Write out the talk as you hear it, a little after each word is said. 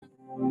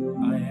I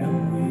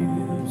am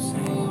who you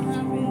say.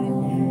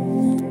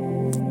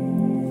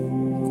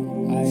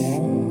 I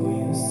am who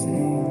you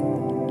say.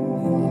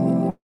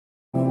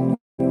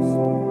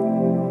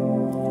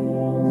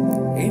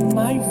 In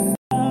my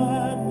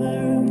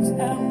Father's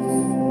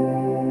house,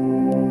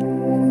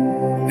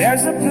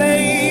 there's a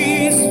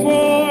place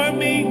for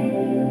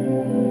me.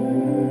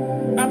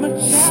 I'm a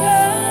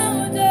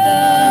child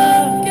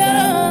of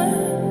God.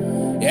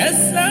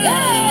 Yes, I am.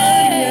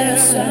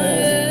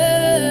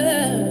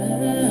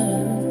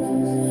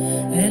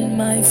 In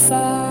my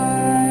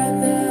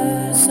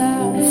Father's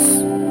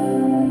house,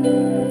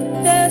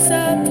 there's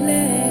a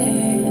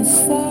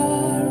place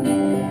for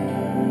me.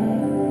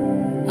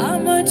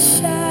 I'm a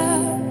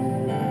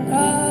child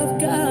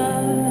of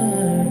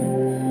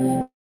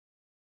God.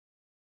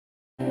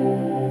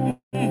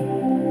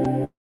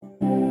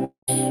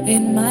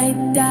 In my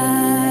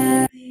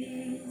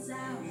daddy's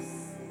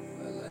house,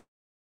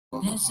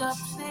 there's a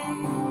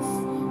place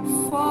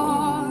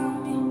for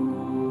me.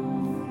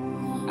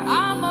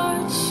 I'm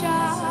a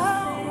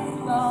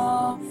child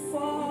of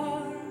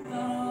God.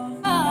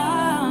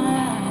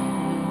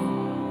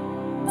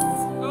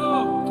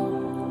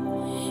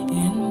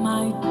 In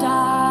my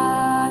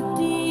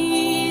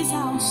daddy's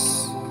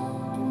house,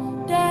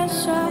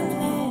 there's a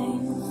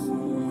place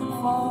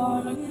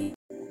for me.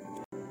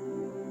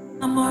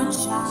 I'm a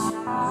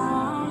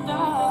child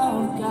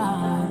of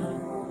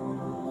God.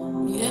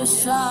 Yes,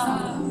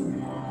 sir.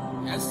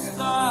 Yes,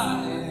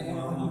 sir.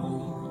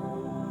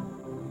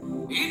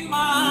 In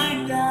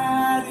my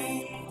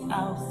daddy's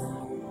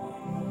house,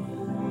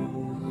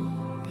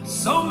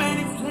 so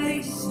many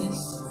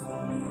places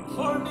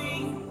for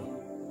me.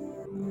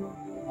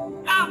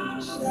 I'm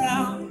a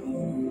child.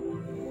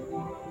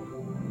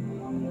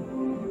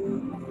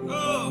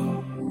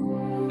 Oh.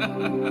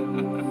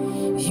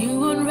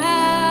 You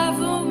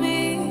unravel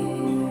me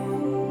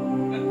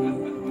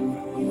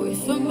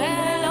with a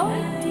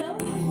melody.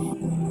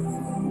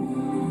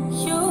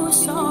 You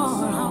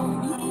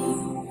surround me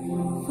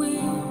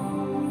with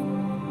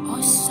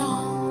a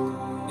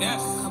song.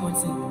 Yes. Come on,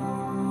 sing.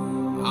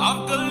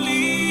 Of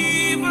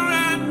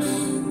deliverance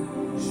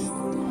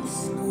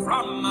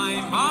from my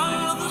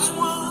mother's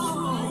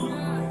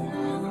womb.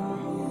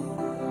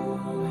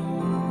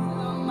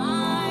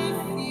 My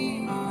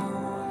feet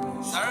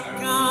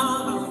are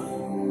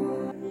gone.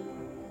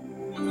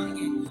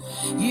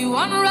 You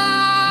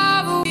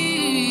unravel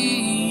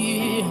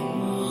me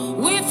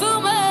with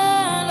a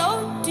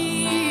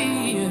melody.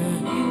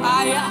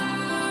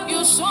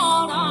 You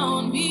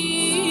surround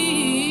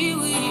me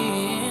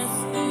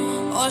with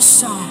a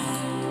song.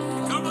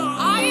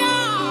 I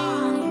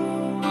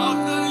am of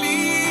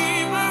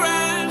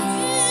deliverance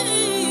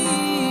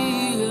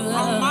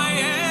from my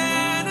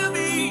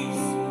enemies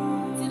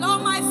till all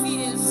my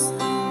fears,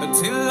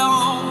 until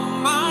all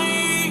my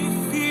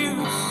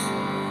fears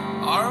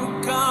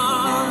are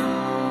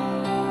gone.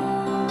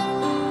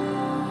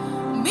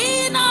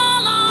 Me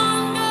no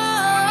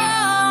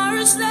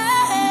longer a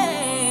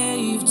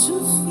slave to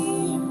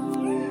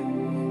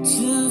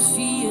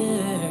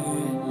fear.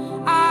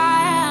 I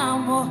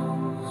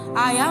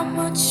am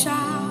a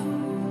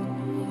child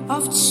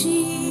of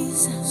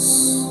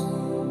Jesus.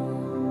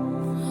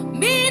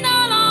 Me no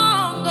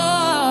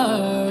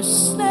longer a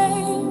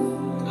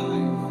slave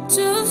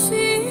to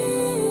fear.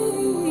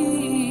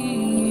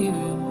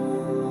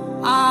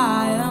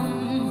 I am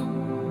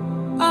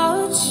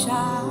a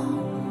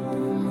child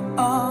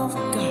of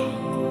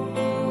God.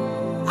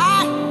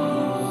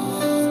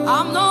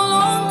 I'm no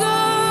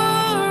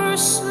longer a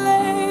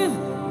slave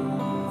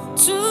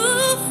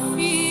to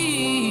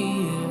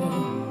fear,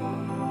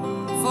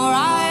 for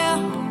I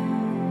am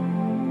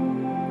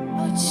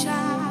a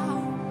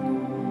child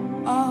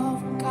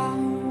of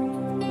God.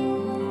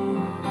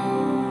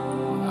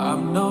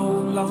 I'm no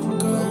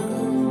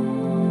longer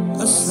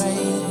a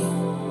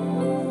slave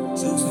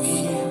to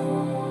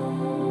fear.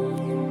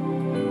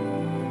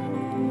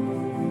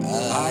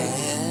 I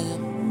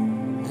am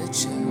a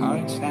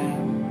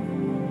child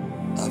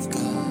of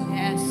God.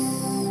 Yes.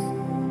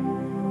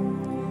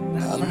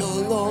 I'm no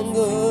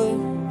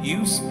longer.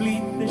 You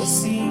split the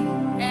sea,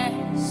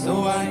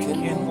 so I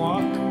can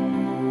walk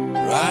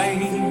right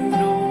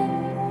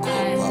through.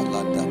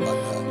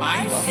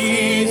 My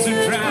fears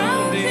are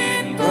drowned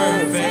in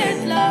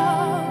perfect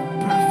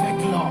love.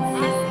 Perfect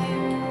love.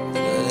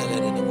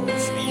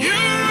 You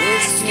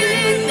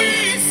rescued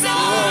me so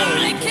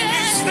I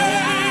can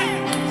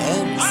stand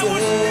and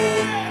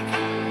say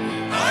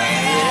I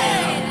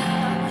am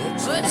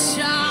a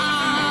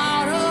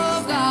child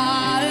of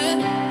God.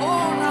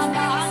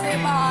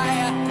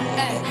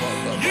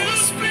 You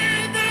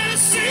split the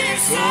sea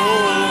so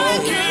I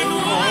can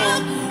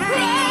walk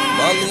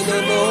right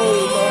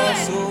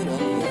through.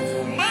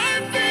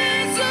 My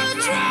fears are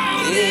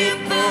drowned in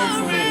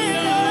perfect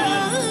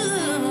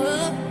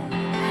love.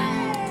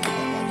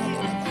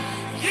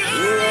 You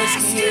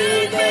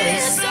rescued me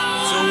so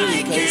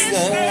I can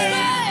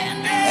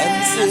stand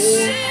and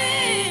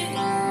sing.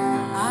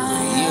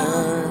 We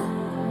are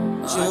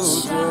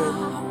children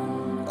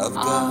of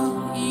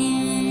God.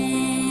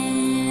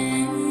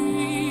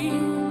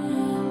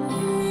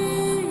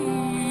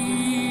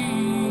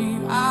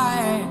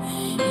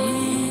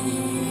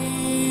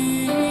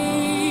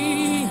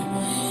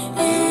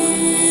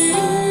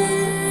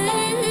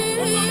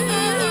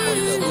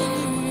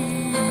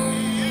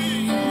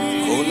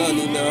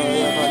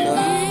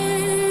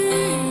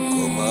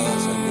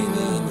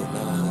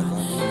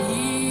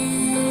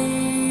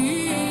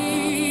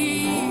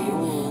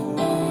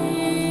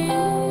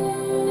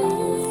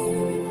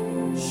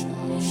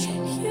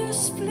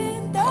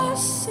 split the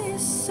sea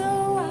so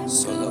I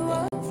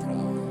could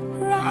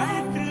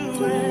right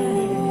through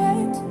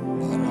it.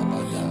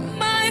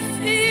 My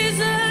fears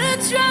are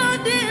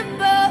drowned in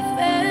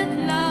perfect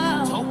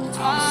love.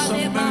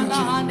 Perfect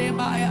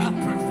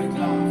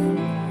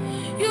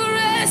love. You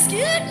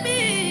rescued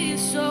me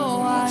so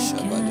I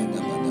can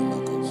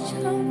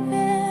jump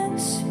and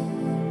sing.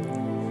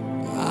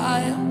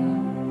 I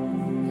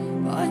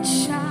am a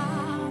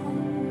child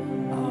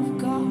of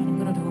God. I'm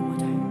gonna do it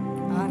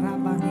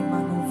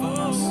one more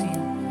time.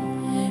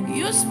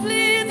 You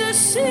split the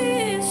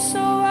sea so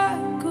I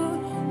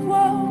could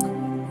walk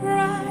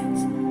right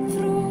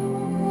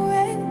through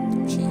it.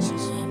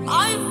 Jesus.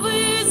 My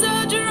fears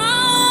are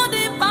drowned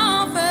in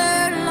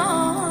perfect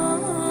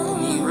love.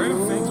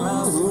 Perfect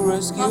love.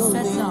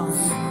 Perfect love.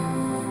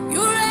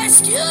 You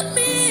rescued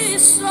me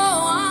so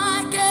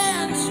I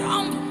can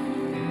jump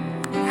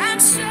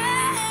and say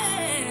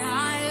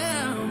I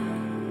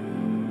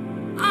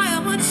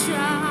am a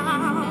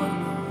child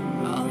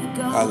of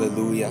God.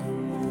 Hallelujah.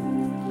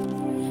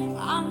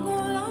 I'm no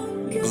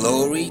longer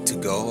Glory to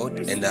God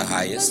in the a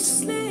highest.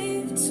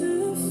 slave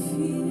to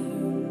fear.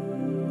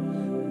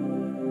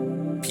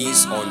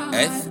 Peace on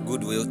earth,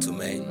 goodwill to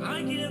men. I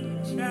am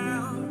a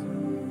child.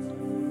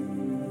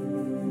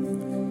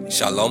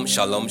 Shalom,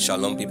 shalom,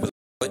 shalom, people of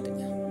God.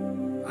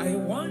 I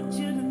want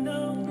you to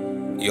know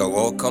You're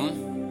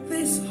welcome.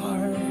 this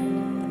heart.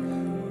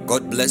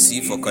 God bless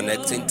you for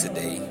connecting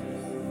today.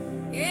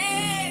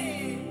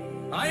 Yeah.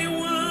 I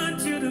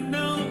want you to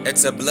know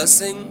It's a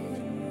blessing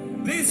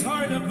this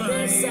heart of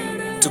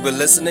mine to be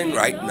listening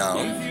right now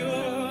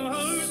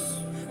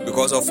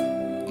because of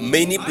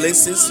many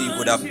places you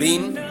could have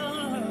been,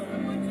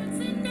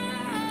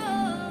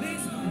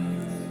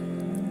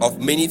 of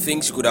many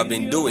things you could have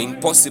been doing,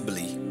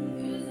 possibly.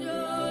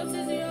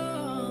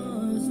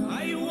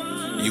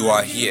 You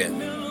are here.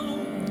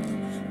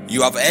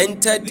 You have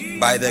entered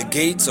by the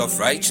gates of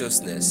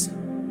righteousness.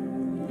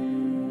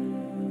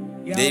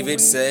 David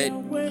said,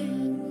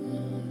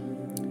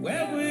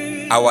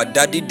 our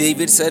daddy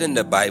David said in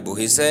the Bible,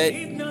 he said,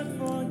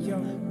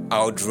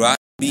 I would rather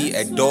be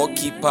a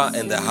doorkeeper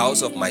in the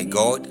house of my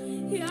God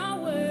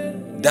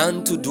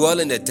than to dwell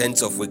in the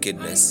tents of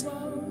wickedness.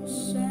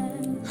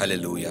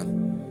 Hallelujah.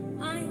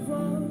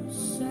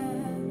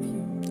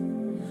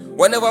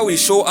 Whenever we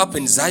show up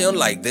in Zion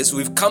like this,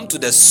 we've come to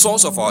the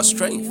source of our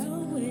strength.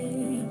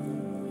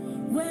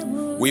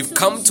 We've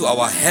come to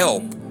our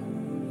help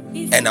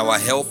and our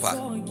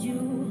helper.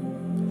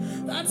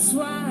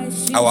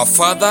 Our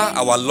Father,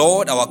 our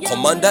Lord, our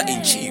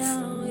Commander-in-Chief.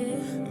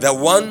 The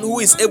one who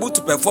is able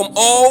to perform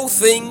all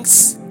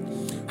things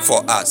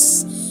for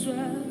us.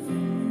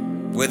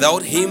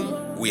 Without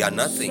him, we are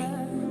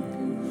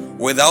nothing.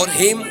 Without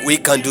him, we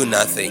can do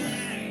nothing.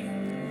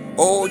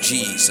 Oh,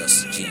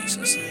 Jesus,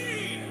 Jesus.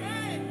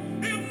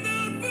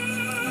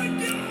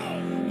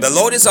 The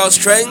Lord is our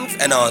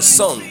strength and our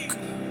song,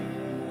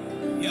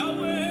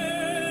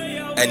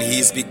 and he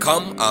has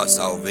become our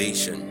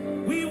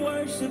salvation. We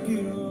worship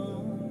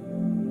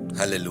you.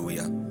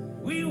 Hallelujah.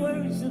 We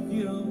worship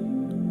you.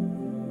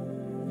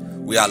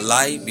 We are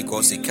alive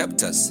because he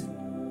kept us.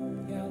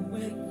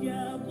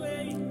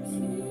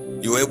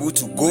 You were able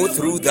to go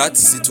through that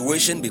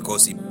situation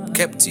because he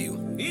kept you.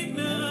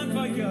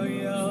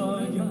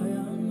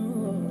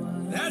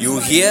 You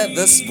hear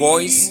this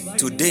voice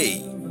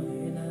today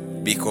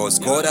because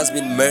God has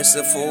been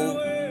merciful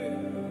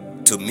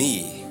to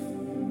me.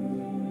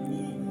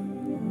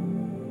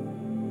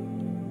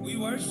 We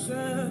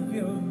worship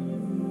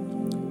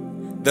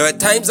you. There are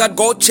times that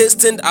God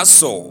chastened us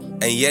so,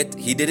 and yet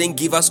he didn't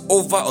give us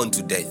over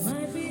unto death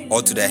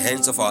or to the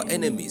hands of our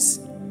enemies.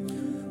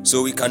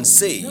 So we can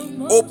say,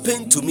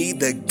 open to me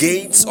the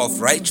gates of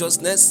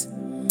righteousness,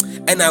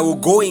 and I will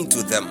go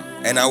into them,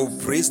 and I will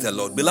praise the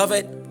Lord.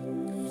 Beloved,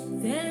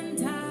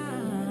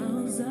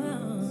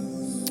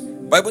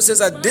 Bible says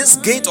that this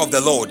gate of the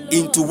Lord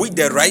into which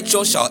the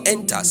righteous shall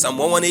enter. Psalm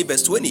 118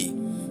 verse 20.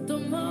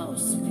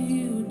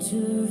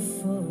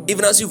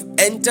 Even as you've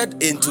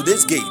entered into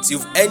these gates,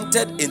 you've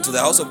entered into the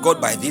house of God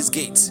by these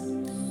gates.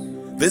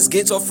 These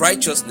gates of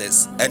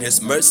righteousness and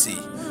his mercy.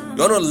 You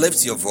want to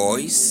lift your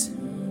voice?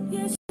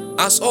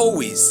 As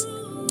always,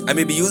 I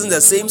may be using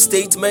the same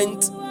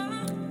statement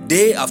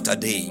day after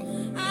day.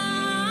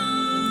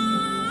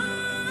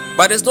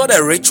 But it's not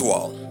a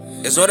ritual.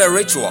 It's not a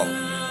ritual.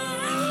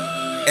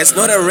 It's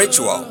not a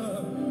ritual.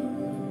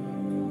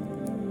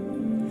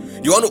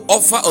 You want to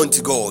offer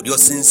unto God your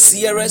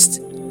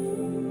sincerest,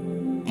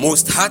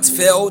 most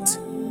heartfelt,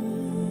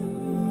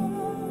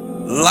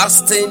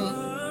 lasting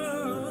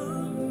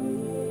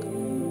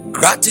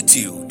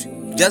gratitude.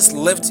 Just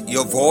lift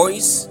your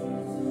voice,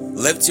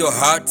 lift your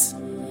heart,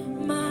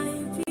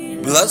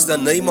 bless the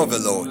name of the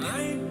Lord.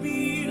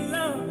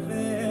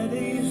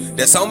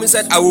 The psalmist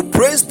said, I will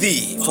praise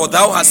thee, for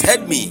thou hast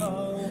heard me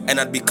and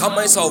hast become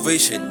my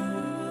salvation.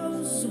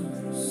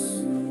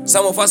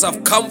 Some of us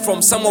have come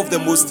from some of the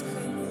most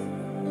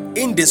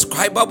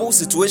indescribable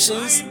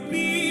situations,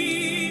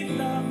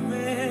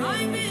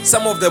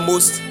 some of the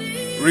most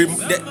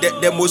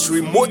the most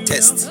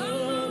remotest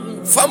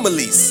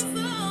families.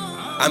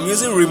 I'm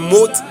using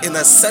remote in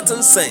a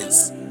certain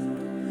sense,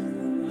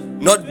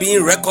 not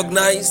being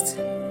recognized,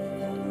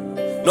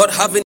 not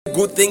having a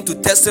good thing to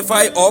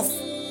testify of,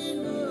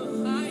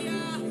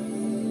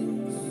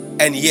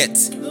 and yet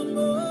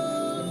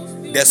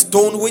the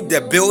stone which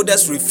the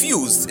builders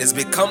refused has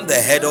become the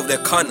head of the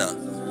corner.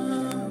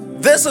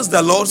 This is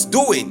the Lord's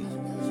doing.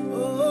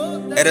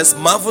 It is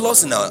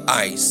marvelous in our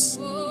eyes.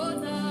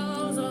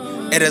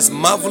 It is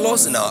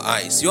marvelous in our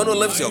eyes. You want to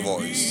lift your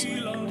voice?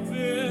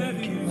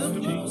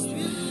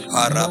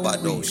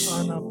 Harabadosh.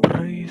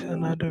 Praise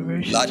and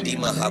adoration to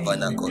your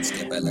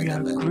name. We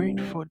are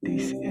grateful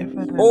this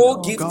evening, Oh,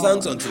 oh give God,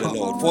 thanks unto the for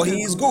Lord, all for the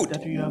he is good good.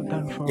 that you have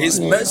done for His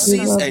us.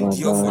 mercies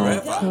endure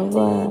forever.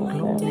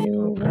 Glory,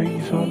 all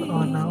praise, all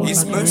honor, all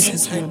His adoration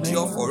mercies to your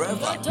endure name.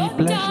 forever. Be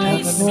blessed,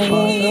 Heavenly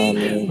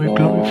Father. We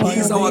glorify He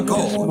is your our name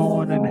this God.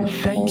 morning.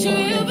 Thank you,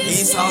 He is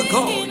Jesus. our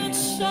God.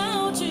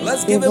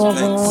 Let's give him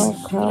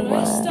thanks.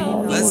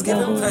 Let's give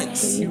him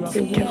thanks. You have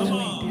kept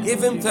me this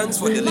Give him day. thanks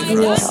for You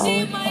deliverance. have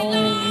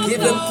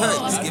Give him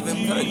thanks. Give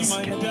him thanks.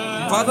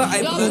 Father,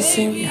 I bless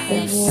you.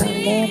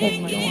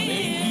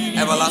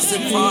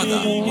 Everlasting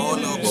Father, oh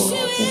Lord God,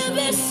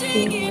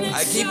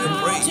 I give you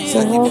praise.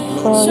 I give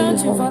you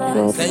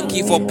glory. Thank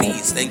you for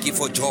peace. Thank you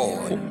for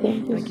joy.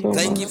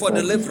 Thank you for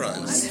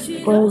deliverance.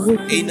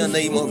 In the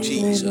name of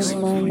Jesus.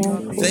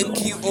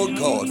 Thank you, oh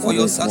God, for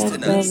your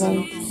sustenance.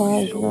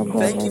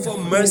 Thank you for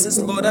mercies,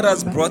 Lord, that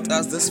has brought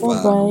us this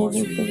far.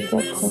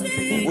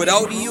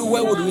 Without you,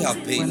 where would we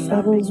have been?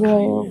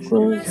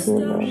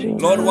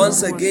 Lord,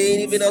 once again,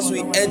 even as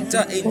we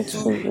enter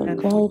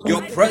into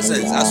your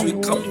presence, as we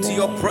come to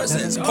your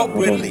presence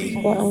corporately,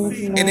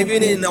 and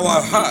even in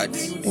our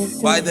hearts,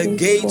 by the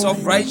gates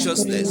of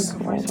righteousness,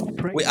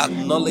 we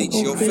acknowledge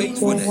your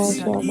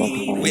faithfulness.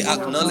 We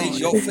acknowledge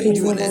your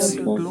faithfulness.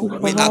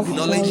 We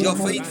acknowledge your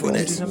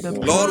faithfulness.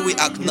 Lord, we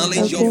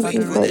acknowledge your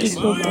faithfulness.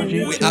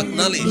 We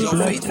acknowledge your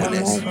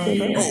faithfulness.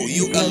 Oh,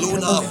 you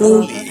alone are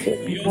holy.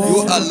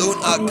 You alone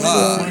are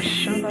God.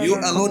 You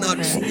alone are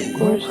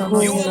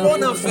true. You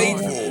alone are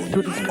faithful.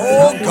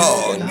 Oh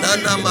God,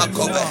 Nana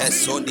Makova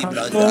Hesondi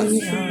Branda.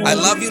 I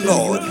love you,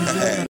 Lord.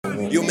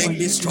 You make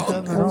me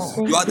strong.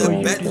 You are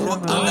the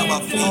bedrock under my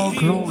feet.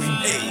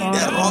 Hey,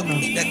 the rock,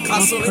 the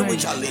castle in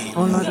which I live.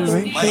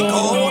 My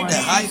God, the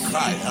high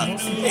cry.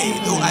 Hey,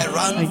 though I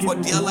run for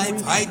dear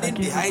life, hiding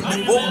behind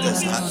the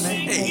boulders.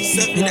 Hey,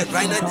 save me the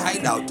granite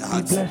hideout.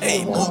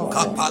 Hey,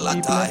 Monka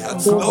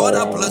Palatai. Lord,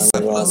 I bless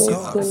you.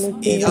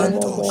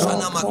 Ianto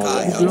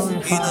Shanamakaya.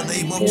 In the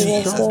name of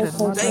Jesus.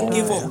 Thank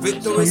you for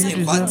victories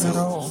in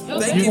battle.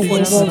 Thank you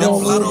for the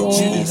blood of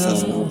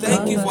Jesus.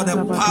 Thank you for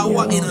the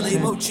power in the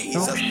name of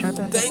Jesus.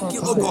 Thank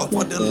you, oh God,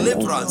 for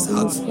deliverance.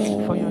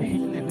 For your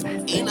healing.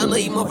 In the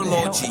name of the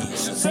Lord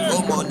Jesus.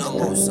 Come on,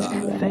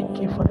 Namosa.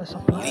 Thank you for the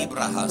supply.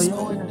 Libra For your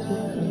Hasko. word has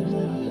said in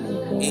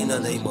Genesis In the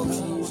name of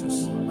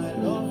Jesus.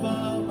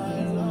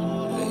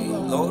 Hey,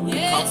 Lord, we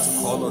come to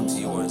call unto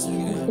you once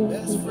again.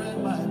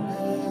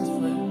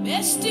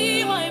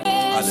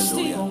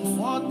 Hallelujah.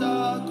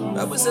 The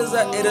Bible says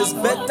that it is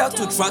better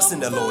to trust in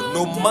the Lord,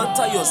 no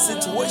matter your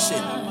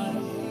situation,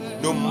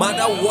 no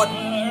matter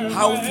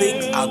how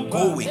things are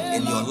going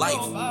in your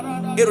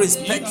life,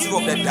 irrespective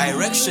of the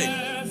direction,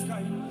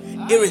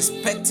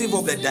 irrespective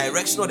of the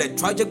direction or the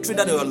trajectory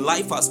that your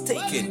life has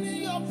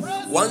taken.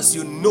 Once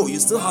you know you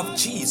still have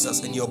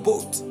Jesus in your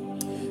boat,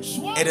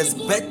 it is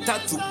better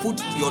to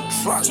put your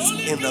trust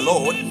in the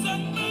Lord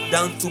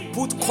than to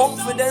put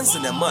confidence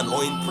in a man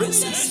or in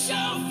princes.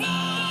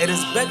 It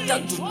is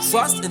better to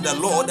trust in the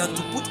Lord than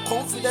to put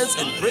confidence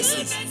in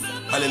princes.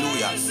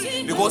 Hallelujah.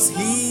 Because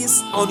He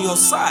is on your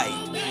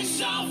side.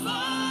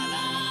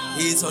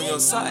 He is on your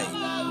side.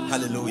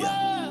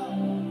 Hallelujah.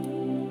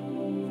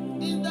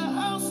 In the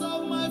house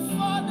of my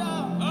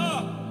Father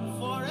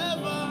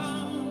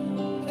forever,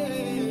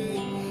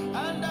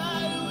 and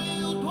I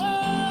will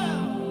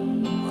dwell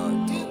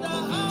in the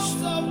house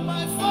of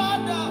my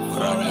Father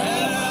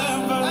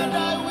forever, and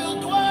I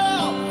will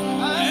dwell,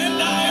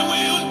 and I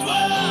will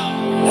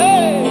dwell,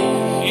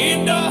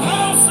 in the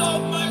house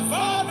of my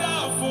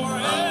Father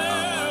forever,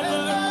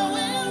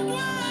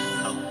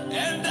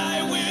 and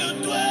I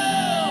will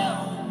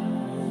dwell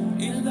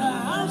in the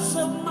house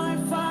of my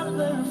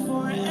Father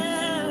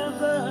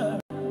forever.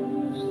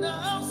 In the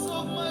house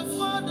of my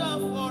Father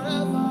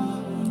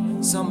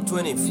forever. Psalm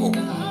 24. In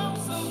the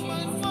house of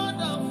my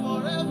Father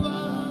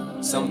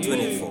forever. Psalm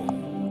 24.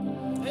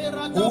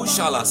 Who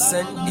shall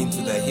ascend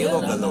into the hill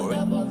of the Lord,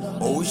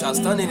 or who shall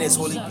stand in his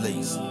holy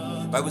place?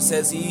 Bible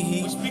says,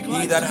 he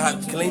that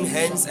hath clean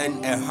hands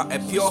and a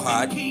pure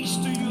heart,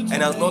 and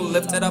has not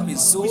lifted up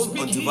his soul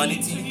unto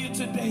vanity,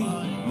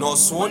 nor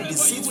sworn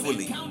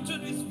deceitfully.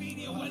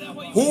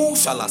 Who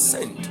shall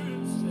ascend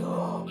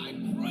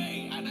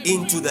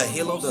into the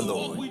hill of the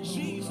Lord,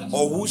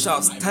 or who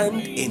shall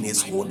stand in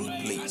his holy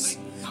place?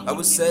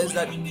 Bible says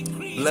that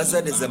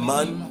blessed is the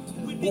man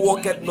who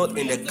walketh not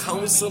in the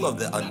counsel of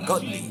the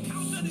ungodly.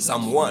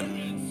 Psalm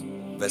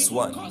 1, verse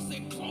 1.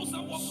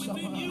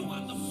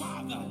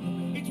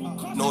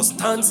 Nor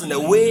stands in the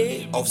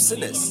way of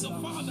sinners,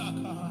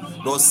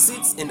 nor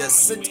sits in the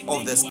seat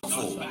of the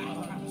scornful.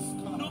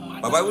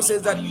 My Bible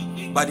says that,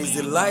 but his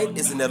delight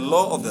is in the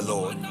law of the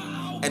Lord,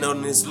 and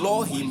on his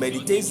law he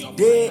meditates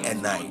day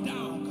and night.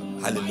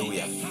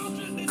 Hallelujah.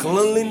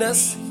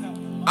 Cleanliness,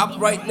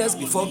 uprightness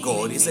before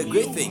God is a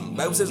great thing.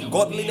 Bible says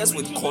godliness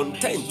with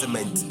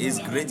contentment is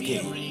great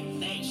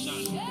gain.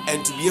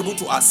 And to be able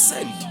to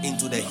ascend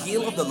into the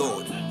hill of the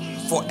Lord,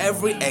 for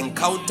every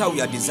encounter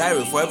we are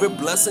desiring, for every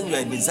blessing we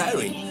are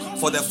desiring,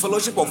 for the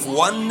fellowship of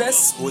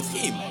oneness with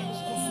him.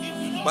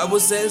 Bible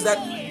says that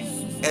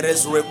it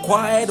is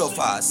required of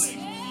us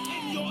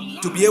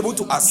to be able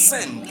to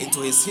ascend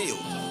into his hill,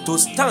 to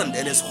stand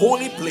in his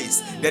holy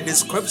place. The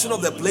description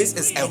of the place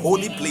is a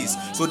holy place.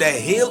 So the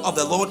hill of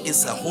the Lord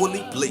is a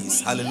holy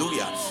place.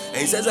 Hallelujah. And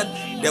he says that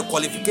the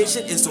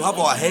qualification is to have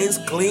our hands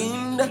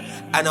cleaned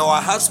and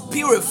our hearts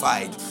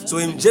purified. So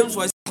in James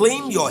 1,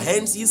 clean your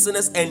hands, ye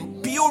sinners,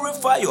 and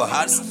purify your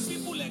hearts,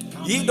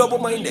 ye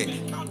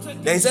double-minded.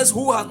 Then he says,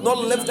 who hath not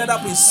lifted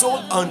up his soul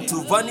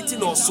unto vanity,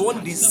 nor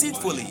sworn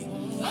deceitfully.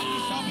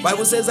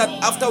 Bible says that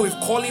after we've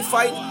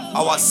qualified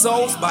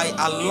ourselves by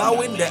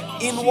allowing the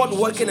inward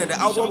working and the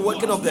outward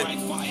working of the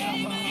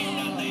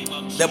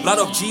blood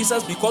of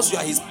Jesus, because we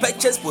are his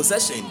purchased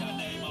possession,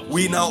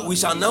 we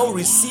shall now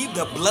receive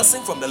the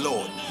blessing from the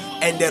Lord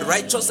and the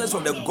righteousness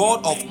from the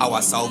God of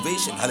our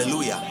salvation.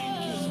 Hallelujah.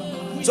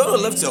 So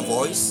don't lift your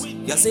voice.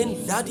 You're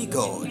saying, Daddy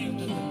God,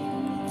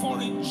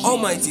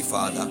 Almighty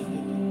Father,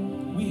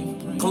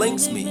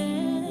 cleanse me.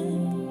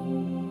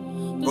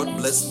 God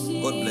bless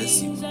you.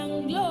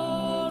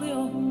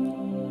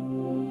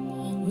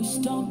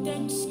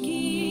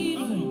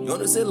 You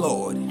want to say,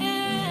 Lord,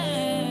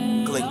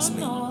 cleanse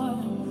me.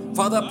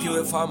 Father,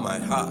 purify my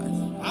heart.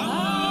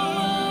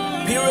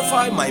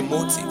 Purify my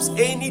motives.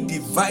 Any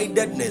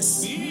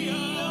dividedness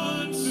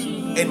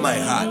in my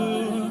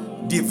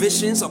heart,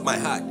 divisions of my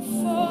heart,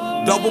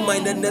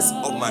 double-mindedness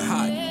of my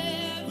heart,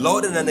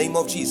 Lord, in the name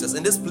of Jesus,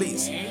 in this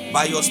place,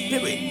 by your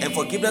spirit and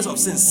forgiveness of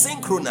sins,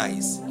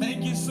 synchronize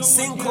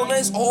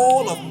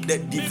all of the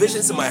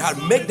divisions in my heart,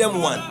 make them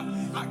one.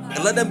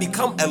 And let them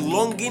become a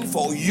longing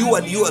for you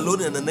and you alone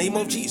in the name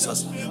of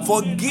Jesus.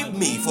 Forgive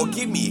me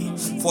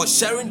for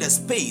sharing the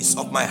space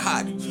of my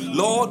heart,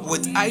 Lord,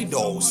 with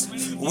idols,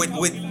 with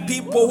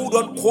people who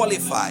don't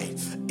qualify.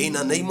 In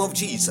the name of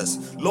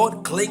Jesus,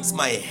 Lord, cleanse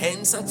my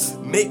hands,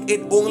 make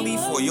it only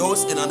for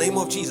yours in the name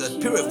of Jesus.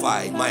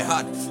 Purify my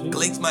heart,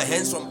 cleanse my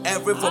hands from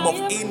every form of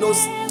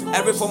illness,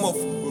 every form of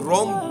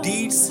wrong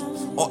deeds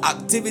or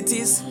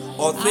activities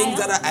or things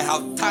that I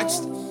have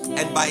touched,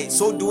 and by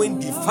so doing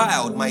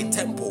defiled my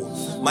temple.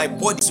 My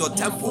body is your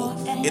temple.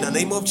 In the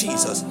name of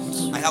Jesus,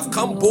 I have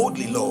come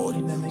boldly, Lord.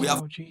 We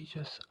have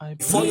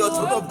before your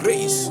throne of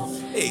grace,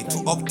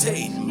 to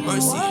obtain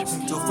mercy,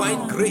 to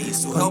find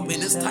grace, to help in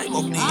this time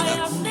of need.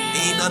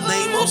 In the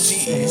name of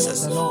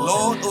Jesus,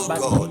 Lord,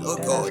 oh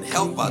God,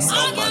 help us.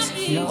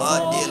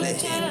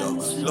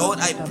 Lord,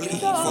 I plead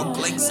for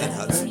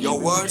cleansing. Your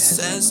word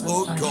says,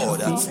 oh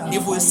God,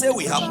 if we say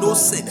we have no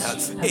sin,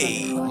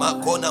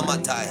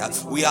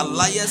 we are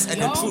liars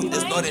and the truth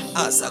is not in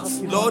us.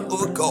 Lord,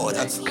 oh God,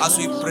 as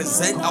we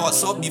present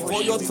ourselves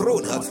before your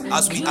throne,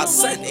 as we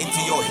ascend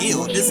into your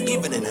hill this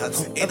evening,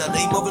 in the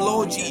name of the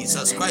Lord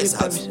Jesus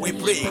Christ, we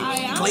pray,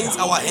 cleanse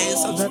our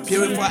hands,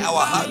 purify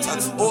our hearts,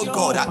 oh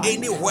God,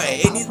 anywhere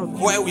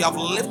we have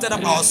lifted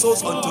up our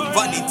souls unto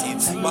vanity,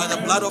 by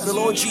the blood of the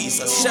Lord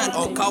Jesus shed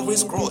on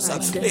Calvary's cross,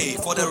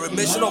 for the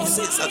remission of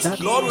sins,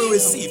 Lord, we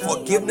receive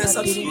forgiveness,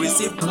 we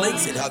receive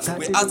cleansing,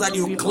 we ask that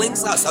you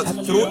cleanse us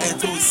through and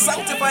through,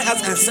 sanctify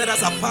us and set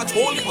us apart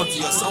wholly unto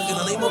yourself in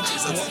the name of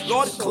Jesus.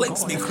 Lord,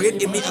 cleanse me,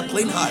 create in me a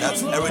clean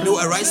heart and renew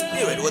a right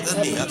spirit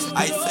within me.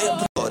 I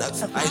thank you, Lord. I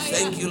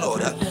thank you,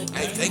 Lord. I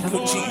thank you,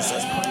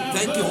 Jesus.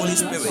 Thank you, Holy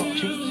Spirit.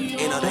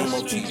 In the name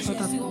of Jesus.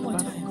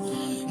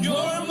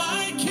 You're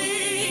my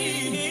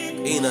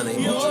King. In the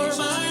name of Jesus.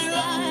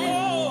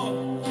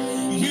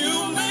 You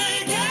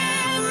make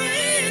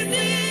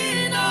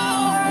everything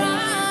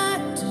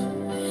alright.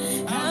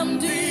 I'm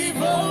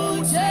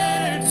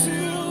devoted to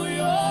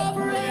your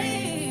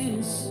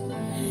praise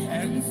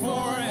and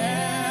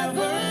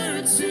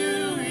forever to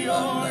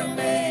your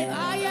name.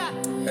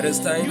 It is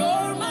time.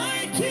 You're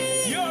my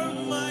King. You're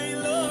my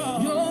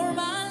Lord. You're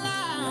my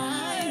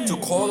life. To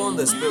call on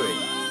the Spirit.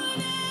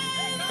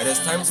 It is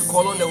time to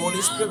call on the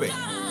Holy Spirit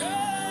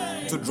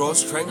to draw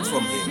strength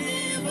from Him,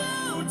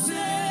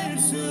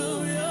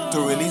 to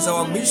release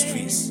our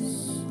mysteries.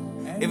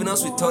 Even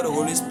as we tell the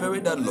Holy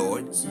Spirit that,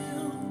 Lord,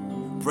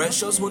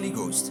 precious Holy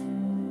Ghost,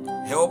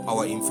 help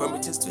our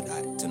infirmities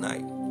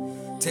tonight.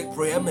 Take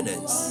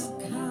preeminence,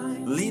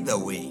 lead the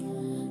way,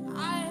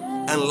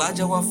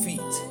 enlarge our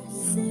feet,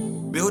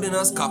 build in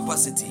us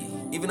capacity,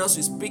 even as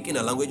we speak in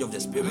the language of the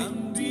Spirit,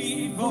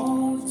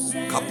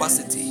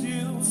 capacity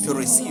to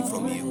receive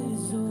from you.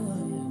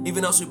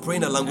 Even as we pray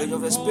in the language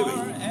of the Spirit,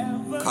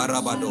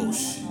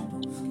 Karabadosh,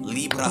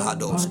 Libra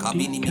hados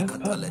kabini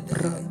mikatalede.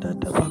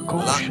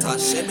 Lata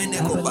shemene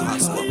Heavenly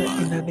Father, in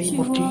kobahaskova. the name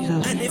of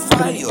Jesus, Edify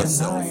great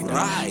yourself. tonight.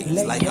 Rise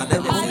Let like an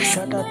edifice.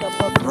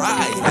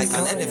 Rise like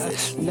an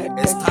edifice.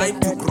 It's time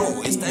to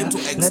grow. It's time to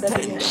let there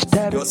be a extend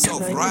stirring yourself.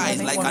 tonight in the Rise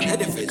name like of an Jesus.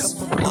 edifice.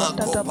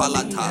 Mako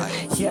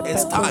palatai.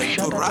 It's time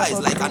to rise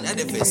like an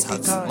edifice.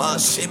 Ma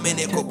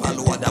shemene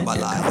kopaluada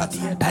balaya.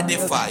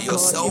 Edify God,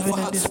 yourself. even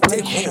in this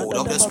place, Take hold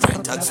of the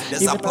strength, the even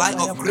supply as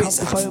I of have come grace,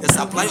 before your the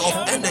supply presence, of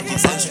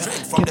energies and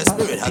strength from the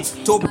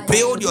Spirit to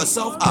build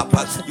yourself up.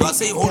 You are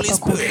saying, Holy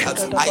Spirit,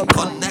 I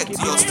connect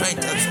your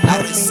strength. I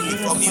help me receive even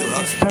from in you my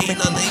in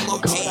the infirmities. name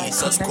of God, I Jesus.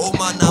 connect.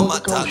 Holy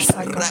Komanamata, Ghost,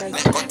 I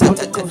connect.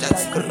 Holy Ghost,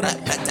 I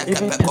connect.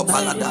 Even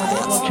tonight, in the repetekepekopaladaya,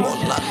 name of Jesus.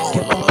 olano,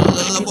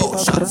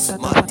 lolololobosha,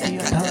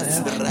 matekete,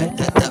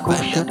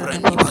 rededebende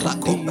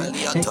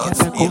brendibalakombeliata,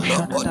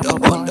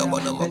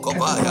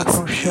 ilobodobondobonomokobaya,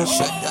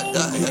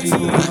 ishedadaya,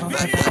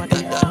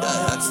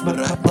 repededededaya,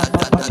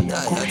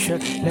 rededededaya,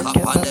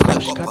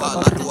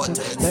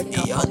 ikapanemekopaladuate,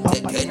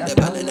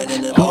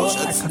 Lord, iyantekendebelenenemosha,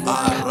 I connect.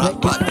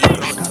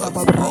 arabadibronto,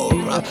 Capacity,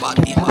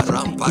 Ibikosh,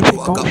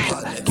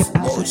 orabadimarampadwakapale, capacity,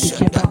 moshe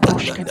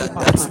Kibakosh,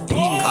 Kedibabadi,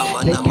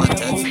 ikamanamata,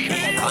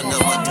 Lekebekosha, ikanamata,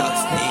 Lekebekosha,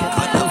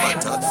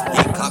 ikanamata,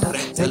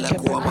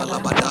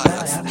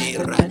 ikabrentelekuamalabadaya,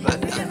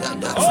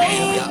 irabadadada,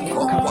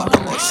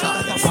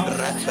 iyakomponomosaya,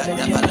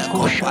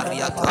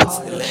 rebedebelekompariata,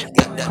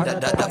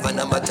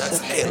 legedededadavanamata.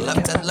 Hey,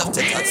 lift it,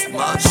 God, even in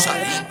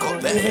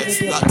mashalikope.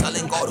 You their are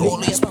telling presence, God,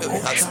 Holy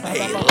Spirit,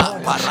 hey, la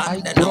I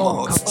parande draw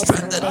namo, Kappa strengthen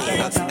Branda me,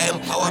 Badaya,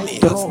 empower I me,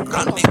 draw grant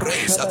Kappa me grace,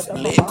 Proshada da leko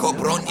Babaya,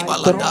 brondi I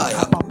draw baladaya.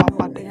 Kappa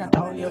Papa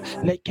Deataya,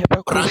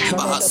 Lekebeko Brandi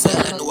Shada da bahasele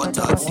Babranda da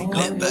nuata Badikaya,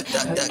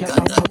 lebeda de Lekebaba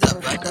gada de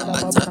Proshada da banamata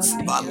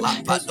Babrandi, balapados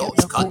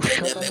Lekebeko katene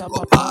Shada da mekopaya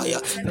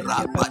Babaya, rapadi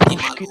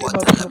Lekebekoshki de malua telebede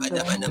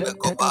Babranda, bene mekopaya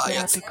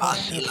Letedeberatikasa.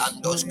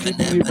 adilandos Give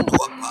kene me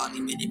menua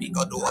pali bidi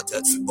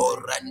bigoduata o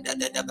renda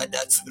de bede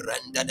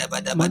renda de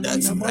bede bede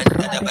Mandia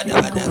renda de Mabrandi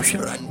bede bede Kibikosha,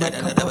 renda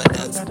de Makapa bede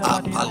Branda da apala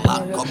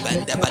Badiataya,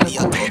 kobende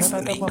baliato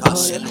Lekebekoshada da rika Babaya,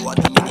 shelua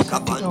di minika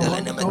capacity, O bandele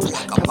Holy ne Ghost,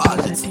 metua kapale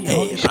capacity, e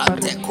Holy rate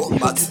Spirit, even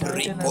komba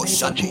tonight in the ripo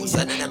name of shaduza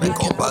Jesus. ne mekomba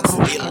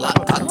Lekebekoshka da ilaka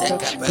Babranda,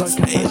 tekepe Lord,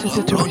 e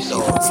capacity to receive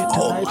lobrondo from you oh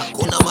tonight,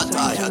 makuna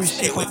capacity to mataya.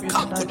 receive Hey, from we've you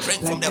come to tonight,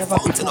 drink from like the never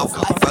fountain before. of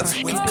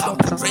life. We've Kababrashki de come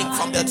to drink Babranda,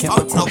 from the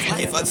fountain of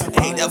life. Lekebekoshada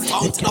da Hey, the Babaya,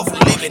 fountain of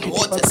living Lekebekoshki de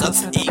waters.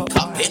 Babranda da Babaya,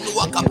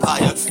 Ikapenua kapaya.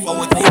 Lekebekindi For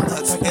within us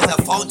Babranda da is a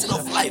fountain Batikasa,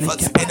 of life. In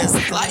his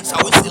Lekebekoshada light da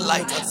shall we see Babaya,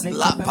 light.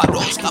 La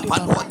pados Lekebekoshki de kapanuata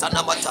Babranda,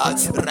 namata.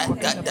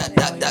 Lekebekoda da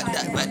Babaya,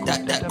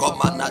 Lekebekoda da Babaya,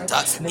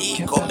 Komanata. Lekebenda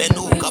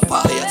Ikomenu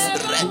kapaya.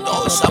 Brekebekaya,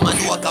 Redo shamanua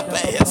Lekebekoshada da kapaya.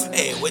 Babaya,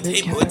 Hey, with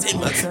him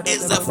Lekebekoshada is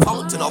da the fountain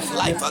Babaya, of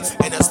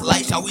life. In his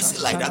light shall we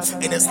see light.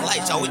 Lekebekoshada In his da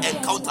light shall we Babaya,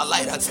 encounter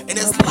light. In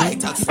his light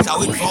Abrandi shall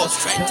we draw Kibikosha,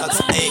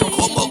 strength. Hey,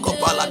 komo Lakababrokibikosaya,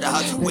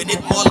 kopalada. We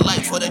need more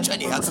light for the Lekebekoshada da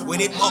journey. We Babranda,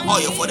 need more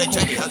oil for the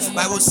journey. Lekebekosha da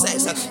Bible says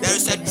Babaya, there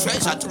is a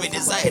treasure to Lekebebranda be da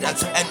desired Batikata,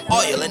 and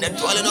oil in the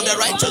dwelling of the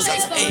righteous.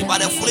 Lekebekosha, Hey, but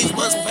the foolish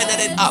man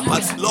spending it up.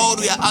 Lord,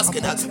 we are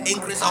asking us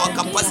increase our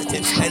capacity,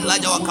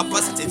 enlarge our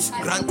capacity,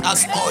 grant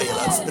us oil,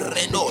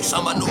 reno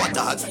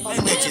shamanuata,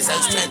 energies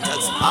and strength.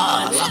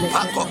 Ah, la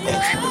pakope,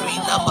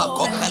 rina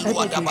makope energy,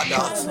 luadabada,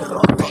 shut up,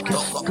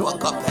 rototoko God,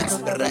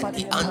 pakape,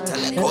 redi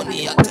let it be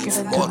antelekoniate,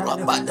 quickened tonight,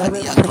 morabada let it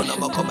diatono freshen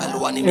mokobe tonight,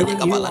 luani a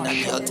renewal,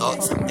 shut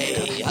minikabala.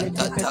 Hey,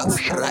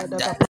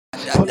 yatata,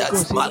 Holy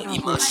Ghost, even as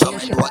we malima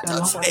fellowship at the shamenduata.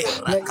 Lord, Hey,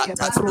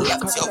 rakata,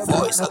 lift your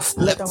voice, let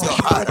lift our your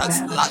heart, spirit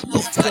man la be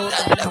luska filled up.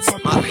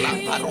 danda,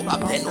 malaparu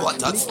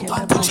apenuata.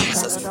 Talk to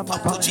Jesus,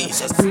 talk to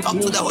Jesus,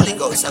 talk to Renew the Holy strength.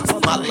 Ghost.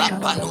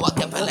 Malapanua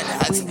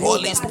kepelede. Renew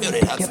Holy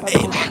Spirit,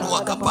 hey,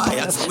 manua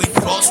kapaya. We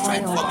draw fresh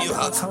strength oil. from you,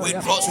 we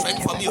draw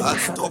strength from you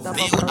to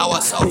build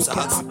ourselves,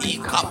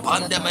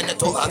 ikapande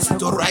menetoha,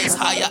 to rise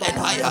higher and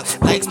higher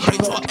like Holy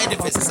spiritual Spirit,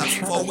 edifices.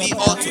 For we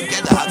all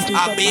together for it is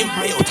are not by being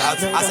might, built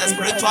nor as a that is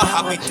not by spiritual power,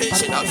 but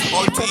habitation by the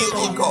unto you, Spirit of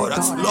O the God,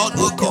 living God. Lord,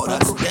 O God.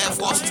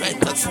 Therefore,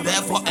 strength,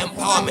 therefore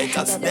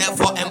empowerment,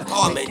 therefore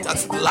empowerment.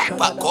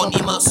 Lapa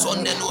konima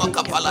sonde nua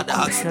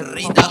kapalada,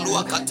 rida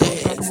lua They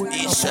kate, that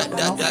wait isha upon the da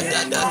Lord, da their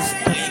da da,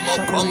 strength limo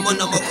shall be kombo renewed.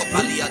 namoko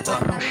paliata.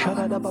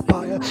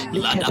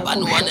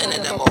 Ladabanuana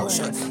and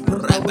Nemosha,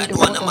 Those that wait upon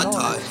Rabaduana the Lord,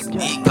 Matai,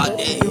 their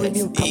strength will be Ikade,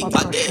 renewed.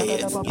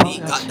 Ikade,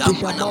 They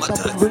shall Ikadampana mount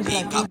up with wings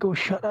like Mata, eagles.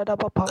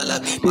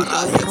 Labi They shall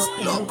Maraya, run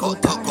and not grow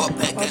Loko Toko tired.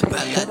 Peke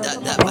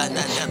Pelada da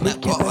Banana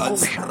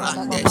Mekoha,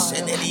 Rande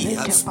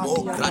Shenelia,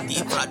 O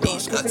Gradi God,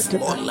 Bradishka,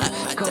 even O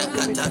tonight, God,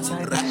 even Lapatakata,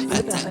 tonight,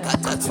 even as I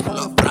have come Rapatakata, before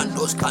your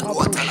Lobrandos presence,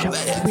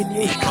 Kanuatalabea,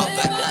 renew strength,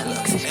 Ikrovadala,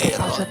 increase capacity.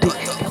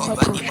 Erototo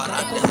Kopadi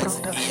Barande,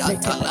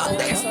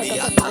 Yatalanda,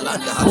 Holy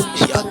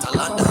Spirit,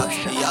 Yatalanda,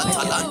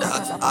 Yatalanda,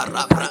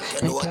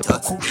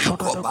 Arabrankenuata,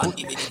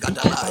 Ikobandi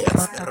Bidigadalaya,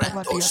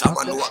 Reto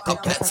Shamanua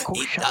Kape,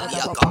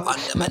 Italia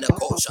Kapande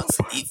Menekosha,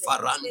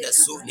 Ifarande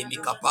Suni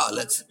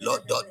Mikapale,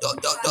 Lodo,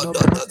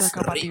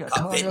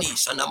 Rika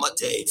Penisha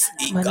Namate,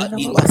 Manana Igadima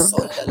Mabranda,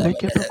 Sondelebede,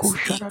 Lekebeko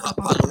Shada da Babranda,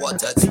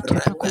 Ikapaluata, Lekebeko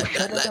Repede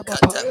Shada da Babaya,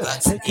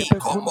 Lekatepe, Lekebeko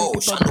Ikomo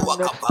Niki Shanua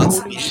Babranda, Kapa,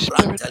 Holy Spirit,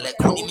 Librantele Holy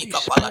Kunimika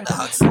Spirit,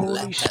 Palada,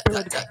 Holy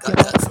Spirit, Letekata,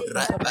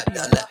 Kebabranda da Repede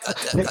Badiata,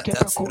 Lekatekata,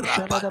 Lekebeko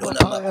Shada da Rabadona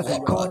Babaya.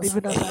 Makuapa, God,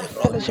 even as I fellowship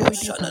Rondo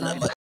with you tonight,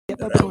 Shananama.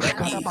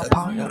 brushkada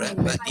papaya,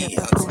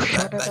 lekepe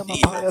brushada the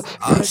papaya,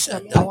 fresh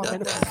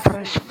empowerment,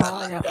 fresh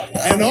fire,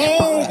 And fresh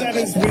all fire, that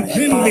is fresh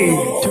within fire.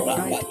 me,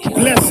 Tonight, keep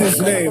a bless his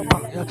brushkada name.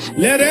 papaya,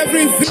 Let lekepe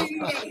everything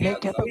branda,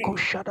 lekepe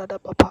kushada the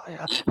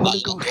papaya, Holy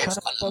Ghost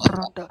shada the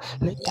branda,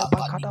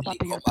 lekepe kada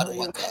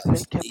batiataya,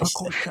 lekepe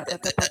kushada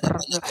the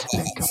branda,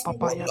 lekepe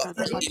papaya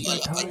the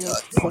batiataya,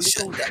 Holy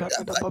Ghost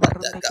shada the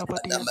branda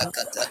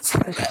kabatiataya,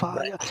 fresh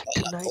fire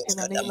tonight in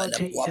the name of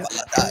Jesus,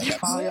 fresh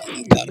fire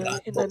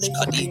tonight in the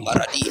name of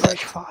Jesus,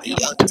 fresh fire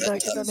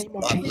tonight in the name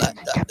of Jesus.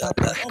 Kepa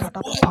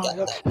brushkada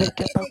papaya,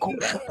 lekepe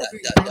kushada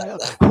papaya,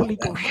 Holy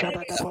Ghost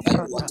shada the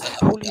branda,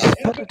 Holy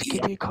Spirit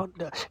give you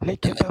conda,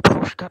 lekepe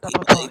brushkada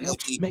papaya,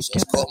 make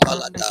kepe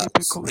branda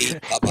kepe kosha,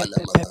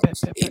 yepe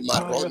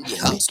paya,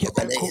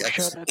 lekepe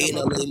kushada the In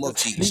the name branda, of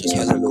Jesus. lekepe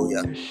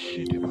Hallelujah. kunda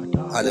shidi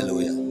bataya.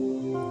 Hallelujah.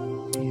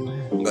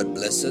 Amen. God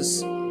bless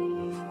us.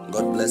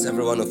 God bless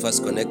every one of us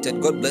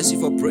connected. God bless you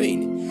for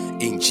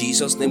praying. In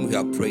Jesus' name we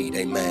have prayed.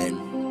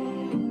 Amen.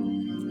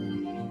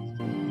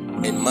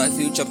 In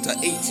Matthew chapter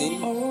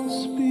 18,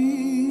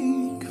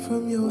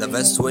 the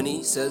verse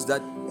 20 says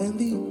that,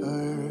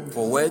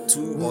 for where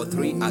two or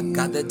three are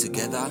gathered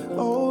together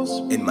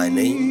in my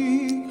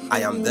name,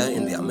 I am there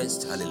in their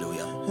midst.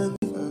 Hallelujah.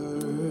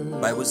 The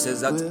Bible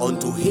says that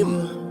unto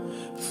him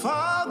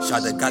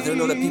shall the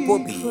gathering of the people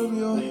be.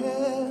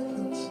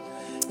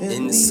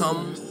 In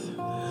Psalm,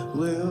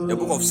 the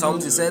book of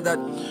Psalms, it said that,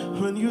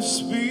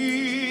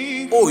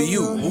 O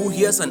you who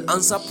hears and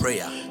answer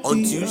prayer,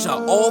 unto you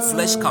shall all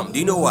flesh come. Do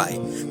you know why?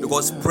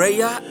 Because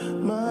prayer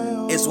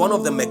is one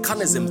of the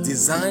mechanisms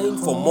designed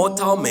for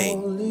mortal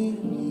men,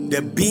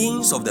 the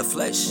beings of the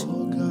flesh.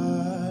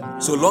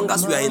 So long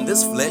as we are in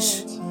this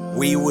flesh,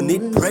 we will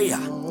need prayer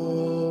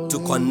to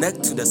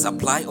connect to the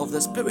supply of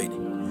the Spirit,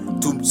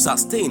 to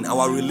sustain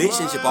our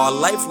relationship, our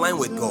lifeline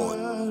with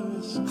God.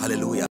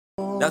 Hallelujah.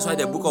 That's why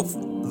the book of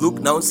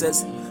Luke now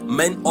says,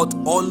 men ought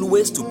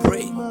always to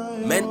pray.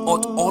 Men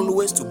ought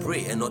always to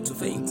pray and not to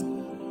faint.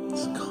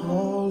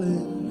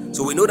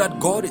 So we know that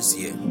God is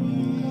here.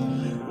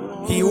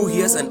 He who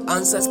hears and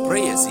answers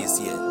prayers is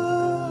here.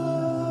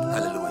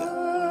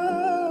 Hallelujah.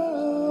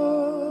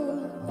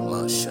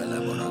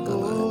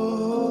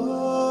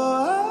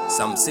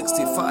 Psalm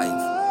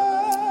 65.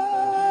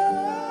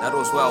 That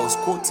was where I was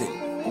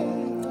quoting.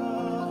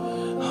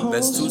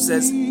 Verse 2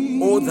 says,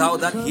 O thou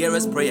that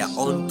hearest prayer,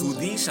 unto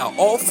thee shall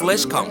all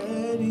flesh come.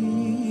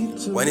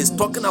 When it's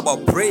talking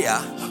about prayer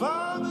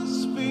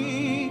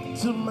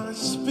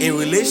in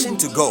relation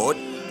to God,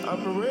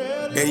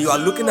 then you are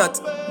looking at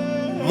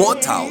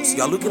mortals,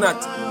 you are looking at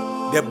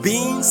the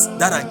beings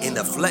that are in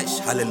the flesh.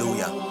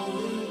 Hallelujah.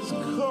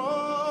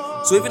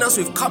 So even as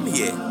we've come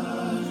here,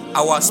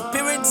 our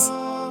spirits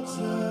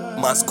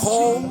must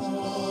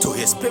call to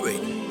his spirit.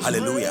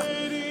 Hallelujah.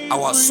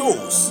 Our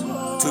souls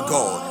to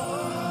God,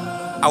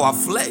 our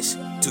flesh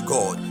to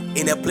God.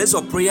 In a place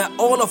of prayer,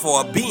 all of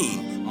our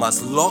being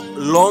must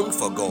long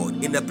for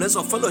God. In a place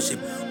of fellowship,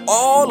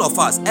 all of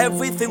us,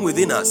 everything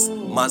within us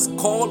must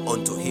call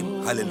unto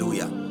him.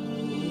 Hallelujah.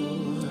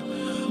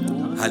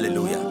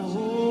 Hallelujah.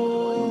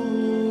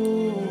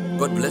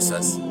 God bless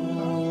us.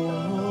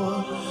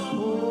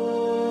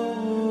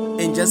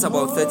 In just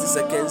about 30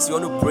 seconds, you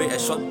want to pray a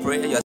short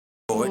prayer. You are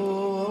saying,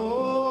 Lord,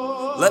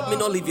 let me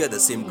not leave here the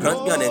same.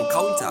 Grant me an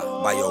encounter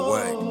by your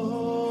word.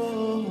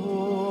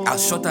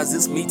 As short as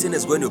this meeting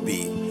is going to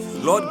be,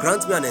 Lord,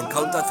 grant me an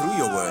encounter through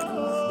your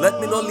word. Let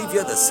me not leave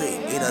here the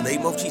same. In the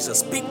name of Jesus,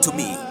 speak to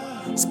me.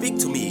 Speak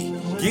to me.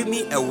 Give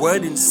me a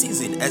word in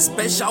season, a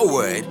special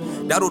word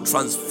that will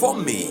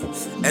transform me,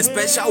 a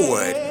special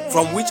word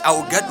from which I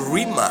will get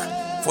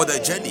rhema for the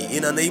journey.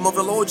 In the name of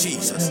the Lord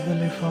Jesus.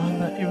 Heavenly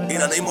Father, even In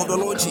the as name I of the have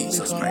Lord come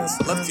Jesus before your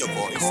Christ. Lift your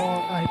presence, voice.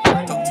 God, I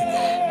Talk to pray,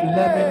 God.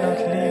 let me not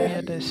leave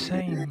here the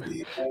same.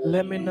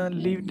 Let me not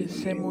leave the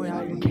same way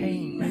I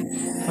came.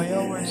 For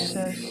your word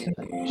says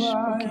that you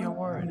spoke your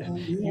word.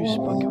 You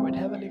spoke your word,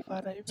 Heavenly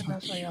Father, even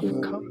as I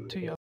have come to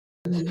your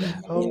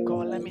oh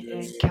God, let me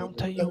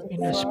encounter you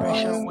in a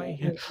special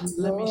way.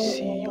 Let me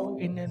see you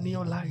in a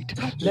new light.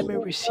 Let me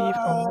receive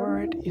a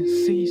word in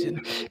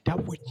season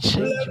that will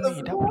change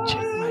me, that will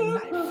change my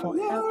life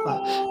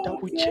forever, that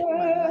will change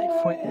my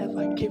life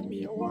forever. Give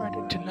me a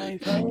word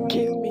tonight.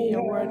 Give me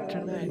a word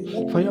tonight.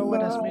 For your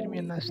word has made me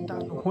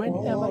understand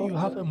whenever you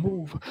have a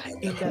move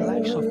in the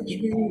lives of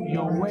people,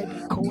 your word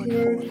goeth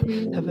forth.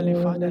 Heavenly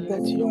Father,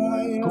 let your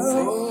word go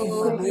forth in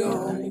my life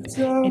tonight.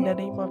 In the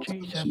name of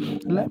Jesus,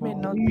 let me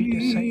not be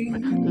the same.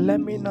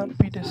 Let me not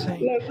be the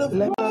same.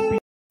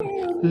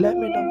 Let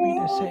me not be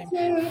the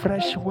same.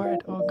 Fresh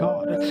word, oh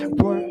God.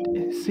 Word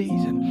in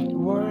season.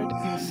 Word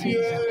in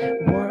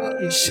season.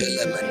 Word in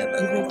season.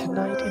 Even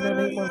tonight, in the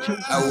name of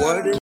Jesus. A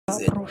word in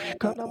season.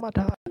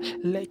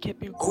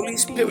 Holy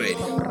Spirit,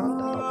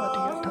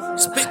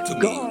 speak to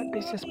me. God,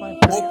 this is my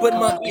prayer. Open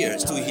my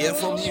ears to hear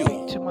from Speak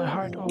you. to my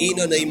heart, oh In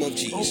the God. name of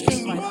Jesus.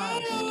 Open my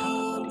eyes,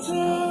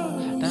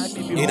 that I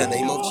may In the behold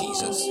name the of wonderful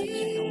Jesus.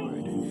 things in your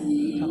word.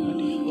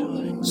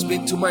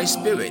 Speak to my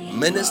spirit.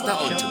 Minister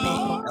unto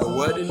me. A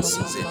word in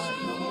season.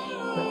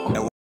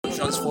 A word to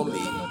transform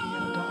me.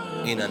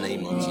 In the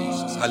name of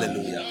Jesus.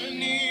 Hallelujah.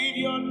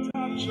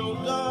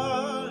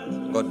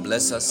 God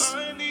bless us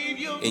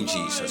in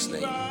Jesus'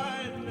 name.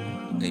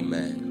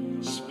 Amen.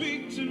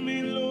 Speak to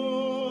me,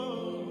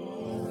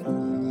 Lord.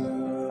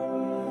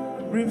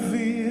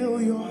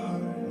 Reveal your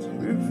heart.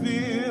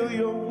 Reveal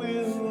your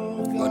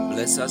will. God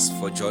bless us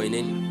for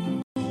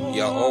joining.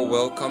 You are all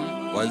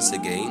welcome once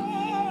again.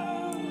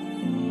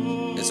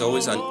 It's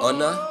always an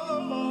honor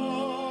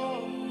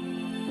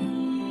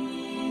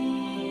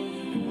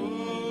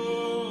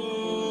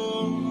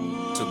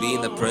to be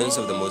in the presence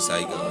of the Most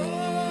High God.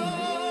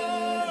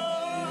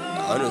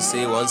 I want to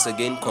say once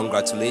again,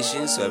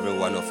 congratulations to every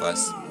one of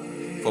us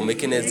for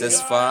making it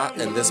this far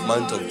in this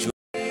month of June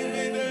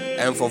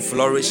and for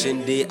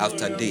flourishing day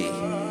after day.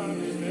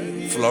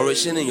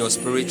 Flourishing in your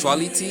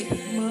spirituality,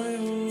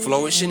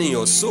 flourishing in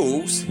your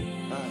souls,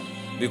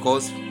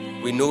 because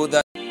we know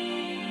that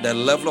the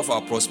level of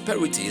our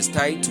prosperity is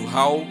tied to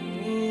how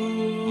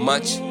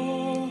much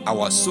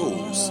our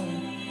souls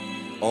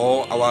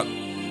or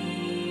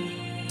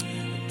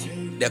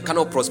the kind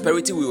of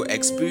prosperity we will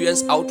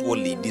experience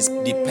outwardly. This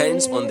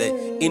depends on the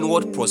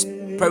inward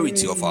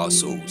prosperity of our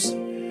souls.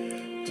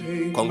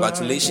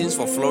 Congratulations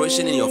for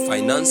flourishing in your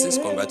finances.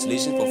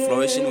 Congratulations for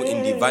flourishing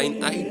in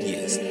divine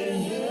ideas.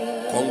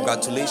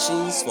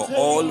 Congratulations for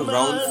all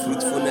round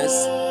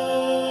fruitfulness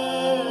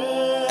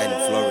and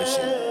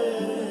flourishing.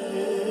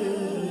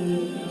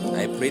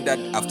 I pray that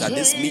after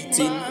this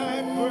meeting,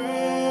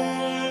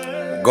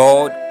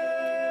 God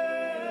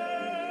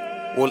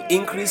will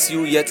increase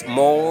you yet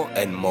more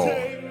and more.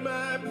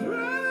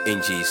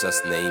 In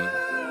Jesus' name,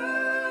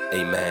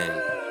 amen.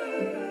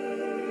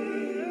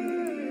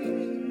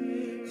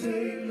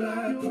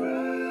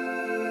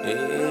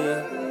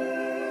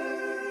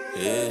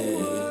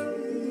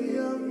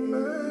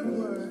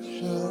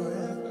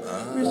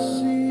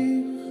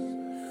 Receive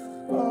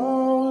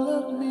all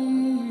of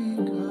me,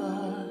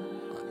 God.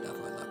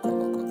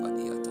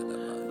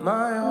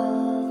 My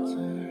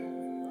altar,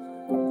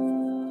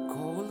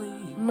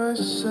 my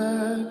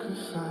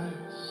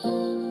sacrifice,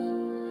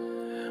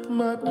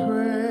 my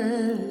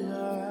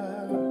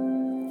prayer,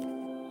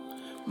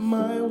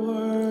 my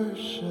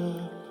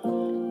worship,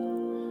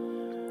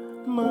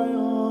 my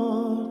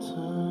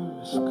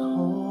altar is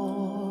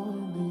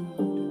calling.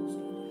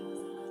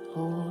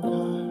 Oh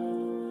God,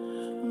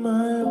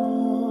 my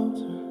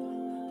altar,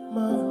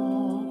 my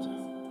altar.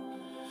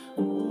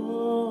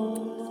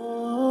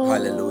 Oh.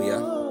 Hallelujah.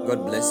 God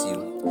bless you.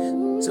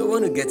 So I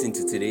want to get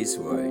into today's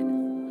word.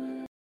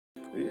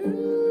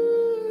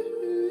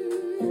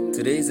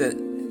 Today is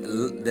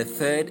the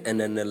third and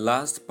then the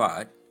last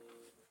part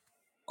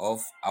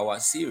of our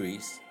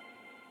series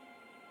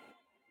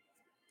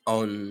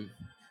on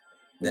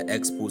the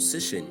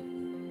exposition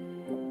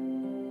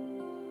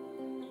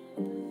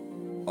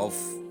of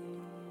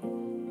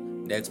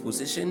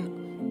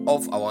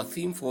our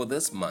theme for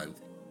this month,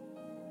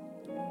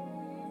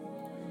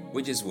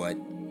 which is what?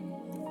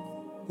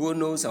 Who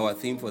knows our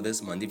theme for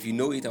this month? If you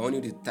know it, I want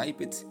you to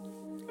type it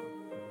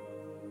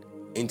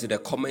into the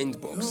comment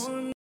box.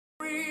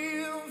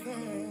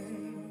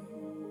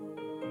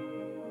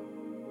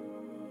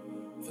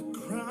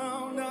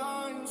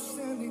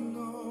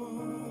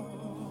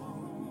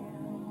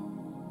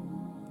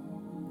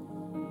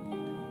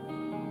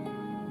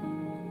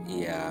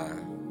 Yeah,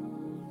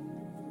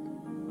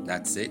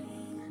 that's it.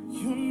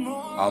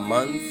 Our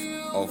month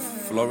of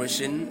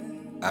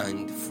flourishing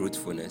and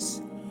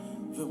fruitfulness.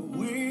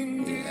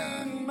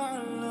 Yeah.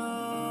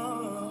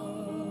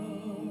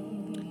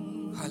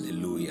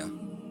 Hallelujah.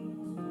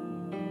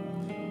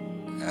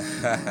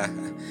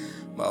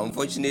 But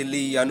unfortunately,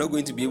 you are not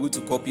going to be able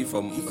to copy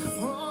from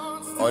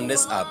on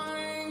this app.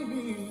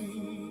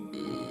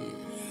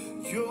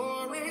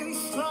 You're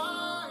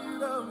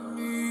inside of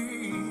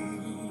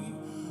me.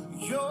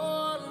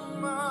 You're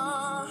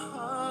my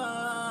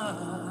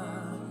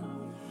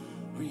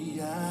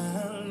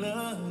reality.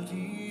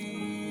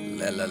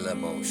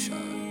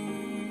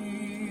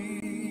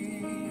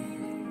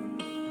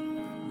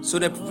 So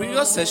the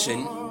previous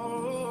session,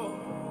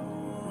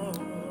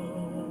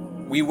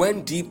 we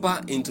went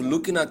deeper into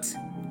looking at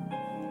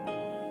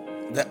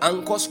the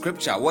anchor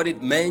scripture, what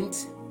it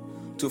meant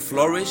to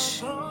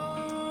flourish,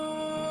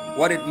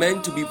 what it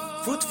meant to be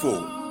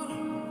fruitful.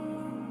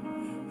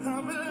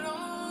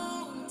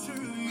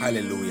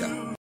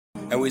 Hallelujah.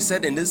 And we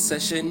said in this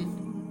session,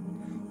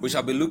 we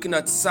shall be looking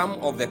at some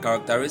of the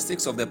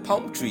characteristics of the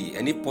palm tree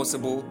and, if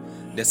possible,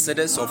 the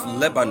cedars of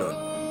Lebanon.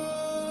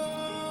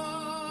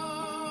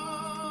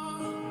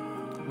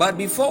 But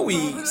before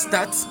we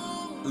start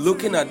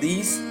looking at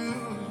these,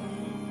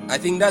 I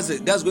think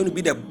that's going to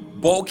be the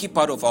bulky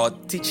part of our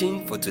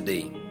teaching for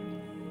today.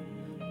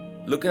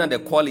 Looking at the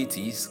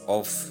qualities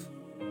of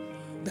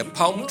the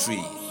palm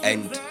tree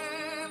and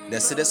the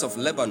cedars of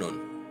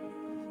Lebanon,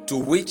 to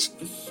which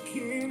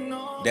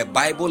the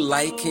Bible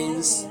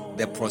likens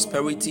the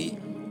prosperity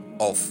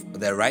of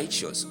the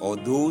righteous, or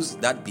those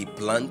that be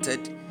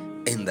planted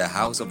in the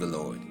house of the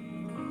Lord.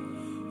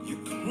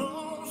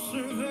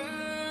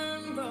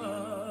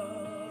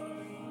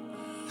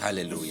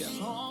 Hallelujah.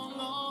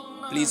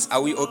 Please,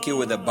 are we okay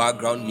with the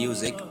background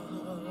music?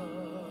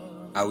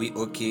 Are we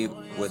okay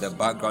with the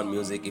background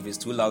music? If it's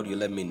too loud, you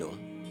let me know.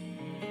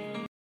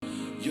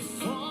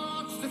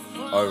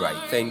 All right,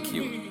 thank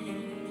you.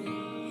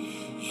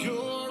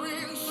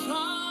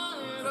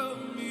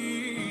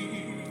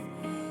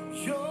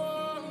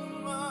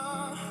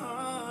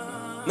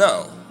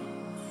 Now,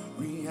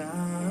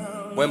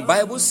 when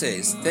Bible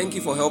says, thank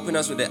you for helping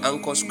us with the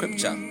anchor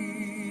scripture.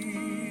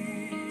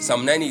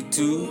 Psalm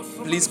 92,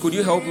 please could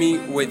you help me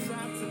with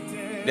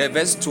the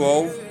verse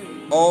 12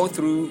 all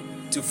through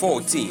to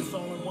 14.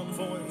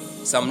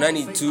 Psalm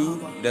 92,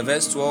 the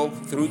verse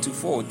 12 through to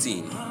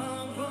 14. I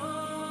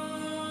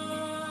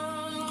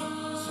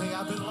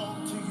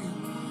belong to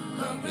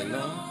you. I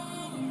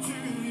belong to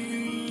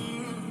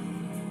you.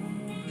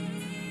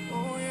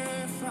 Oh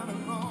yes, I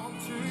belong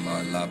to you.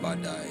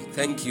 Malabadai.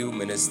 Thank you,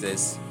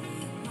 ministers.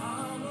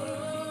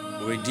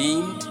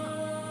 Redeemed,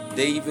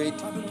 David,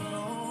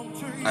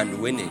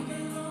 and winning.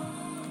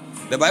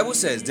 The Bible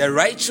says, the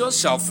righteous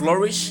shall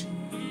flourish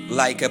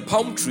like a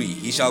palm tree.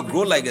 He shall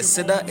grow like a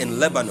cedar in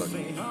Lebanon.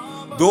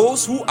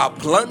 Those who are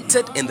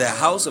planted in the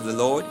house of the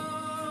Lord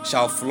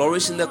shall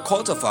flourish in the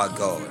court of our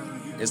God.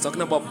 It's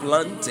talking about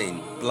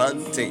planting.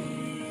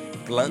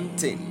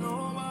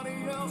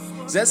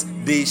 It says,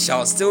 they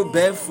shall still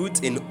bear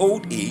fruit in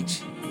old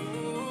age,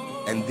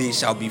 and they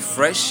shall be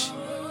fresh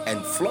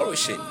and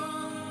flourishing.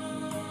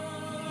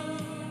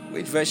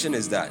 Which version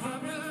is that?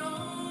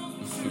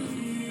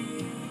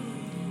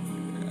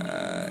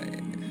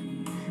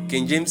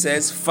 King James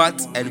says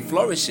fat and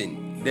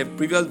flourishing. The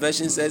previous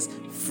version says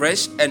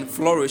fresh and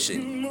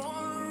flourishing.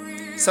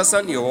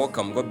 Sasan, you're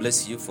welcome. God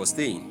bless you for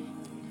staying.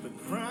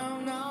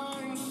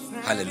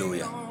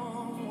 Hallelujah.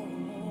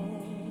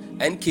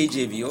 And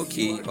KJV,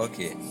 okay.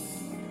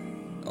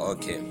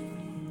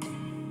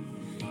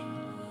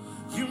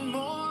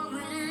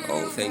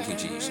 Oh, thank you,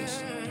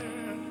 Jesus.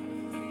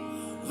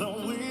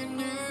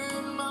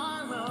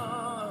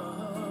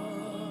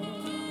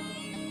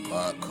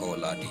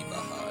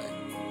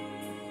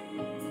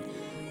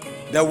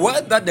 The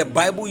word that the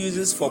Bible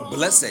uses for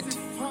blessed,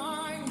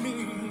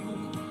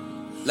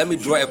 let me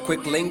draw a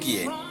quick link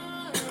here.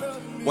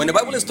 When the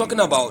Bible is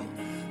talking about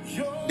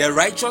the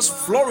righteous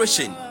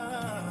flourishing,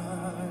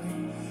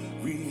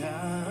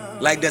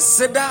 like the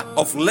cedar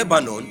of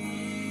Lebanon,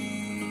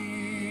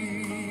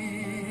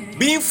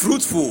 being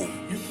fruitful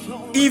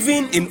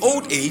even in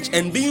old age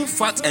and being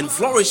fat and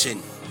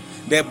flourishing,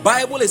 the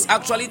Bible is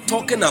actually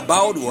talking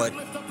about what?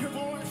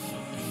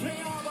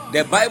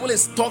 The Bible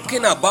is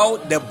talking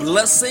about the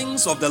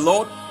blessings of the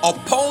Lord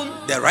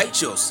upon the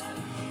righteous,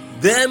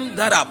 them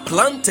that are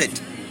planted.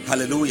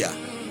 Hallelujah.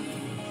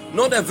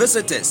 Not the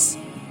visitors.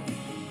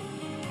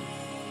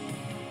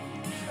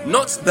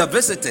 Not the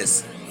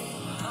visitors.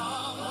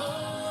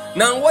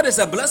 Now, what is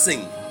a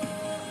blessing?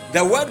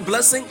 The word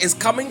blessing is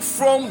coming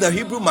from the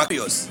Hebrew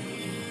makarios,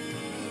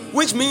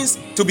 which means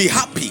to be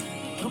happy.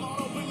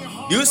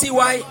 Do you see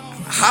why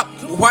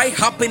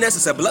happiness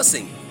is a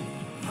blessing?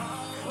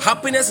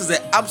 Happiness is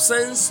the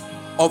absence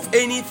of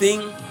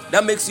anything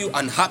that makes you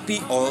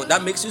unhappy or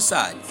that makes you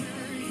sad.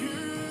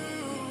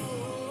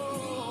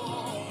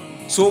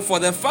 So for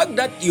the fact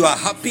that you are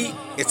happy,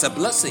 it's a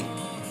blessing.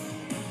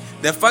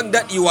 The fact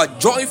that you are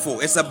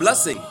joyful, it's a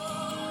blessing.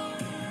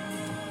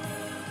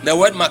 The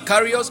word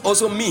makarios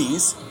also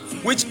means,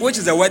 which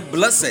is the word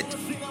blessed.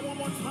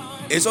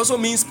 It also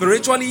means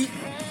spiritually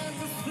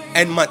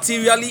and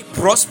materially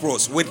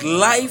prosperous with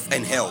life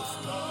and health.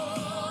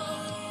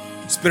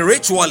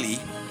 Spiritually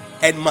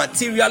and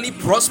materially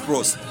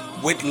prosperous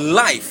with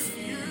life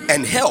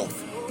and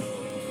health.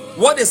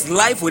 What is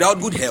life without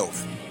good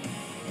health?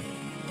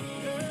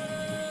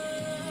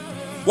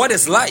 What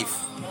is life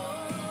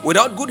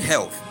without good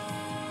health?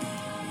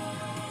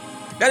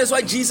 That is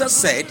why Jesus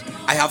said,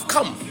 I have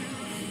come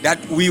that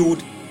you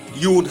would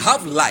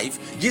have life.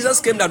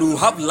 Jesus came that we will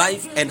have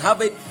life and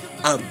have it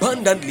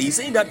abundantly,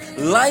 saying that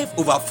life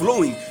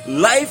overflowing,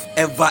 life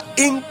ever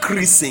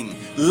increasing,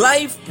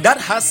 life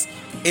that has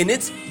in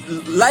its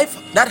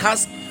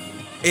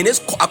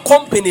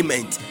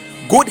accompaniment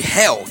good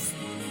health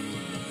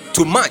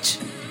to match.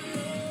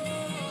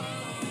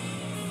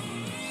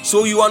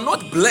 So you are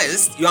not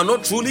blessed, you are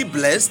not truly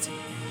blessed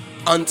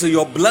until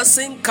your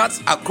blessing cuts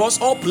across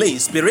all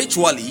planes,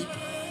 spiritually,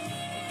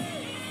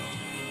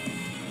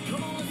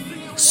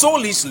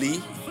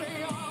 soulishly,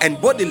 and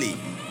bodily.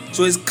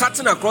 So it's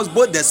cutting across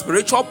both the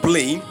spiritual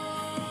plane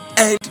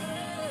and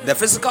the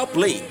physical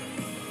plane.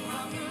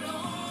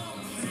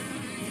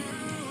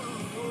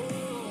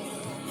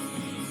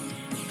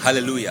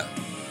 Hallelujah.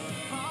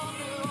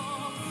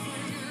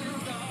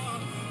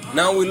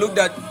 Now we looked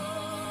at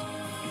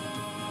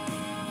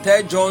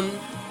 3 John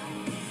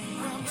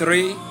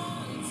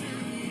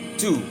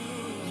 3:2.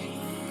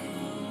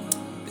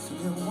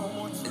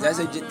 Did I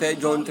say 3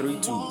 John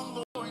 3:2?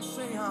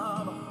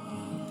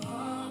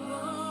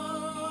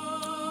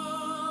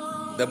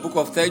 The book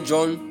of 3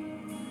 John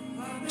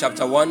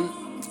chapter 1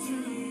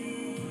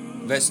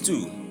 verse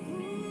 2.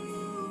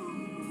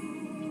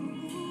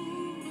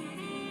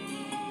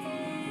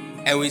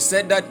 And we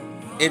said that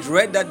it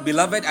read that,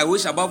 beloved, I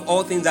wish above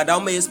all things that thou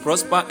mayest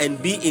prosper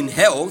and be in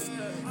health,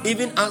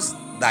 even as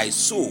thy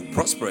soul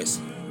prospers.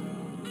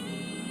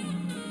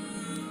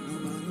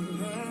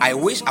 I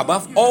wish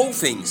above all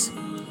things.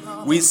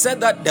 We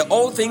said that the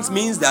all things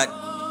means that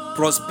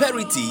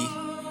prosperity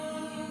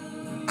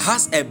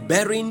has a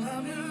bearing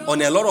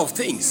on a lot of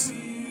things.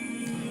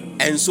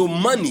 And so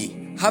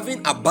money,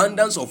 having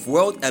abundance of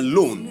wealth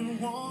alone,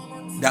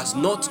 does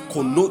not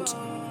connote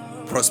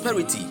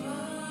prosperity,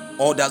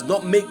 or does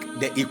not make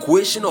the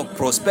equation of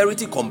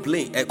prosperity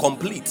complete.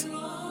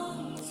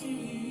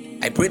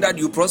 I pray that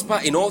you prosper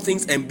in all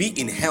things and be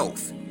in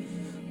health,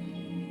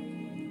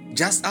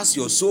 just as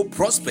your soul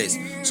prospers.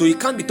 So you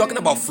can't be talking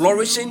about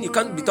flourishing, you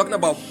can't be talking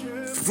about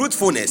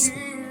fruitfulness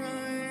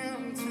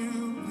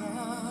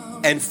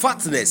and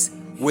fatness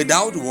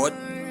without what?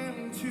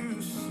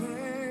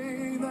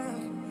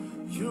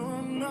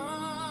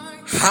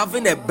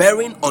 Having a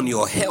bearing on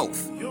your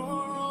health,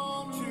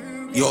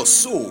 your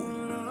soul,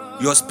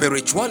 your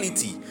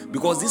spirituality,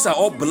 because these are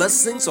all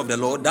blessings of the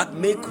Lord that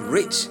make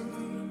rich,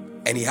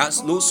 and he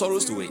has no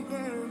sorrows to it.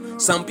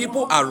 Some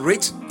people are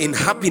rich in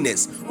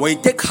happiness. When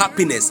you take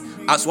happiness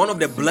as one of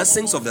the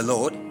blessings of the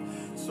Lord,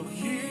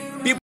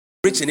 people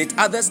are rich in it.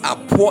 Others are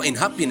poor in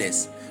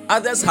happiness.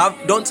 Others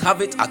don't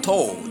have it at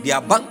all. They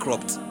are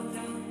bankrupt.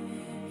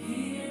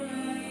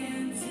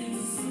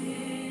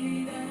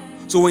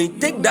 So when you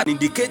take that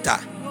indicator,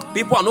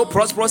 people are not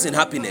prosperous in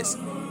happiness.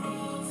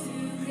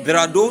 There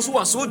are those who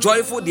are so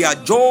joyful, their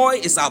joy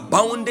is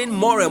abounding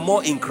more and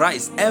more in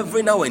Christ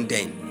every now and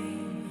then.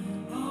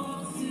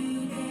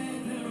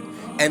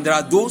 And there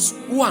are those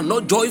who are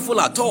not joyful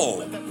at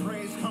all.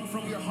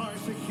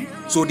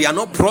 So they are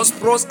not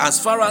prosperous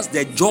as far as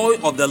the joy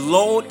of the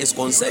Lord is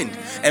concerned.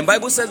 And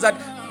Bible says that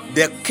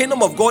the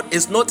kingdom of God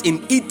is not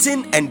in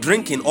eating and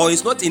drinking, or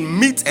is not in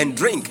meat and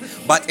drink,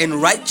 but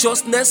in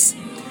righteousness,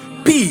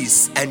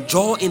 peace, and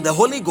joy in the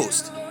Holy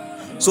Ghost.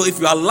 So if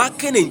you are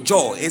lacking in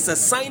joy, it's a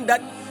sign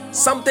that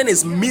something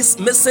is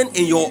missing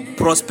in your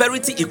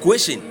prosperity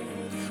equation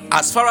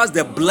as far as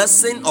the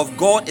blessing of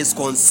God is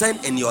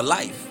concerned in your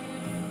life.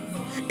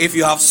 If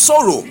you have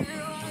sorrow,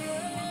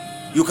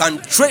 you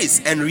can trace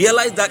and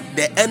realize that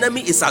the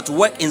enemy is at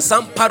work in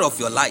some part of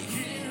your life.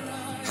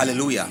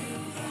 Hallelujah.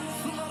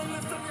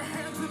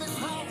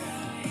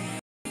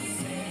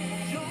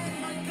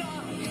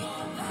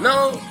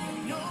 Now,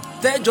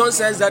 3 John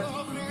says that,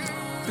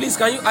 please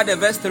can you add the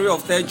verse 3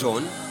 of 3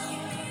 John?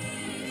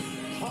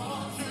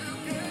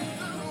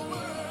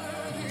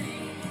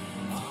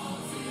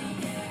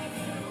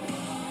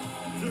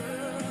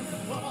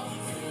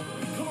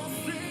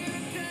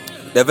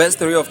 The verse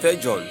 3 of 3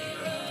 John.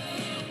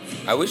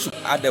 I wish you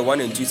add the 1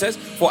 and 2. It says,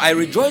 for I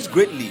rejoiced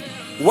greatly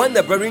when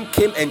the brethren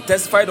came and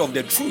testified of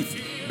the truth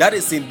that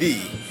is in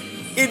thee,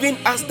 even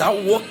as thou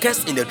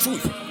walkest in the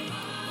truth.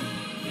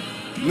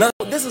 Now,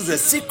 this is a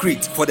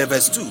secret for the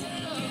verse 2.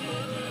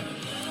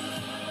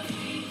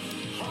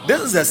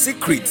 This is a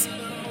secret.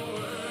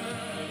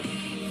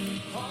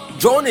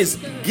 John is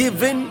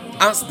giving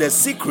us the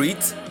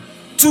secret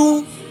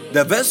to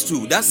the verse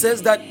 2 that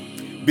says that,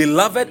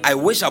 beloved, I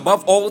wish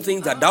above all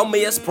things that thou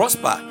mayest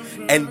prosper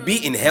and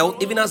be in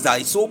health, even as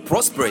thy soul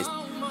prospers.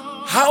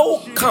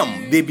 How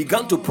come they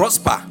began to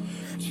prosper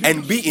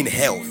and be in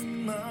health?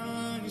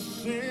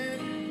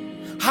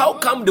 How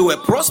come they were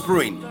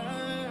prospering?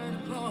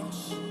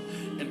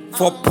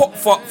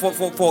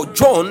 For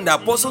John the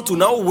apostle to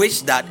now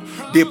wish that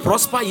they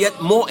prosper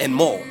yet more and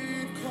more,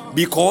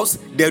 because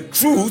the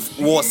truth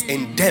was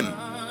in them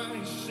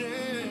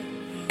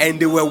and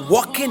they were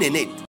walking in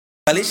it.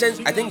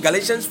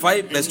 Galatians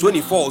 5 verse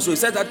 24. So it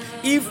says that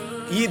if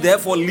ye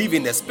therefore live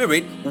in the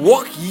spirit,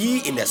 walk ye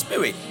in the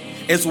spirit.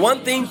 It's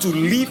one thing to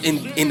live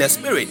in the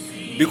spirit,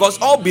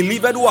 because all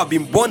believers who have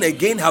been born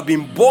again have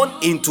been born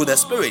into the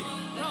spirit.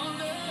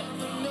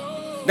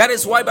 That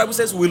is why the Bible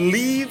says we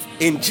live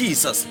in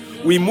Jesus,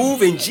 we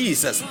move in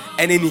Jesus,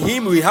 and in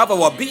him we have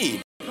our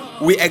being.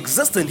 We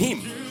exist in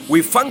him,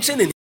 we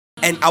function in him,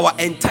 and our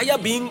entire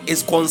being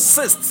is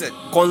consisted.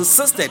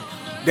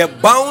 The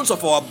bounds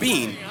of our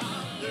being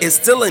is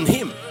still in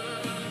him.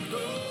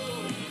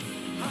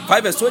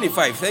 5 verse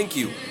 25. Thank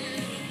you.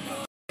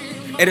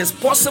 It is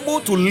possible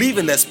to live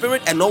in the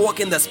spirit and not walk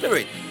in the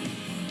spirit.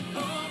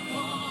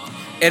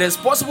 It is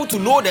possible to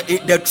know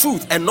the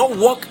truth and not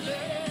walk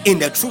in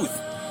the truth.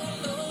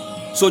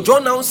 So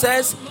John now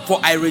says, for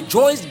I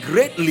rejoiced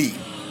greatly.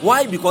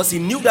 Why? Because he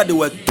knew that they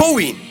were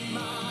towing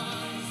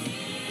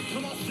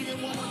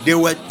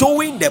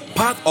the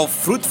path of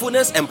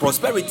fruitfulness and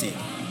prosperity.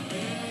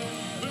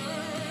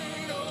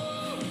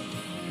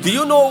 Do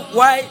you know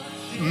why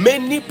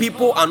many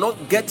people are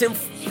not getting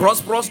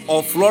prosperous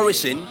or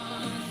flourishing?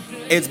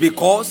 It's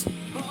because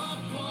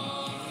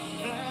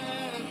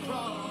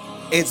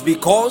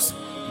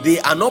they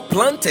are not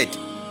planted.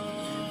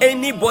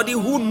 Anybody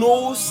who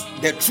knows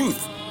the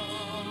truth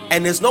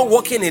and is not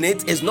walking in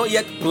it is not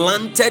yet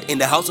planted in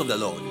the house of the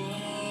Lord.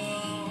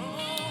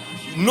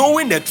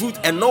 Knowing the truth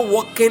and not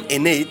walking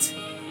in it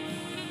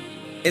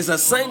is a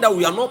sign that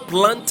we are not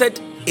planted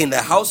in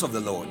the house of the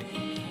Lord.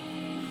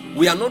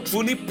 we are not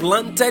truly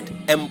planted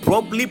and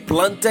properly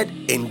planted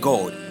in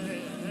God.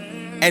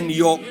 And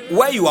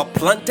where you are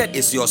planted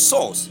is your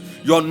source.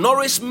 Your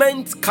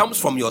nourishment comes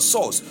from your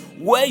source.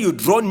 Where you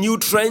draw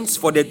nutrients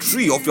for the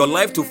tree of your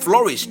life to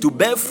flourish, to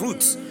bear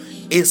fruits,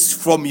 is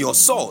from your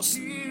source.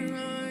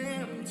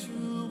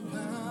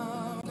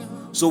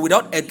 So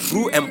without a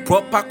true and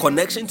proper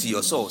connection to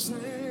your source,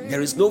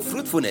 there is no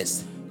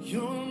fruitfulness.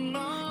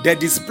 The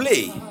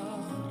display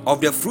of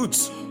the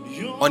fruits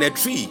on a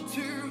tree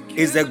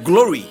is the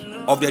glory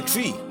of the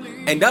tree,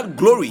 and that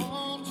glory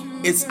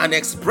is an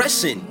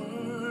expression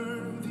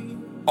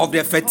of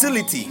the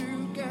fertility,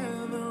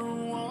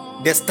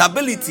 the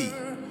stability,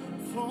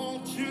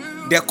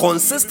 the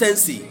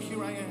consistency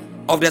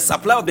of the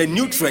supply of the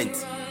nutrient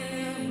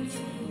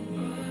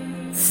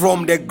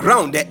from the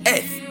ground, the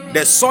earth,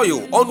 the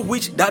soil on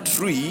which that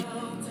tree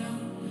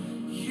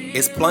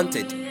is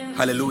planted.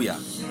 Hallelujah.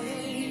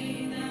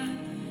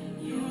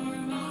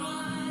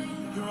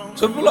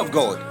 So, people of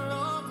God,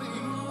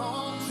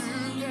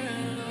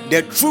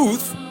 the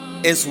truth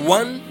is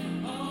one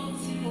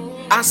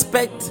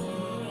aspect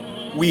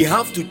we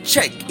have to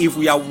check if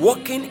we are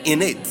walking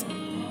in it,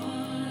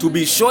 to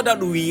be sure that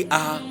we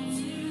are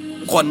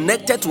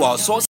connected to our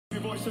source,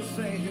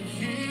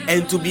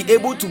 and to be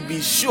able to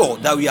be sure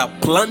that we are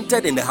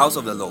planted in the house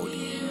of the Lord.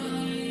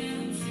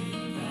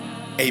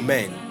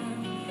 Amen.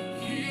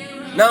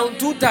 Now,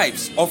 two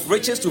types of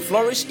riches to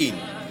flourish in.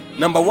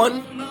 Number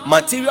one,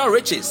 material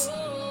riches.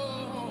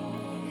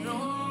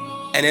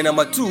 And then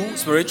number two,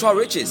 spiritual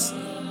riches.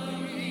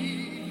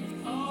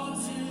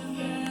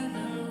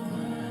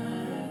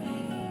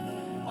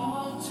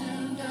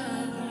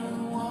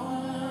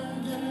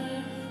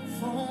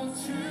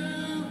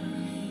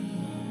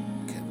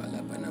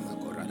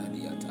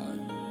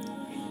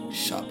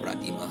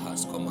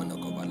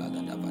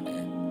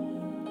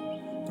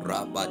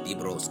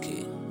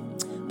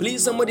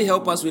 Please, somebody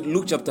help us with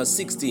Luke chapter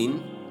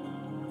 16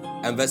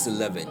 and verse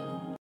 11.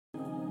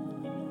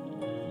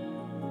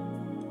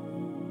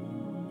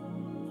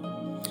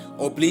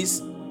 Or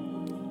please,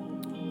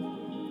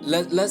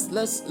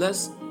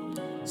 let's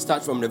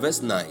start from the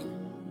verse 9.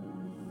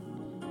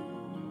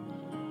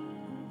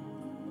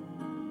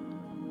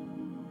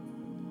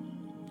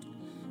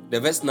 The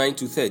verse 9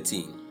 to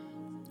 13.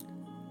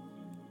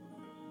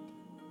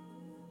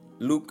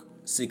 Luke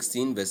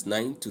 16 verse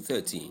 9 to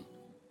 13.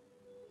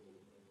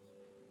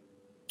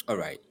 All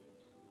right.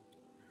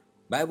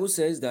 Bible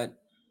says that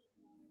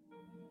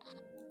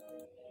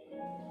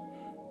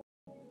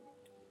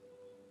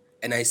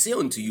and I say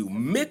unto you,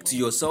 make to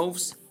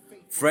yourselves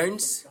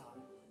friends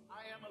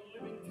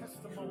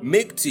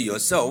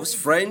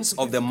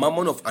of the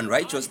mammon of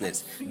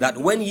unrighteousness, that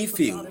when ye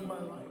fail,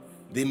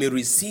 they may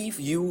receive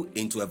you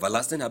into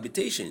everlasting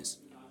habitations.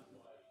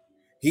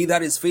 He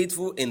that is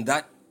faithful in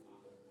that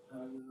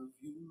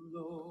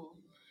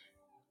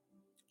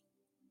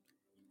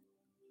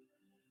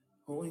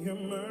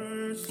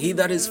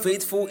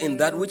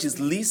which is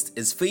least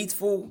is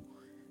faithful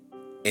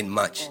in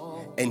much,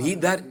 and he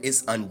that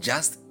is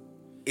unjust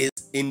is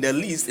in the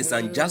least is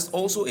unjust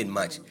also in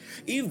much.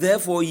 If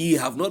therefore ye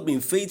have not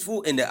been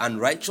faithful in the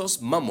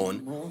unrighteous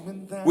mammon,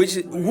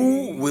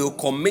 who will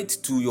commit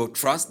to your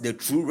trust the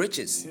true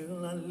riches?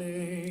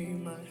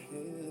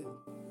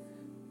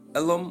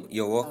 Elom,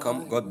 you're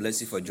welcome. God bless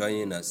you for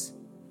joining us.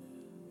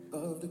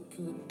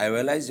 I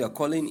realize you're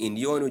calling in.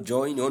 You want to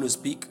join? You want to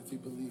speak? If you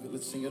believe it,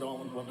 let's sing it all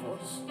in one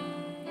voice.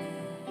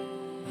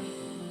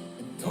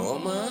 All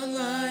my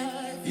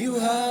life you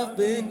have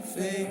been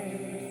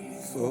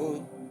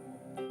faithful.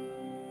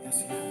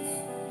 Yes, yes.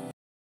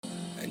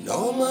 And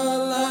all my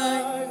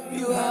life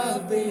you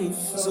have been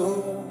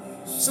so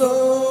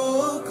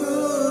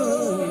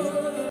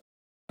good.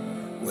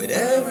 With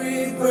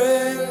every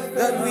breath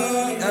that we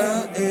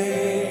are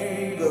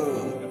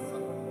able,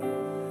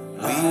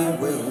 we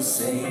will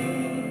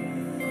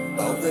sing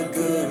of the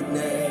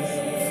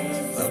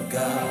goodness of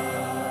God.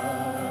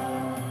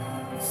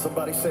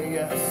 Somebody say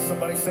yes.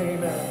 Somebody say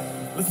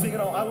amen. Let's sing it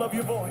all. I love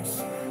your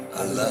voice.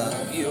 I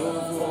love your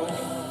voice.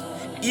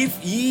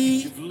 If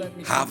ye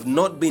have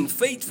not been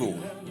faithful,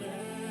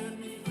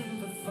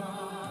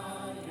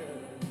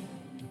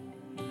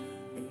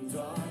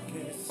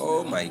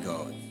 oh my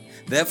God.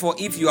 Therefore,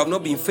 if you have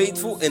not been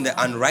faithful in the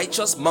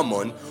unrighteous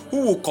mammon,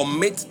 who will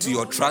commit to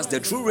your trust the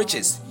true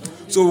riches?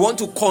 So we want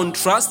to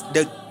contrast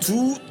the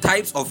two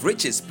types of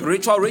riches,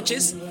 spiritual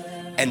riches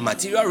and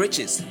material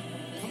riches.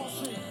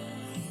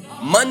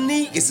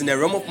 Money is in the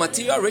realm of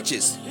material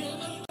riches.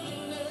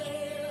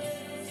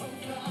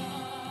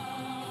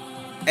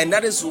 And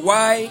that is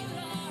why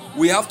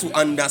we have to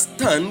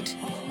understand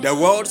the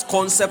world's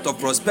concept of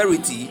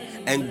prosperity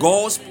and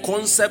God's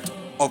concept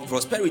of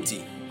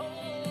prosperity.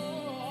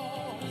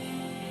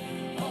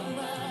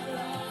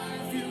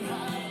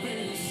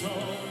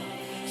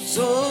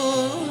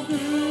 So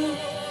good.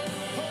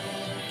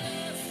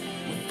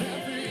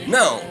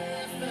 Now,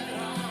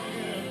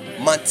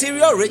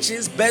 material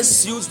riches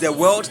best suits the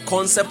world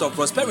concept of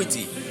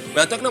prosperity. We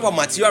are talking about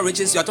material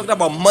riches. You are talking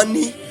about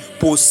money,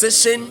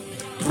 possession,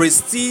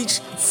 prestige,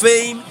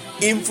 fame,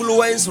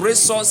 influence,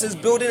 resources,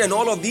 building, and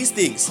all of these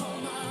things.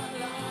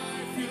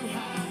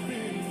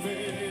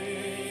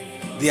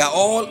 They are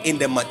all in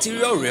the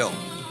material realm.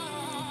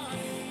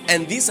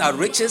 And these are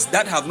riches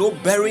that have no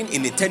bearing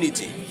in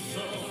eternity.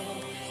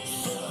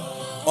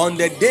 On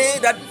the day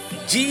that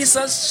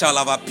Jesus shall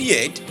have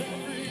appeared,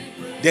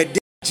 the day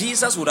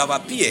Jesus would have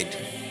appeared,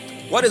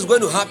 what is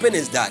going to happen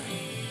is that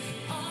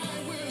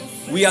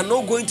we are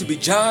not going to be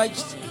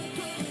judged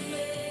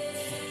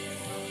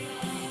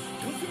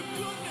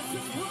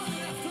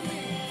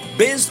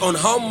based on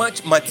how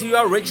much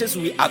material riches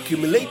we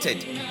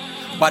accumulated,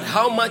 but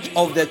how much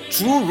of the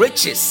true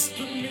riches.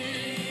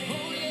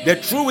 The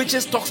true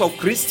riches talks of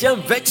Christian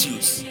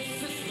virtues,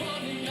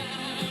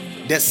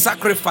 the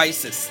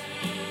sacrifices,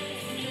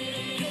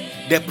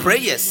 the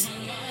prayers.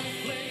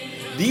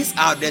 These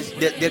are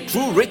the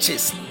true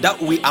riches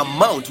that we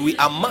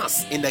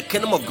amass in the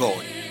kingdom of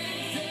God.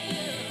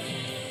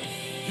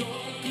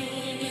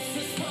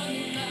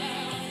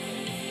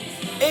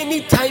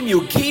 Anytime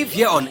you give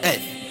here on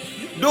earth,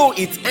 though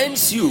it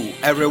earns you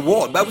a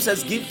reward, Bible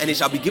says, give and it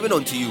shall be given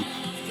unto you,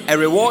 a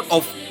reward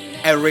of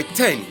a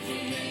return.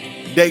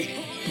 The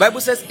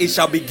Bible says it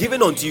shall be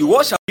given unto you.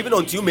 What shall be given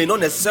unto you may not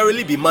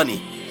necessarily be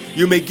money.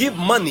 You may give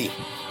money,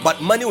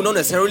 but money will not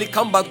necessarily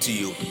come back to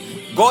you.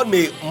 God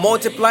may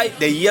multiply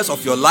the years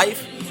of your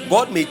life.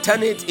 God may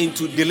turn it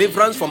into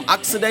deliverance from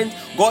accident.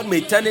 God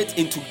may turn it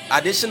into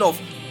addition of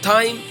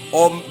time,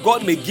 or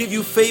God may give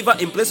you favor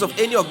in place of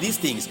any of these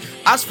things.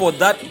 As for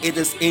that, it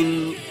is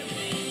in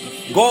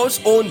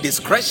God's own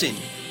discretion.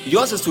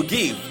 Yours is to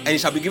give, and it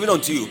shall be given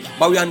unto you.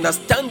 But we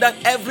understand that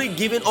every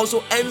giving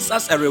also earns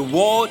us a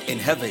reward in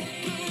heaven.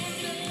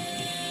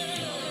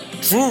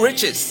 True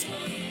riches.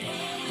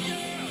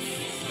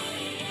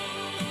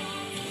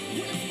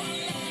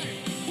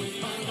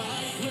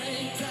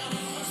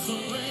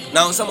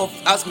 Now, some of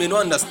us may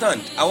not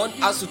understand. I want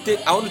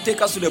to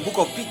take us to the book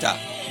of Peter.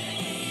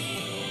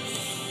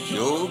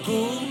 Your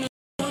goodness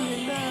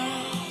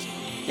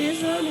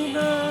is not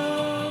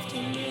enough to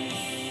me.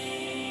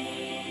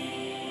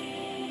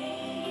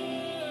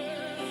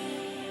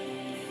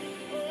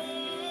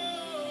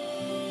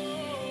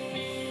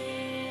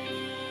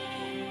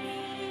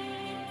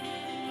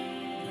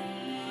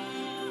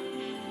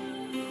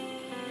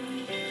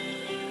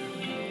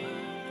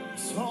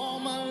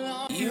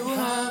 You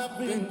have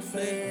been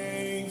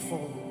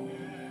faithful,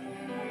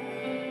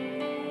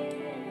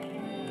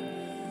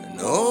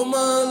 and all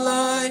my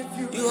life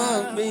you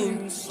have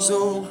been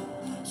so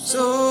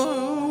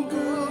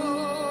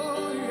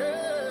good.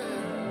 Yeah.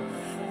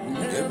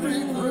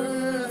 Every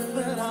breath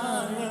that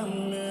I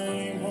am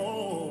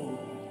able.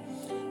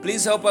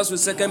 Please help us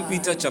with 2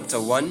 Peter chapter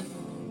 1,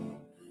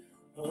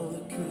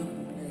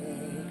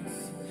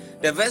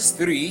 the verse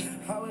 3.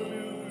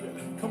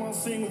 Hallelujah. Come on,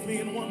 sing with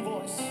me in one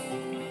voice.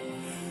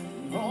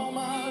 All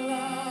my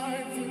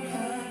life you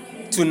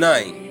have to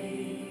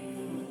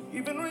 9.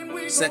 even when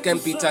we 2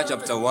 Peter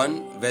chapter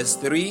 1, verse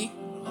 3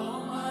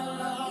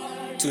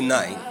 to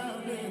 9.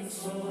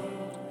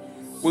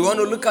 We want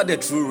to look at the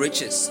true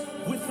riches.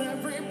 with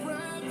every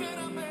breath that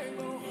I'm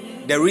able.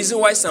 The reason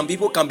why some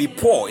people can be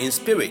poor in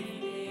spirit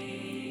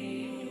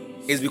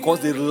is because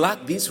they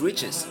lack these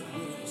riches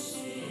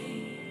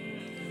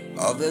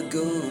of the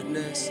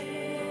goodness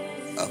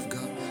of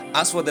God.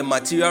 As for the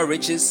material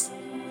riches,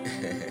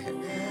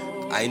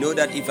 I know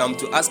that if I'm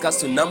to ask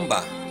us to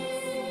number,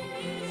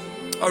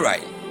 all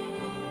right,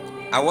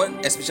 I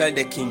want especially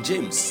the King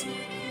James.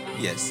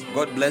 Yes,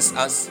 God bless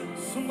us.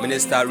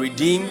 Minister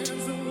Redeemed,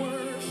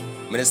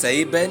 Minister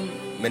Eben,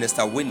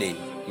 Minister Winnie,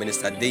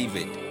 Minister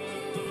David.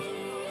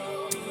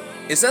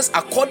 It says,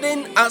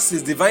 according as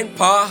his divine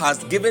power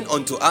has given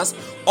unto us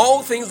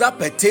all things that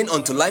pertain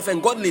unto life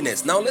and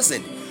godliness. Now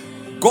listen,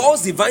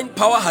 God's divine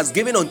power has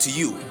given unto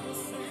you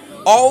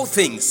all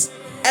things,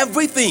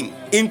 everything,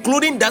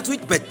 including that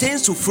which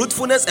pertains to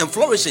fruitfulness and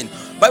flourishing.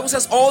 Bible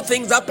says all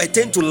things that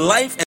pertain to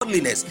life and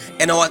godliness.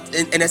 And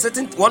in a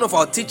certain one of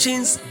our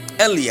teachings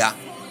earlier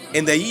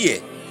in the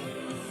year,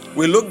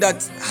 we looked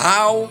at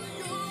how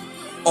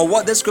or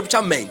what the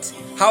scripture meant,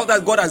 how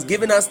that God has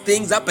given us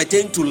things that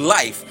pertain to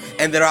life,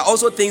 and there are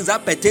also things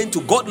that pertain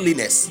to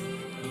godliness.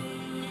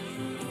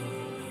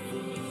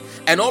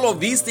 And all of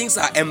these things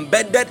are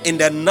embedded in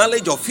the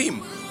knowledge of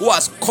him who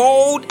has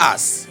called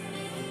us.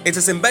 It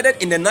is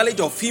embedded in the knowledge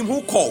of him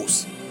who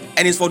calls,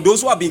 and it's for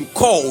those who have been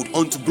called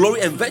unto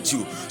glory and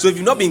virtue. So if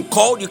you've not been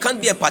called, you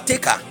can't be a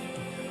partaker.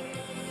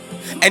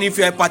 And if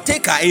you're a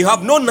partaker and you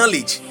have no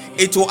knowledge,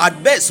 it will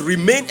at best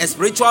remain a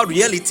spiritual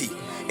reality.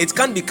 It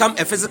can become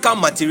a physical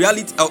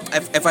materiality,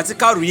 a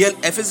physical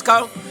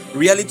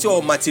reality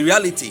or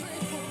materiality.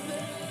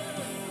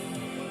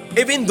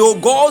 Even though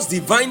God's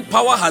divine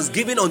power has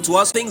given unto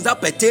us things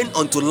that pertain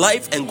unto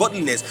life and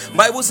godliness,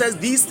 Bible says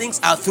these things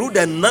are through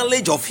the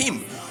knowledge of him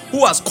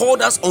who has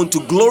called us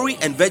unto glory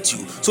and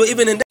virtue. So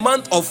even in the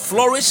month of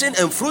flourishing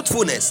and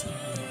fruitfulness,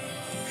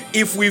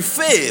 if we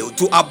fail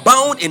to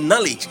abound in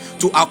knowledge,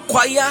 to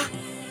acquire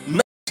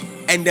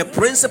knowledge and the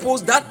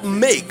principles that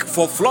make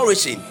for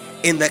flourishing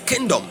in the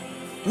kingdom,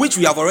 which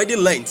we have already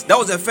learned. That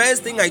was the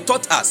first thing I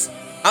taught us,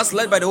 as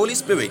led by the Holy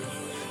Spirit.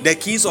 The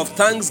keys of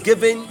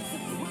thanksgiving,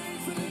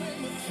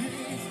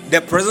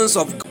 the presence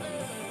of God,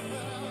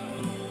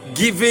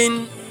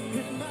 giving,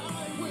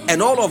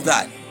 and all of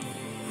that.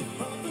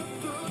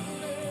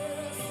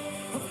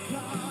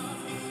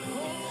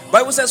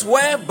 Bible says,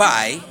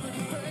 whereby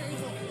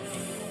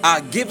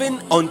are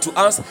given unto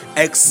us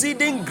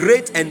exceeding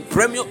great and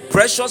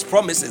precious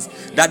promises,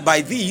 that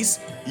by these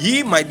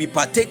ye might be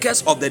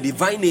partakers of the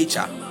divine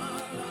nature.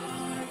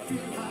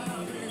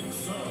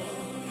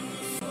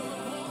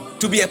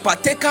 To be a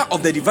partaker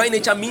of the divine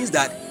nature means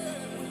that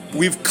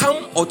we've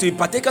come, or to be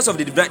partakers of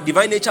the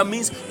divine nature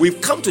means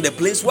we've come to the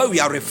place where we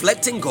are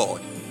reflecting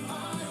God.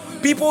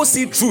 People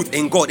see truth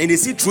in God and they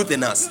see truth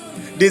in us.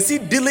 They see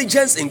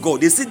diligence in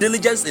God, they see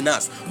diligence in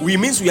us. We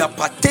means we are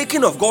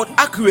partaking of God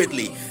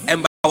accurately,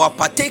 and by our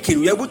partaking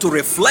we are able to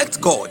reflect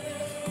God.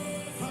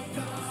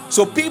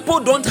 So people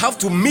don't have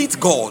to meet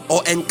God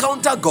or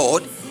encounter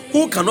God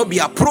who cannot be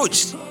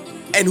approached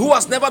and who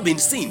has never been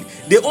seen.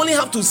 They only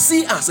have to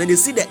see us and they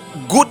see the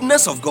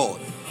goodness of God.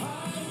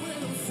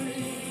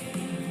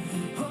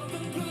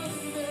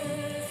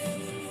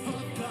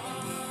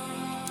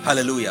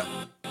 Hallelujah.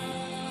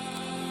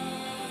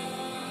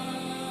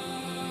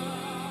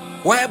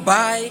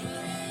 Whereby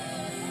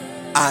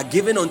are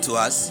given unto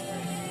us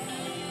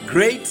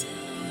great,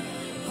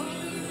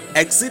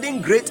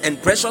 exceeding great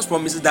and precious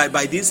promises, that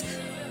by this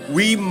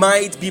we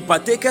might be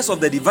partakers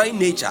of the divine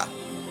nature,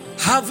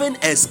 having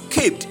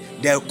escaped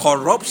the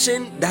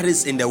corruption that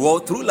is in the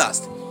world through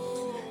lust.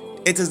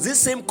 It is this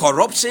same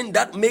corruption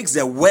that makes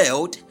the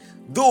world,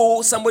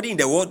 though somebody in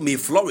the world may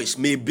flourish,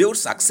 may build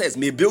success,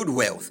 may build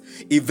wealth,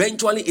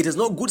 eventually it is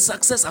not good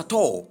success at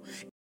all.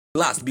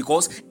 Last,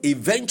 because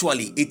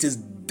eventually it is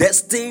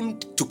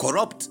destined to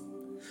corrupt.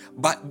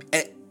 But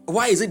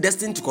why is it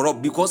destined to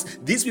corrupt? Because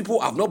these people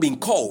have not been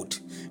called.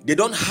 They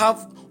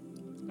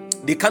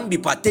can't be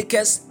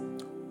partakers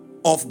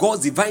of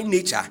God's divine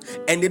nature,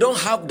 and they don't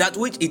have that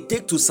which it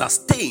takes to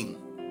sustain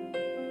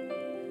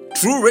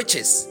true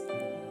riches.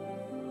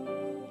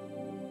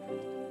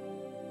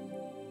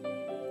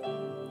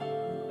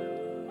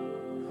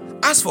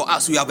 As for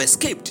us, we have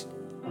escaped.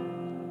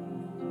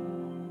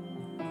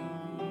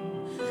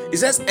 It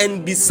says,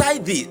 and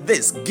beside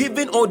this,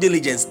 giving all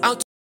diligence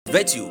out of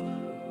virtue.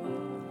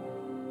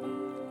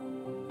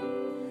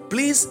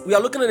 Please, we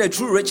are looking at the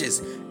true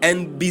riches.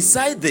 And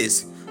beside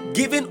this,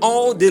 giving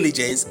all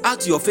diligence, add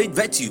to your faith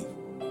virtue.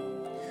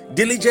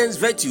 Diligence,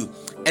 virtue.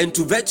 And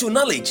to virtue,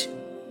 knowledge.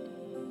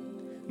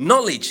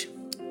 Knowledge.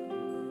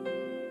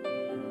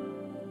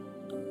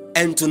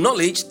 And to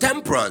knowledge,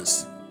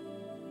 temperance.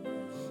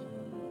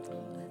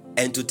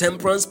 And to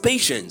temperance,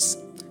 patience.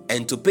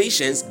 And to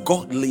patience,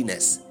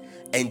 godliness.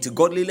 And to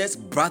godliness,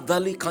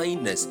 brotherly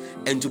kindness.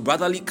 And to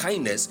brotherly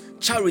kindness,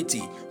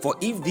 charity. For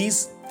if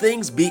these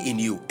things be in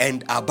you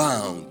and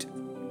abound.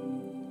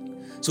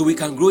 So we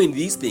can grow in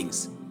these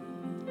things.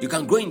 You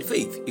can grow in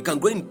faith. You can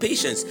grow in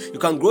patience. You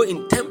can grow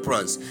in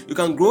temperance. You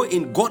can grow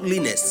in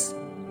godliness.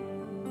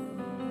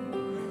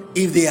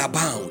 If they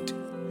abound,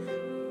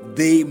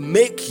 they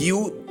make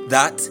you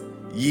that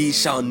ye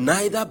shall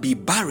neither be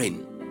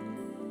barren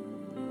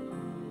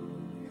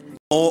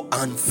or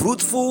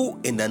unfruitful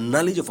in the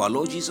knowledge of our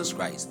Lord Jesus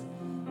Christ.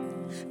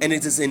 And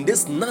it is in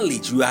this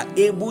knowledge you are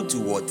able to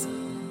what?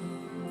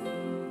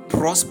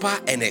 Prosper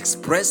and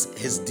express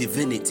his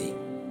divinity.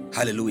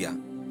 Hallelujah.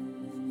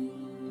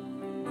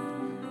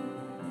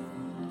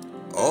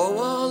 All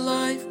our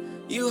life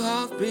you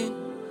have been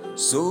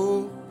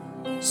so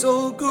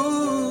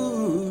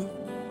good.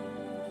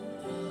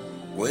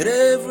 With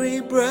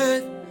every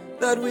breath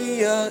that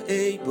we are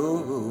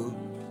able,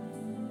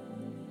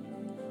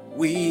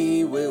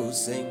 we will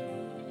sing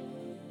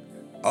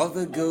of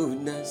the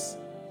goodness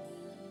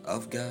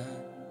of God.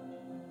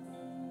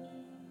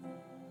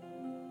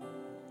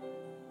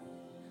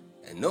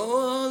 And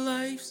all our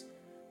lives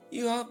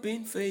you have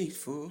been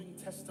faithful.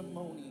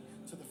 Testimony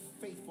to the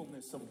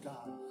faithfulness of God.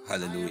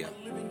 Hallelujah. I am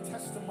a living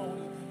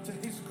testimony to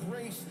his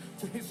grace,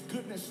 to his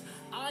goodness.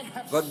 I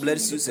have God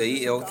bless you, seen the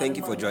Sael. goodness of Thank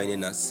you God for in my life.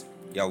 joining us.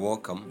 You're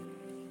welcome.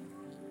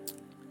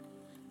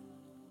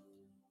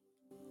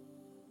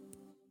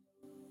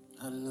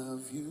 I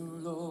love you,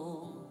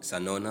 Lord. It's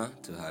an honor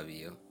to have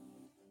you.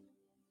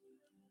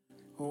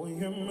 Oh,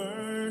 your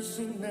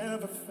mercy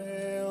never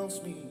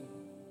fails me.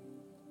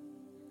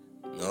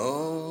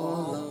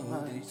 All my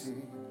our days days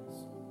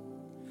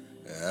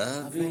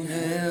I've been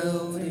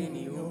held in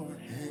your your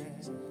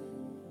hands. hands.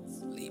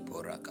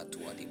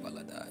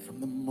 From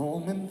the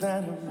moment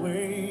that I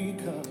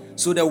wake up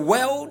So the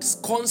world's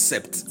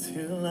concept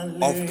till I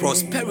of lay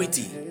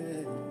prosperity my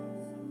head,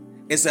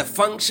 is a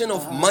function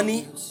of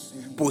money,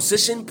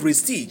 position,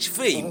 prestige,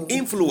 fame,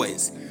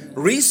 influence,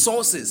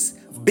 resources,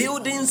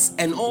 buildings,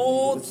 and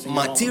all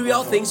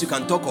material things you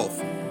can talk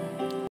of.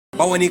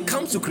 But when it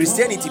comes to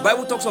Christianity,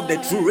 Bible talks of the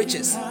true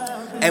riches.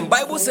 And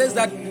Bible says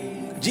that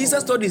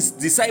Jesus told his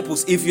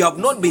disciples, if you have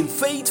not been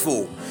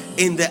faithful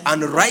in the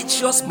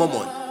unrighteous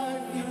mammon,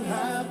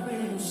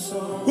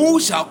 who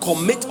shall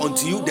commit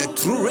unto you the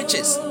true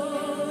riches?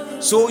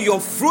 So your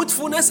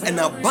fruitfulness and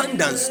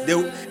abundance,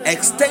 the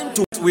extent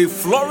to which we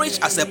flourish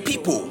as a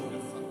people,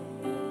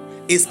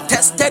 is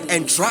tested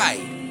and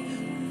tried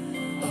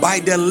by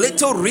the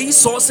little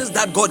resources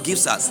that God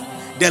gives us,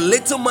 the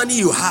little money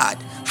you had.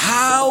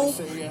 How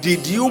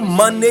did you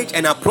manage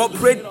and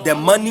appropriate the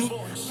money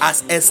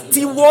as a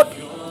steward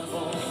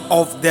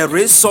of the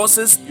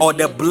resources or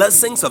the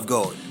blessings of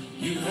God?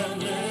 You have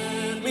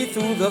led me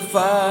through the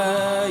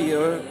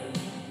fire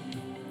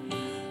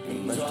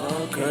in my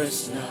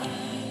darkest night.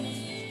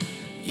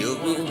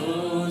 You've been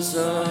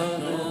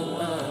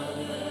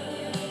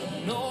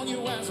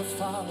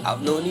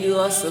I've known you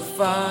as a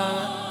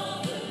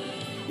father.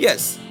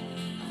 Yes.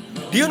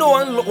 Do you know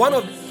one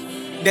of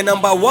the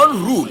number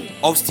one rule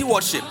of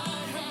stewardship?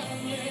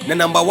 The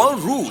number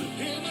one rule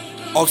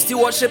of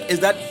stewardship is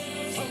that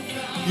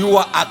you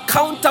are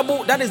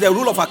accountable. That is the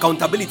rule of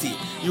accountability.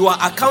 You are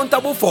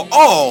accountable for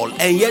all,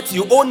 and yet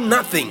you own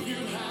nothing.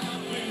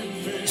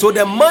 So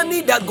the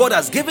money that God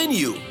has given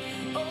you,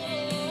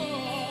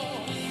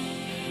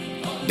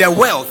 the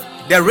wealth,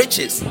 the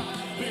riches,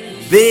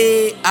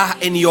 they are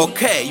in your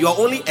care. You are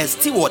only a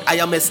steward. I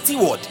am a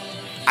steward.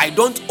 I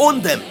don't own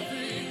them.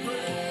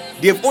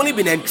 They've only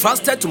been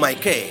entrusted to my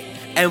care,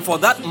 and for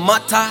that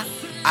matter,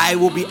 I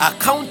will be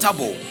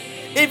accountable.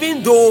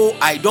 Even though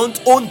I don't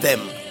own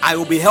them, I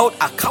will be held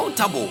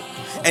accountable.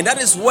 And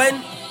that is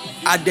when,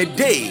 at the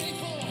day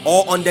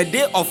or on the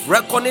day of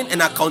reckoning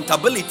and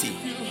accountability,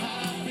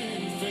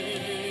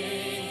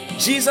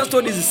 Jesus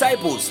told his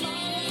disciples,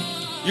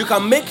 you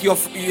can make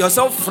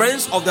yourself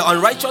friends of the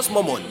unrighteous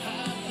mammon,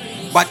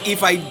 but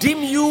if I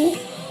deem you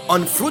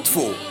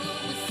unfruitful,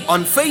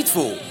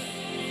 unfaithful,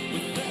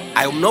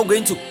 I am not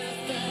going to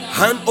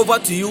hand over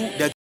to you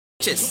the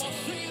riches.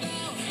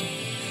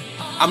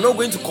 I'm not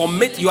going to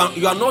commit. You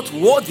are not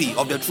worthy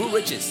of the true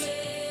riches.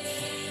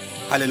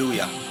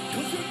 Hallelujah.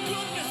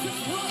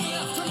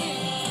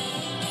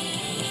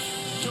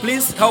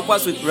 Please help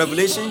us with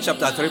Revelation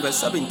chapter 3 verse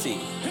 17.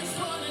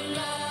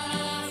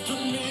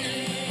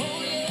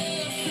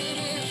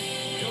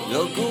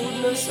 Your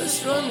goodness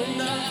is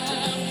running after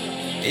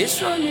me.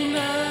 It's running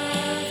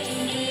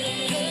after me.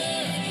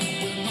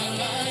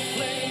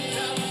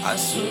 I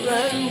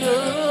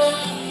surrender.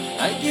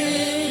 I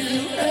give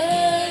you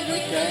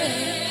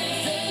everything.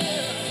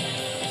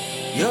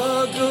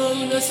 Your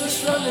goodness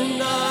is running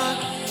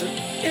after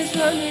me. It's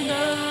running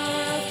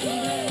after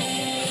me.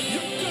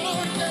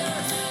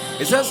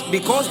 It says,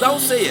 because thou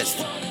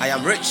sayest, I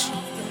am rich.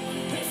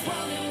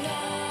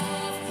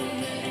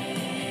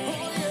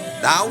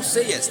 Thou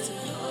sayest.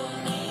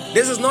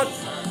 This is not,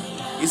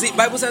 you see,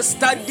 Bible says,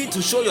 study to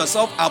show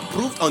yourself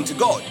approved unto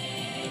God.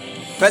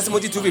 1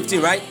 Timothy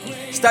 2:15, right?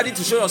 Study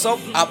to show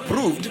yourself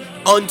approved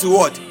unto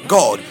what?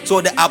 God. So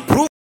the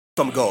approval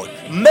from God.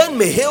 Men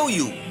may hail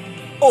you.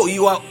 Oh,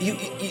 you are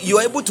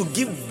able to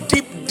give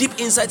deep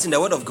insights in the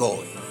word of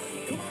God.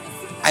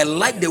 I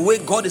like the way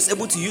God is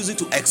able to use it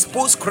to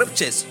expose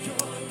scriptures.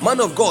 Man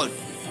of God,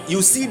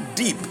 you see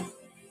deep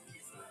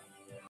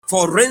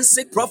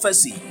forensic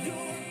prophecy.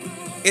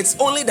 It's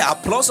only the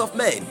applause of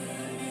men.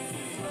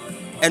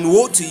 And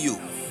woe to you.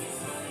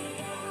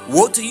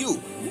 Woe to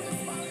you.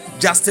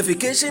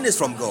 Justification is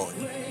from God.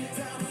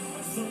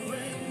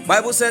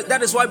 Bible says,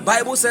 that is why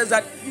Bible says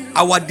that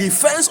our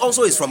defense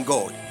also is from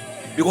God,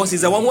 because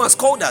he's the one who has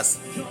called us.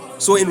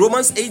 So in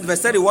Romans 8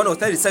 verse 31 or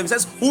 37 it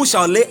says, who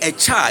shall lay a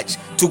charge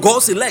to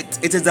God's elect?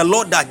 It is the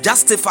Lord that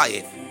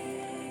justifieth.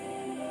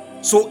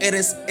 So it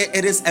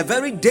is a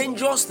very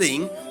dangerous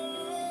thing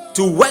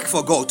to work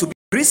for God, to be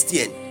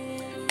Christian,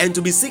 and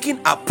to be seeking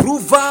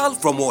approval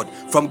from what?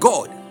 From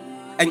God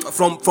and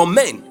from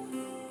men.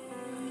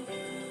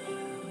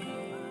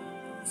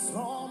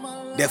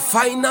 The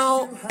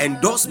final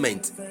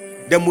endorsement,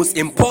 the most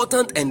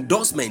important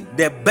endorsement,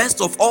 the best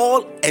of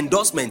all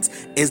endorsements,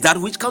 is that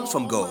which comes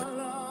from God.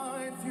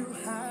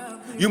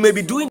 You may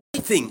be doing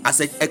anything as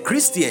a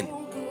Christian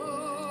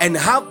and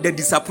have the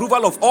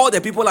disapproval of all the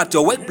people at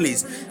your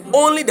workplace,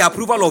 only the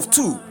approval of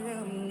 2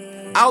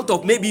 out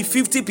of maybe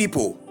 50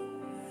 people.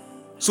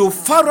 So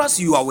far as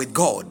you are with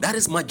God, that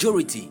is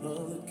majority.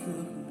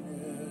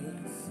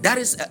 That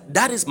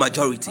is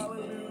majority.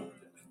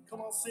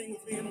 Come on, sing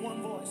with me in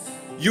one voice.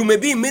 You may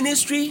be in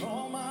ministry,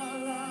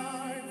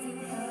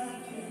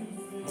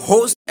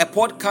 host a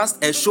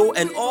podcast, a show,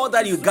 and all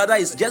that you gather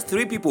is just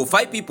 3 people,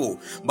 5 people.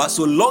 But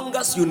so long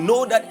as you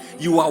know that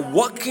you are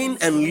walking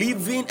and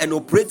living and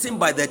operating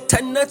by the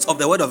tenets of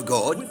the word of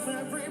God,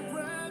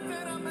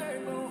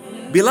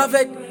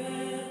 beloved,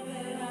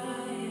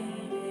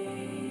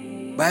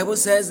 Bible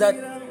says that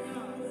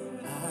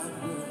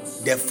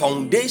the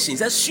foundation,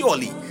 says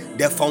surely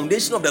the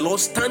foundation of the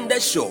Lord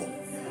standeth sure.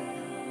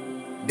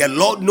 The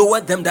Lord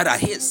knoweth them that are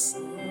his.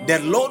 The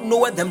Lord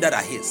knoweth them that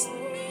are his.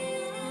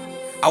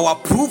 Our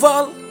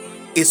approval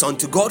is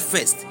unto God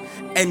first.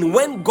 And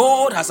when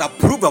God has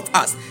approved of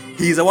us,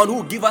 he is the one who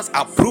will give us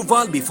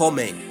approval before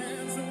men.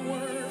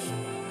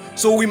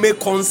 So we may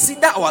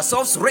consider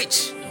ourselves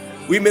rich.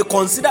 We may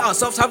consider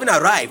ourselves having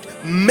arrived.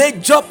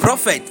 Major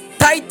prophet,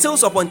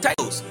 titles upon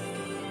titles.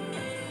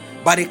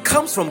 But it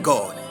comes from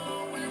God.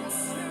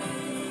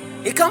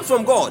 It comes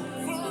from God.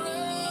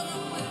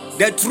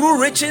 The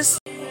true riches,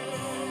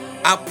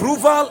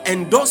 approval,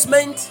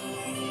 endorsement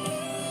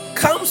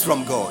comes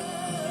from God.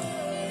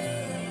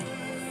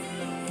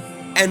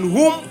 And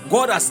whom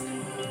God has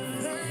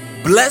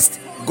blessed,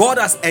 God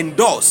has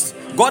endorsed,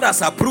 God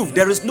has approved.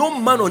 There is no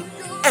man on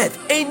earth,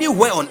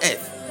 anywhere on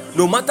earth,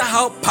 no matter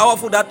how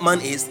powerful that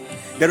man is,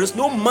 there is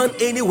no man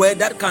anywhere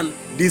that can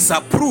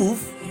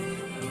disapprove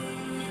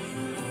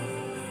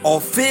or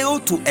fail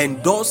to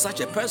endorse such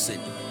a person.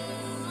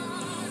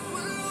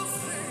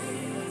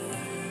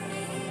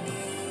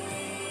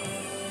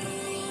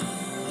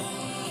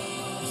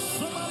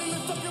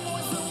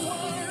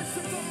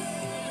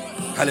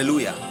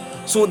 Hallelujah.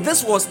 So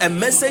this was a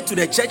message to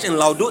the church in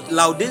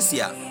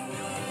Laodicea.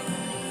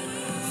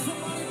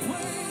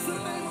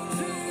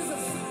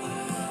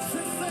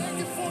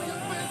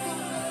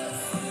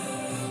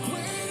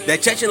 The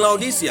church in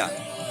Laodicea.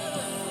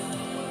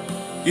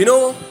 You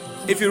know,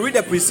 if you read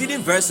the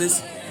preceding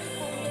verses,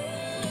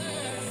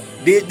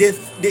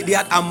 they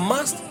had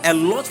amassed a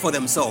lot for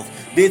themselves.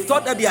 They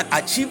thought that they had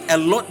achieved a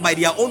lot by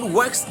their own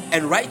works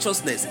and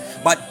righteousness.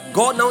 But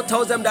God now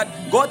tells them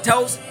that, God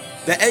tells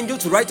the angel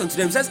to write unto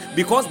them, says,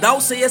 because thou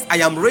sayest, I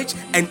am rich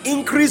and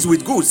increase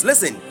with goods.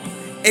 Listen,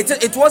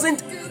 it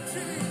wasn't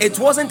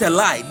a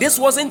lie. This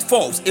wasn't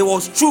false. It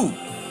was true.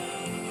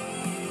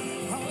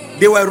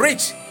 They were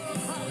rich.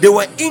 They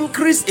were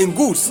increased in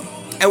goods.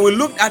 And we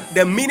looked at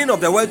the meaning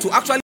of the word to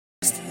actually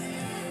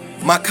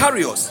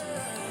Makarios.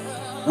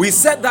 We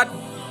said that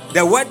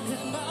the word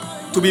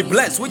to be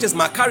blessed, which is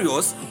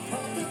Makarios,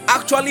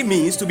 actually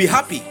means to be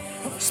happy,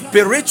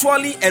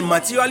 spiritually and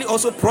materially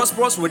also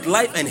prosperous with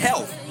life and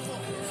health.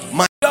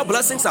 Material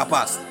blessings are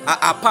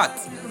apart.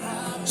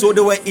 So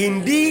they were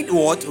indeed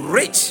what?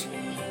 Rich.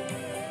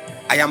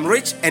 I am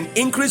rich and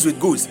increase with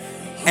goods,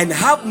 and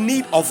have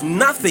need of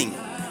nothing,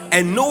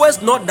 and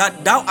knowest not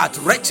that thou art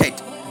wretched.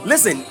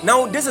 Listen,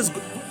 now this is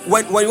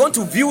when you want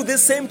to view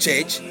this same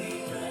church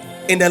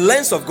in the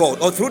lens of God,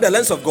 or through the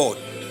lens of God,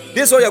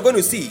 this is what you're going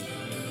to see.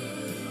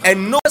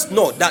 And knowest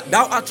not that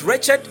thou art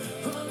wretched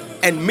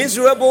and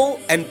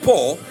miserable and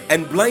poor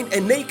and blind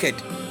and naked.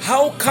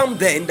 How come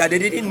then that they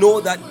didn't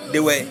know that they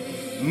were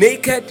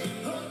naked,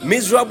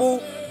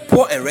 miserable,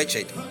 poor and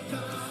wretched?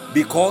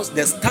 Because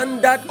the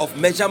standard of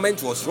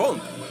measurement was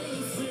wrong.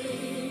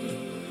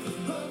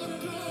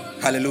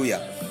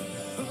 Hallelujah.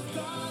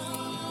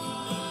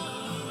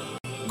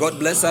 God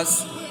bless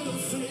us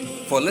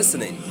for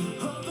listening.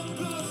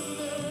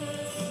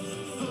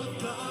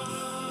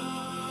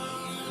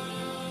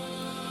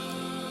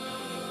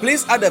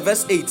 Please add the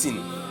verse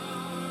 18.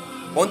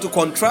 Want to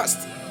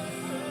contrast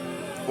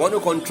the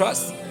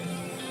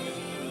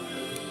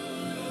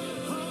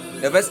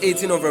verse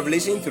 18 of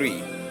Revelation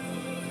 3.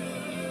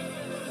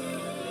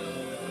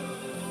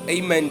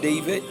 Amen,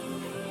 David.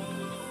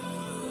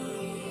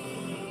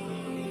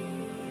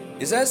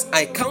 It says,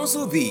 I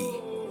counsel thee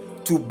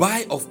to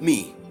buy of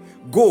me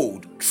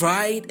gold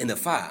tried in the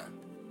fire.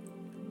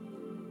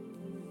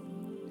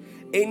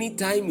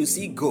 Anytime you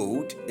see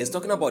gold, it's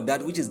talking about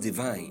that which is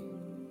divine.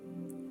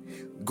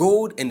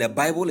 Gold in the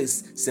Bible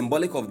is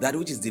symbolic of that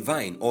which is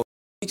divine, or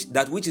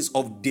that which is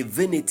of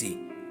divinity,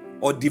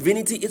 or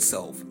divinity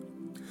itself.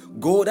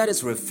 Gold that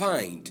is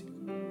refined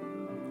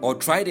or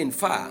tried in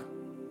fire,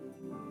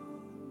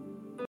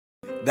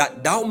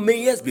 that thou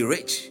mayest be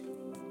rich.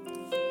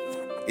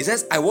 It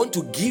says, I want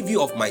to give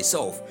you of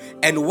myself,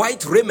 and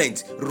white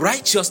raiment,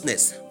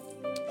 righteousness,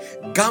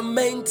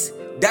 garment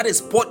that is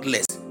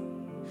spotless,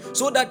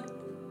 so that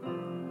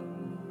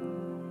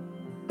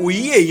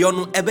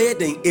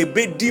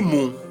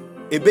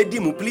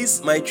ebedimu.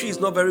 Please, my tree is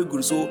not very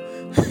good, so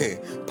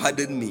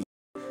pardon me.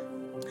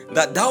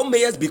 That thou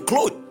mayest be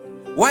clothed.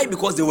 Why?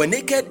 Because they were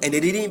naked and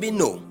they didn't even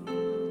know.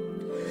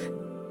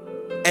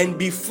 And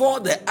before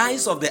the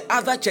eyes of the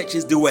other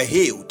churches, they were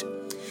healed.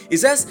 It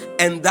says,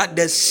 and that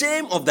the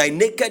shame of thy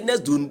nakedness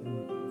do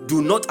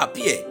not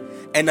appear,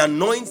 and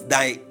anoint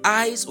thy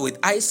eyes with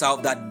eye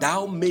salve, that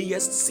thou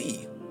mayest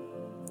see.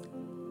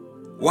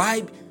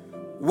 Why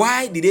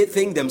did they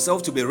think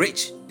themselves to be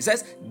rich? It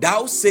says,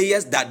 thou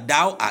sayest that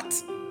thou art.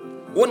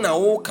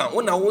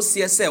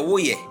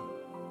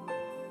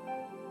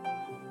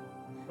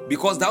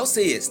 Because thou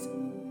sayest,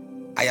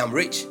 I am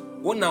rich.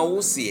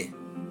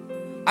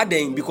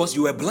 Because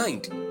you were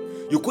blind,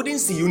 you couldn't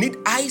see, you need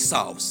eye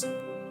salves.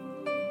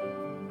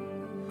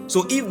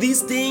 So if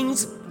these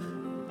things,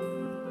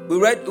 we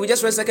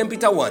just read 2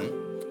 Peter 1,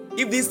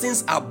 if these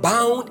things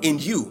abound in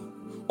you,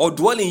 or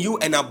dwell in you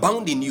and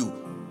abound in you,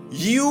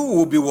 you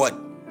will be what?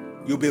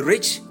 You'll be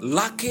rich,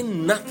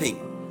 lacking nothing,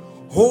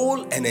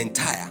 whole and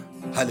entire.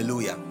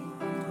 Hallelujah.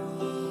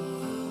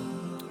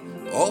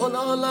 All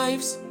our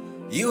lives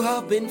you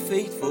have been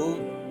faithful,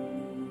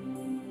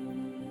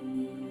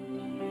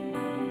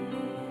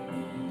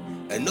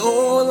 and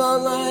all our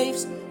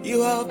lives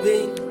you have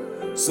been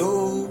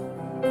so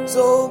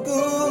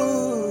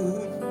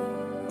good.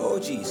 Oh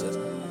Jesus,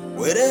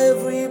 with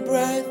every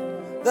breath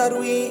that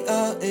we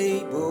are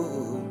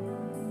able,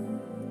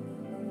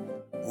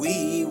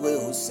 we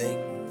will sing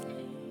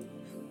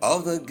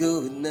of the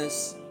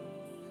goodness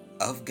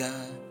of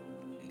God.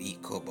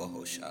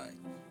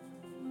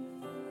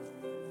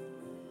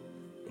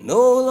 In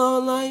all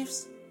our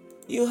lives,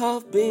 you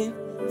have been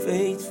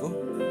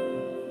faithful.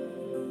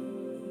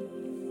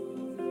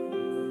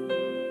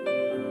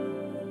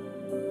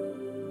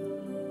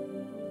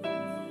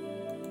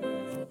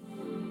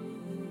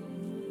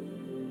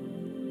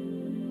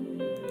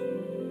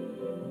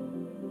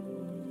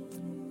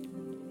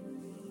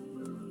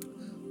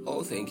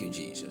 Oh, thank you,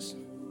 Jesus.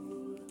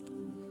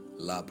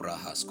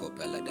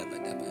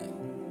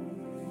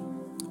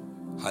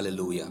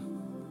 Hallelujah.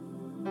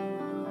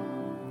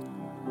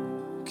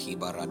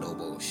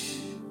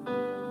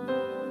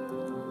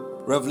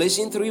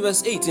 Revelation 3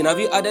 verse 18. Have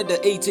you added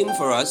the 18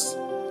 for us?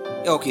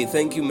 Okay,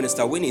 thank you,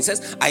 Minister Winnie. It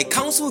says, I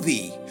counsel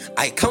thee,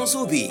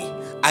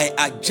 I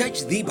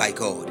adjudge thee by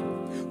God,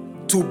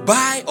 to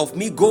buy of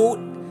me gold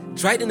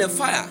tried in the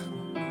fire.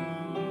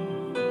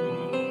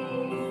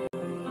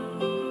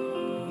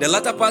 The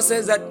latter part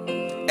says that,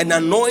 and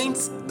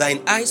anoint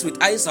thine eyes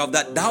with eye salve,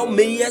 that thou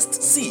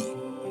mayest see.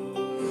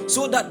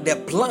 So that the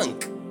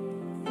plank,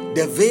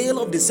 the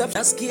veil of deception,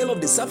 that scale of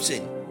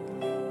deception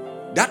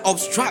that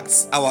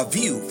obstructs our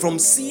view from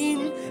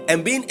seeing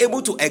and being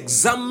able to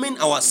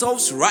examine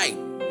ourselves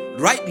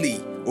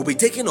rightly will be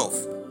taken off.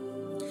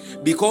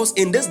 Because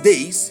in these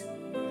days,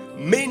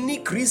 many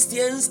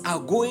Christians are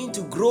going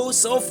to grow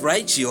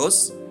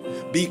self-righteous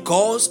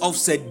because of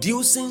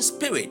seducing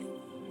spirit.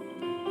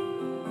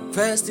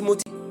 2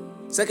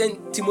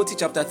 Timothy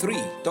chapter 3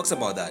 talks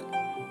about that.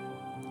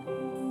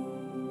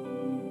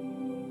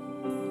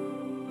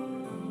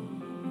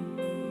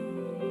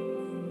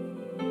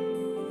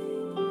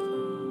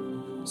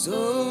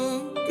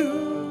 So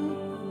good,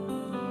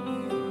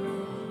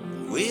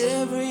 with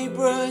every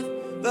breath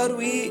that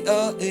we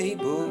are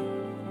able,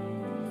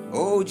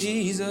 oh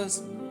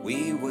Jesus,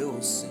 we will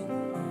sing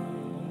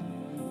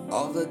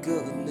of the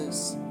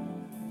goodness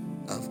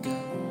of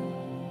God.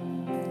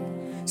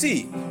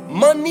 See,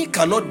 money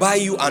cannot buy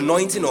you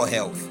anointing or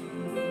health.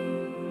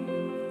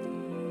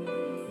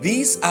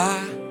 These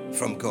are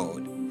from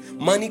God.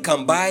 Money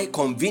can buy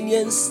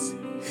convenience,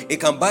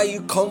 it can buy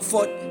you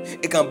comfort,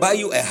 it can buy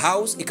you a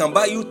house, it can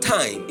buy you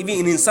time,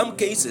 even in some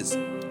cases.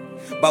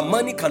 But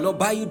money cannot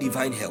buy you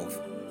divine health.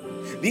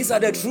 These are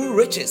the true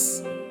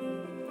riches.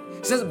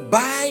 It says,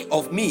 buy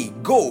of me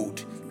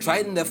gold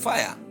tried in the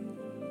fire.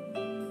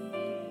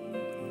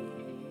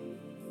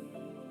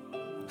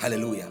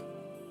 Hallelujah.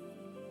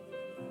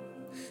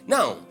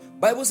 Now,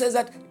 Bible says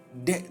that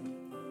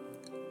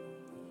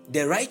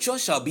the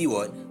righteous shall be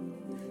what?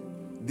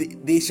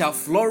 They shall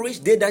flourish.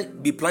 They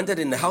that be planted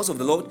in the house of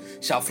the Lord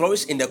shall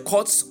flourish in the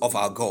courts of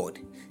our God.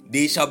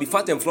 They shall be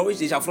fat and flourish.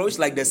 They shall flourish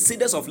like the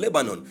cedars of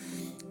Lebanon.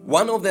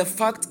 One of the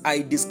facts I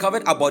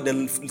discovered about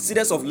the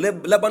cedars of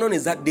Lebanon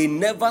is that they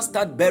never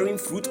start bearing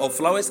fruit or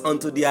flowers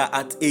until they are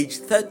at age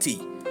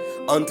 30.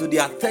 Until they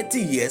are 30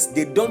 years,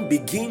 they don't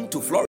begin to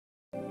flourish.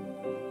 Do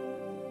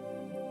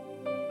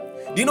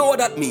you know what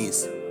that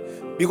means?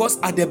 Because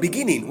at the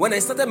beginning, when I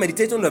started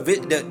meditating on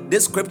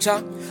this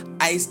scripture,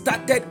 I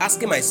started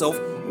asking myself,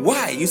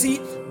 why? You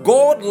see,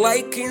 God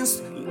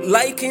likens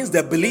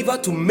the believer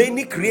to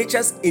many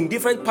creatures in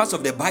different parts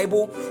of the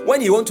Bible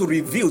when he wants to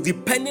reveal,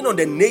 depending on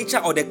the nature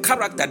or the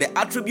character, the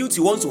attributes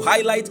he wants to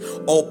highlight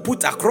or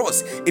put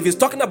across. If he's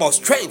talking about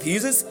strength, he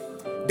uses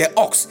the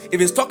ox. If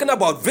he's talking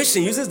about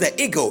vision, he uses the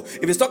eagle.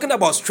 If he's talking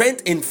about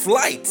strength in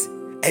flight,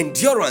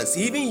 endurance,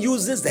 he even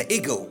uses the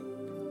eagle.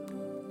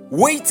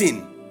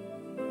 Waiting,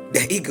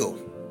 the eagle.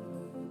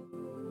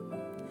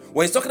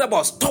 When he's talking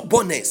about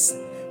stubbornness,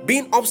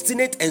 being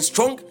obstinate and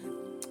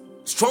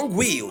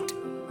strong-willed,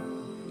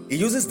 he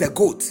uses the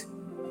goat.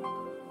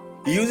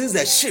 He uses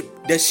the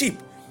sheep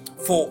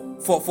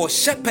for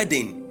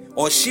shepherding,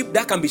 or sheep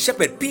that can be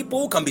shepherded,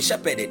 people who can be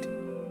shepherded.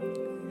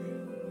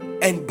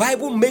 And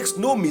Bible makes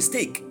no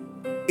mistake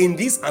in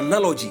these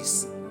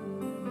analogies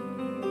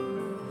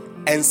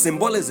and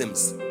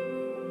symbolisms.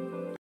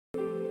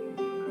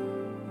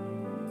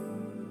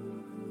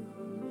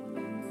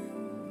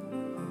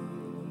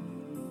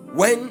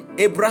 When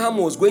Abraham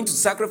was going to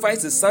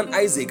sacrifice his son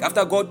Isaac,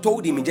 after God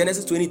told him in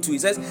Genesis 22, he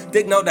says,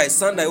 take now thy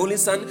son, thy only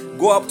son,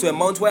 go up to a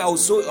mount where I'll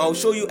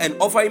show you, and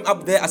offer him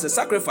up there as a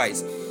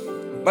sacrifice.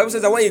 Bible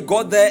says that when he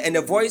got there, and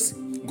the voice,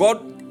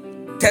 God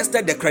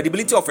tested the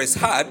credibility of his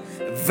heart,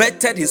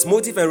 vetted his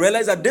motive, and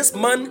realized that this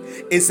man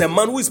is a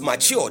man who is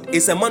matured,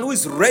 is a man who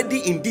is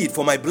ready indeed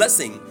for my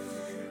blessing.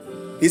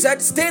 He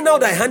said, stay now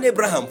thy hand,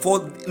 Abraham, for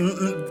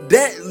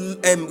there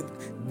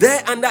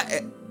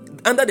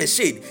under the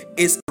shade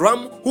is a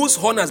ram whose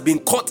horn has been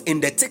caught in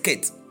the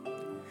thicket.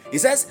 He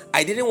says,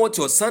 I didn't want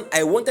your son,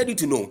 I wanted you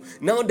to know.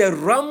 Now the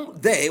ram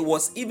there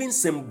was even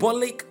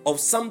symbolic of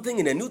something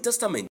in the New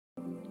Testament.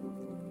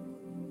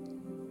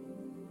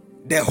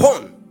 The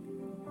horn,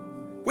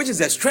 which is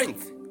the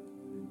strength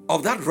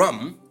of that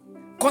ram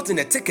caught in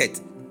the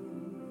thicket,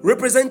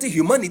 representing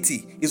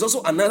humanity, is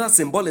also another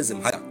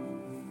symbolism.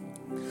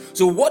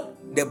 So what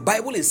the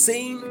Bible is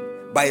saying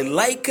by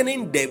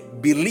likening the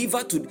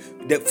believer to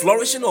the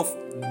flourishing of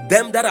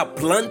them that are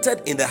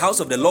planted in the house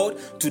of the Lord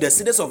to the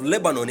cedars of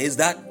Lebanon is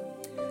that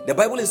the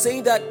Bible is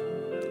saying that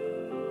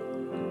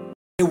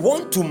I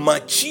want to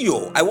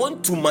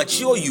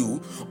mature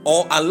you,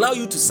 or allow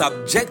you to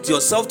subject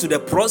yourself to the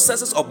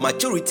processes of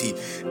maturity,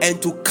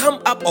 and to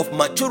come up of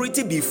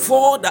maturity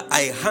before that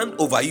I hand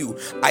over you.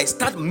 I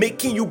start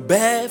making you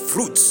bear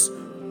fruits,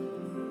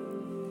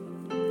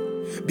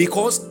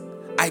 because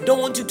I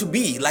don't want you to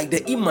be like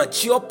the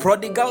immature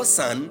prodigal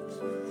son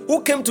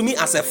who came to me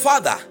as a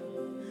father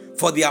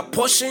for their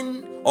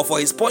portion or for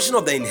his portion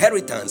of the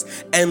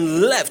inheritance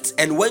and left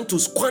and went to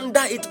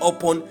squander it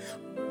upon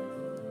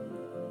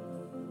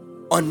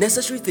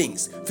unnecessary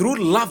things through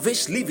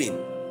lavish living.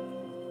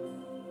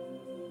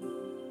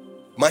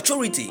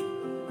 Maturity.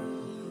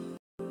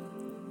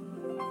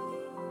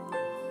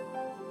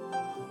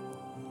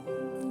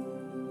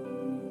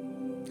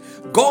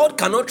 God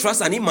cannot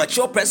trust an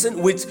immature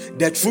person with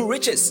the true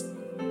riches.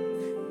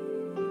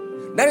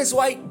 That is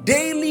why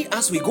daily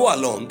as we go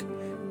along,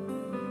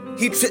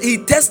 He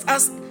tests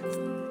us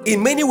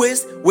in many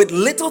ways with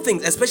little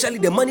things, especially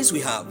the monies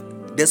we have.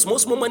 The small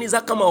monies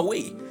that come our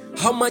way.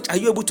 How much are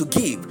you able to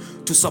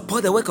give to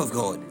support the work of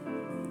God?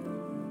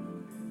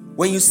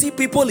 When you see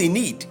people in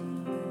need,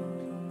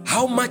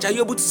 how much are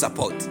you able to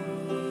support?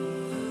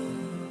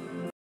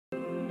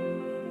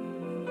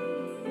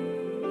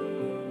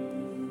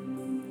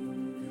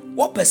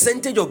 What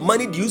percentage of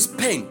money do you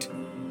spend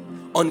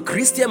on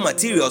Christian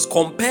materials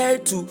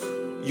compared to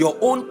your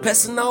own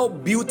personal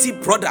beauty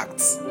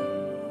products?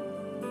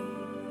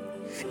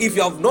 If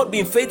you have not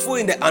been faithful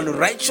in the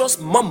unrighteous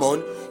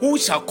mammon, who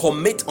shall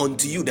commit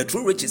unto you the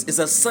true riches? Is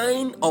a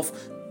sign of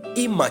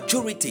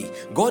immaturity.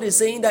 God is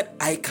saying that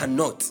I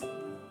cannot,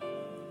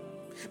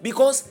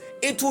 because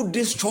it will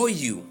destroy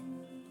you.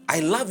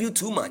 I love you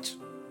too much.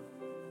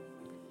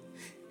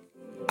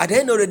 At the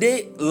end of the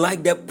day,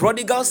 like the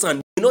prodigal son,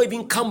 you may not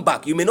even come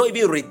back. You may not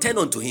even return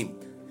unto him.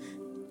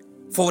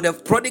 For the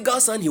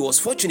prodigal son, he was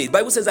fortunate. The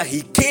Bible says that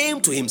he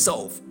came to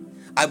himself.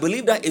 I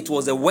believe that it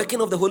was the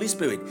working of the Holy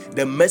Spirit,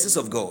 the mercies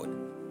of God.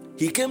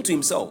 He came to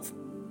himself.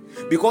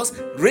 Because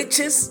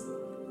riches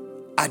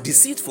are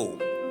deceitful.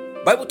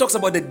 Bible talks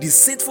about the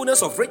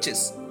deceitfulness of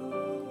riches.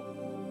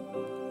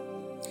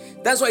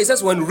 That's why it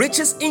says when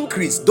riches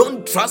increase,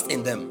 don't trust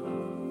in them.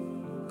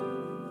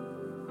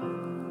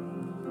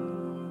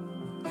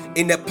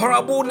 In the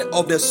parable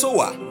of the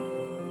sower,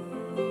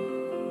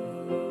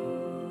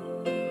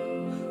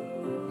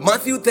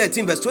 Matthew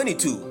 13 verse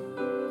 22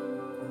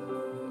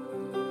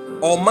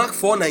 or Mark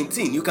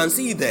 4:19, you can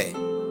see it there.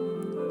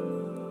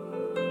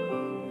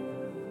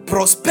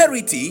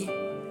 Prosperity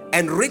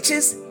and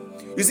riches.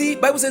 You see,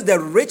 Bible says the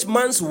rich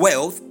man's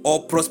wealth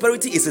or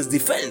prosperity is his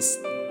defense.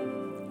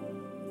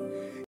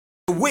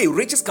 The way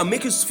riches can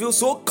make you feel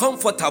so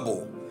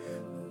comfortable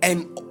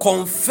and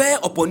confer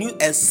upon you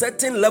a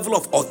certain level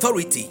of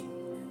authority,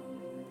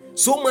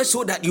 so much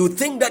so that you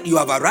think that you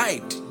have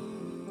arrived.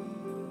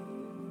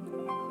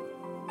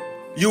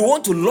 You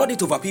want to lord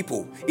it over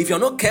people. If you're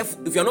not careful,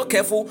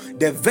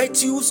 the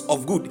virtues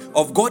of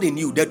God in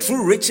you, the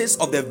true riches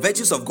of the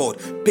virtues of God,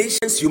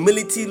 patience,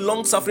 humility,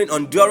 long suffering,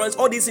 endurance,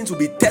 all these things will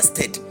be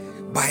tested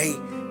by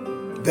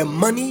the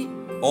money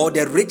or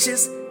the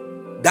riches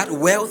that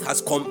wealth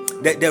has come,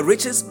 the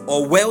riches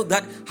or wealth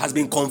that has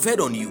been conferred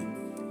on you.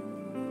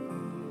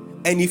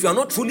 And if you're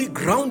not truly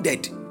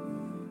grounded,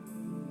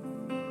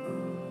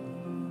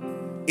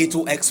 it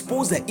will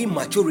expose the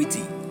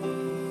immaturity.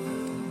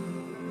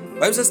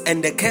 Bible says,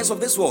 and the cares of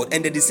this world,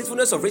 and the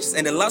deceitfulness of riches,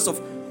 and the lust of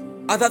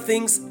other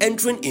things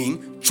entering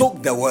in,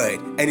 choke the word,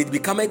 and it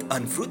becometh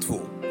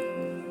unfruitful.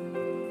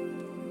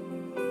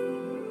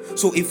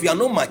 So if you are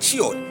not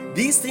matured,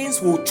 these things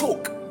will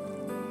choke.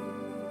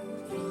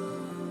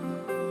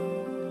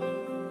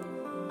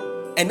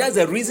 And that's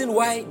the reason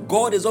why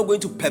God is not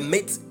going to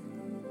permit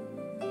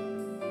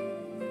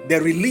the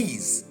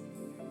release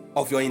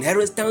of your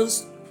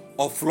inheritance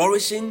of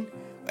flourishing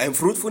and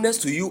fruitfulness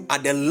to you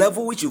at the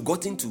level which you've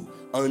gotten to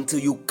until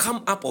you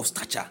come up of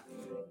stature.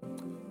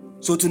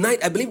 So tonight,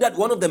 I believe that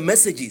one of the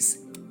messages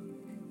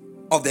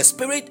of the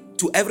Spirit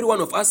to every one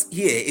of us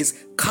here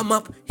is come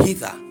up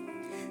hither.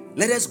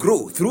 Let us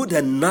grow through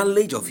the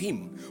knowledge of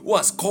Him who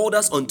has called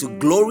us unto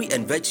glory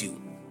and virtue.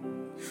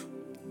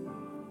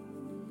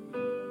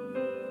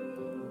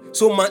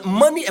 So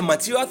money and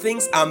material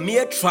things are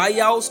mere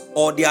trials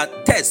or they are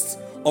tests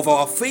of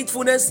our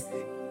faithfulness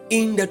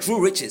in the true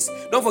riches.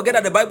 Don't forget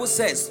that the Bible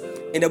says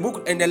in the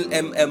book, and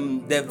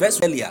the verse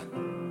earlier,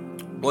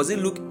 was it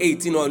Luke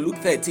 18 or Luke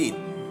 13?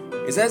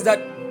 It says that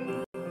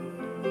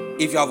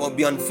if you have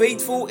been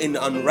unfaithful in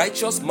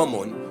unrighteous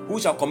mammon, who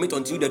shall commit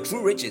unto you the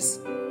true riches?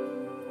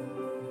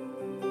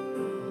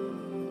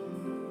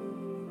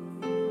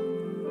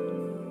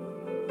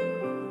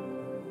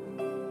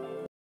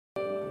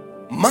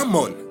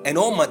 Mammon and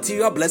all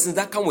material blessings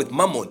that come with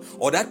mammon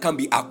or that can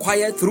be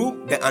acquired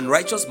through the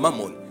unrighteous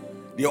mammon,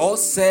 they all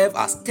serve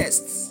as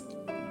tests.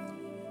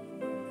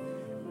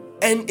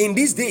 And in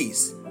these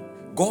days,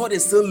 God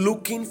is still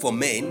looking for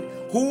men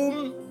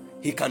whom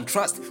He can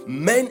trust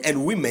men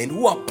and women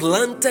who are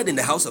planted in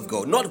the house of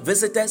God, not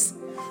visitors,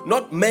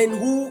 not men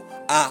who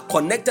are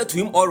connected to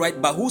him all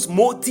right, but whose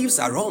motives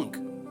are wrong.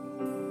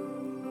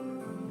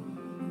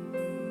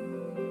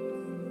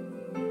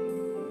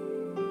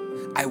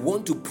 I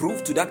want to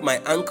prove to that my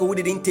uncle who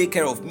didn't take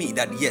care of me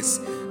that yes,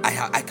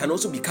 I can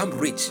also become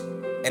rich,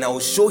 and I will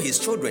show his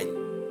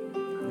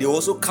children. They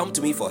also come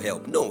to me for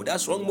help. No,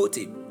 that's wrong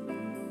motive.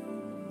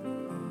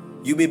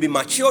 You may be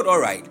matured all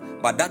right,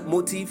 but that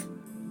motive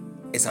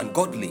is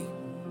ungodly.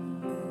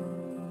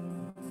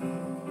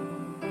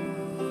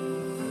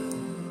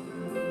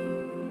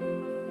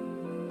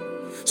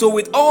 So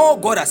with all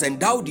God has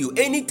endowed you,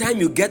 anytime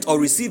you get or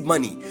receive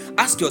money,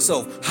 ask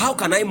yourself, how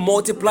can I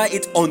multiply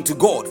it unto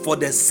God for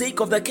the sake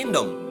of the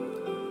kingdom?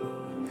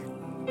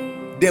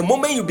 The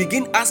moment you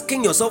begin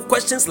asking yourself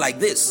questions like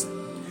this,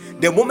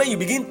 the moment you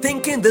begin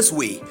thinking this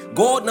way,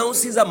 God now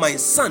sees that my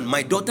son,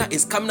 my daughter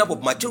is coming up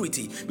of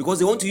maturity because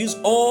they want to use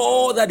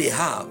all that they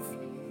have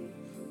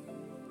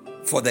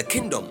for the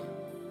kingdom.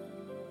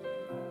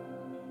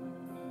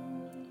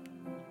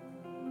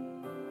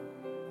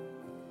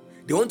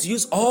 They want to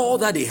use all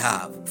that they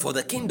have for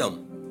the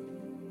kingdom.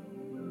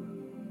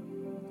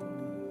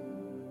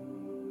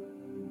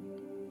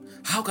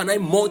 How can I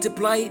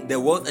multiply the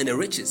wealth and the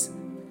riches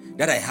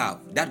that I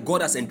have, that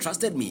God has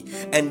entrusted me?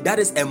 And that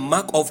is a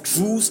mark of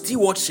true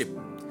stewardship,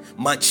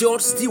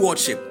 matured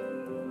stewardship.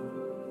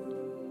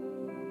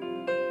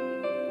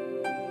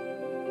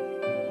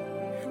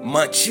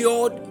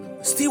 Matured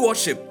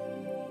stewardship.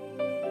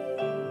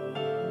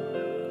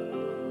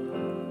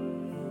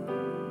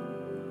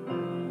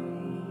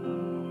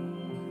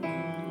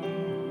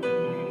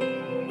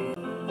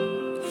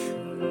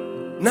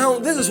 Now,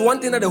 this is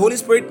one thing that the Holy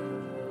Spirit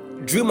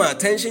drew my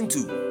attention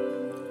to.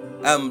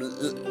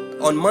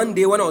 On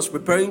Monday, when I was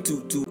preparing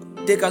to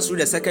take us through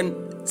the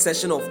second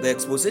session of the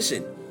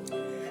exposition,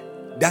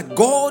 that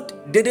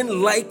God didn't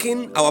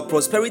liken our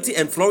prosperity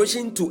and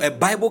flourishing to a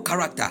Bible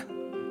character,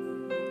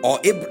 or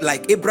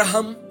like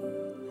Abraham,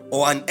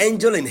 or an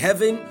angel in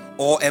heaven,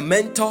 or a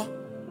mentor,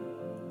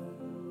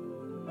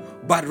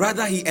 but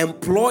rather he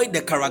employed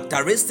the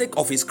characteristic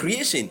of his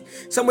creation.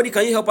 Somebody,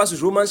 can you help us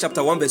with Romans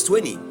chapter 1 verse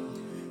 20?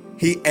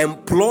 He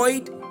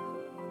employed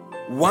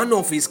one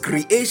of his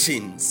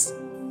creations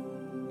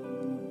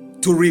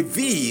to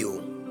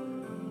reveal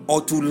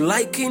or to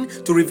liken,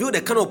 to reveal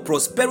the kind of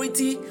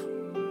prosperity,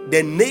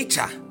 the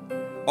nature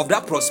of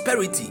that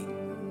prosperity,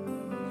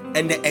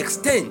 and the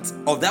extent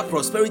of that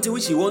prosperity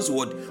which he wants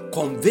to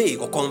convey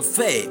or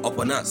confer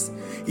upon us.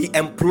 He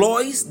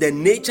employs the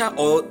nature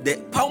or the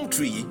palm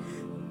tree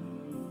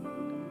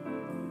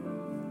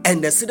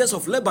and the cedars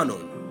of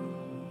Lebanon.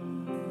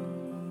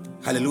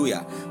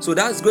 Hallelujah. So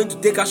that's going to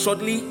take us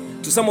shortly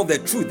to some of the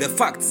truth, the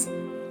facts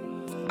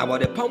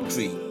about the palm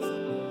tree.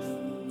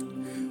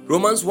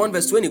 Romans 1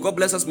 verse 20. God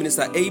bless us,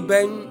 Minister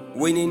Aben,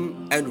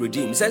 winning and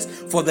redeem. It says,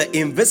 for the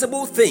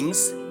invisible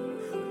things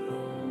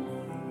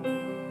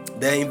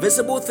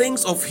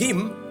of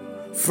him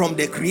from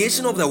the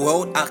creation of the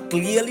world are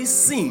clearly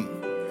seen,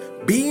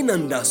 being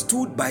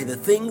understood by the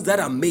things that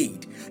are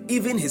made,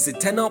 even his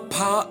eternal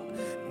power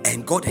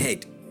and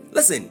Godhead.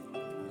 Listen,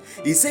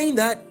 he's saying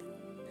that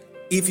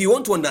if you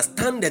want to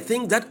understand the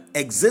things that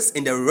exist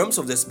in the realms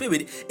of the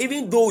spirit,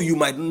 even though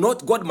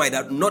God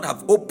might not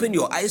have opened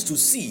your eyes to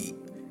see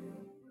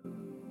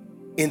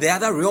in the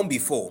other realm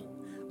before,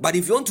 but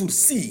if you want to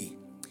see,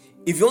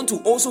 if you want to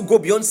also go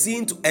beyond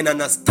seeing and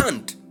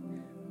understand,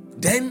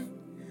 then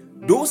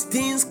those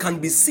things can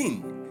be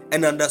seen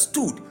and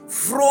understood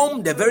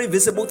from the very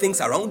visible things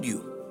around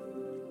you.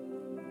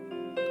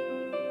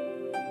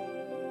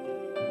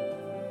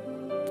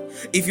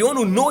 If you want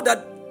to know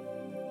that,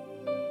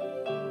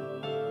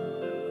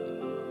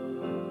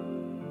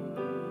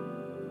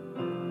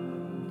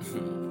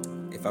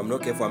 if I'm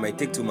not careful, I might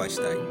take too much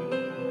time.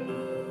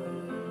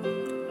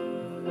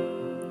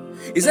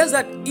 It says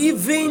that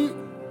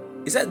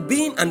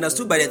being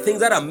understood by the things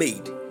that are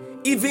made,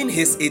 even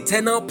his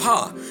eternal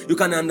power. You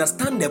can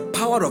understand the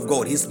power of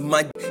God, his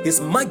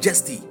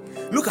majesty.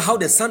 Look at how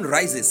the sun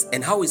rises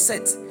and how it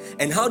sets,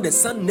 and how the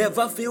sun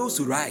never fails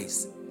to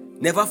rise,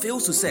 never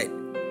fails to set.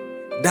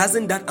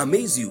 Doesn't that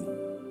amaze you?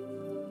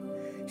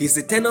 His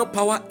eternal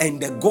power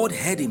and the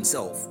Godhead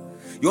himself.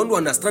 You want to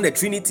understand the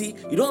Trinity?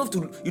 You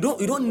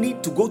don't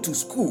need to go to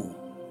school,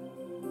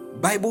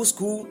 Bible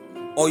school,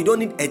 or you don't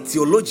need a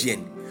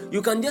theologian.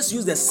 You can just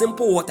use the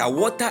simple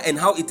water and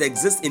how it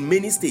exists in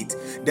many states.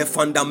 The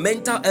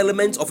fundamental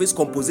elements of its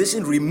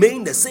composition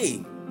remain the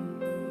same.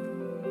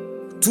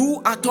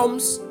 2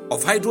 atoms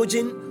of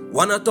hydrogen,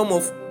 1 atom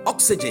of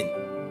oxygen.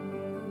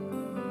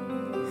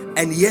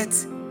 And yet,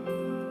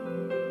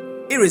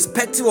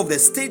 irrespective of the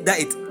state that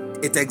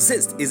it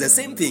exists, is the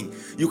same thing.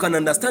 You can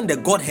understand the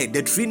Godhead,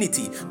 the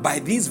Trinity, by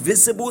these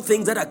visible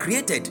things that are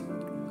created.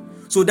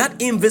 So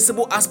that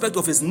invisible aspect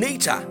of his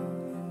nature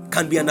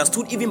can be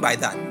understood even by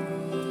that.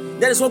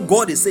 That is what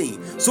God is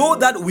saying. So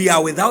that we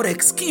are without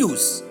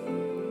excuse.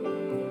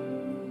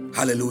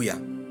 Hallelujah.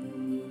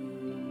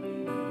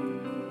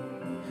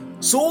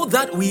 So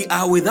that we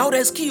are without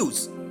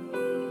excuse.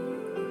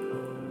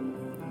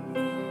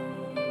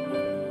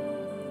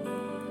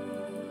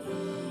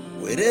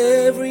 With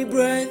every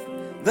breath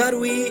that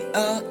we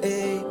are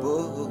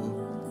able,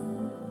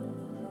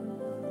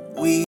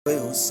 we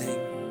will sing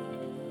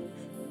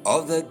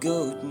of the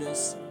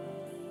goodness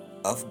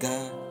of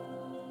God.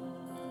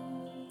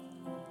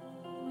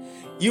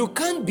 You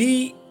can't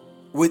be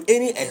with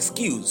any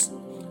excuse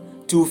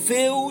to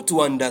fail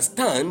to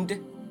understand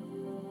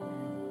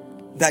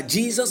that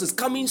Jesus is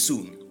coming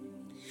soon,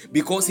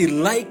 because he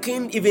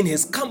likened even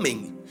his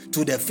coming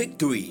to the fig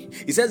tree.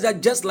 He says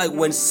that just like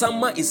when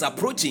summer is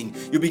approaching,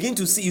 you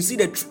see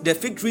the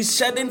fig tree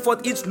shedding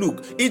forth its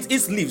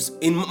leaves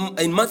in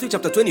Matthew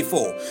chapter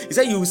 24. He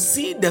said you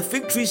see the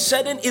fig tree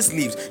shedding its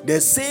leaves. The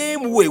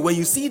same way, when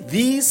you see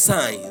these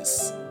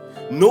signs,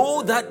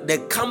 know that the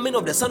coming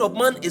of the Son of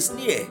Man is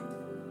near.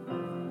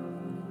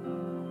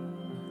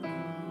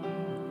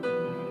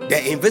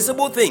 The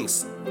invisible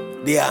things,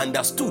 they are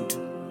understood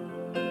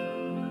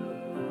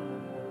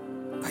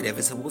by the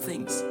visible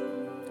things,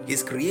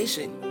 his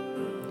creation.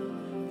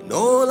 In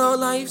all our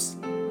lives,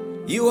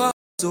 you are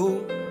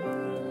so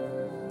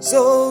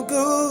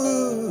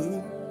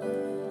good.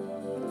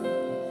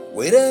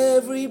 With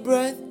every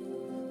breath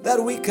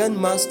that we can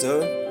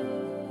muster,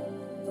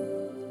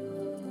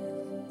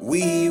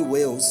 we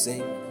will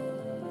sing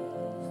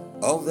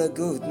of the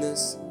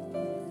goodness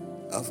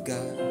of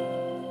God.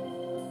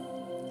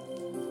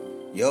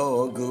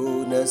 Your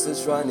goodness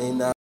is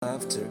running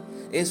after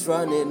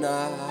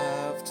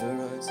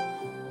us.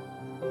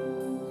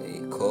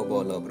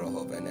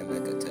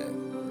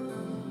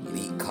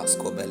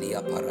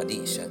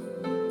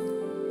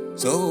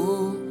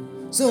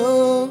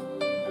 So,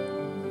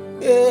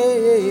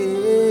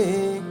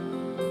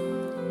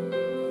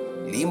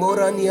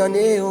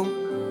 Limoranianeum,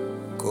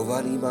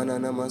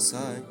 Kovalimanana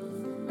Masai,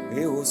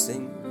 we will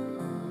sing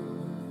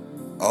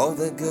of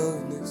the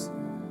goodness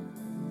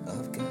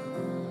of God.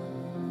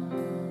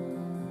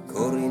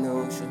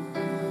 Ocean.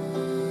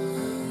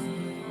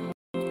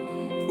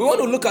 We want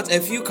to look at a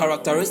few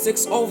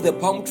characteristics of the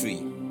palm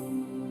tree.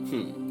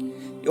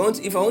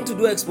 If I want to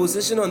do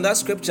exposition on that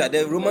scripture,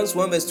 the Romans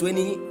 1 verse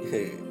 20,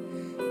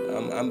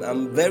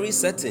 I'm very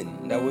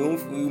certain that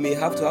we may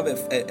have to have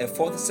a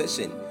fourth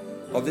session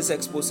of this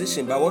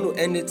exposition, but I want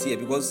to end it here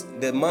because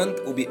the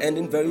month will be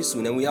ending very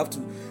soon and we have to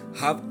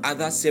have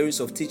other series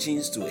of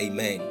teachings to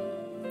amen,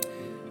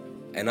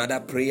 and other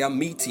prayer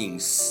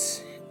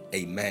meetings.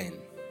 Amen.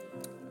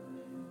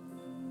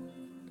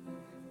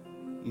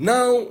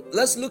 Now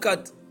let's look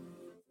at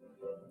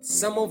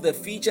some of the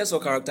features or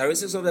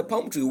characteristics of the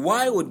palm tree.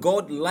 Why would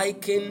God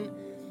liken?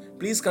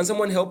 Please, can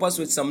someone help us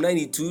with Psalm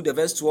 92, the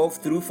verse 12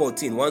 through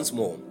 14 once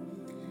more?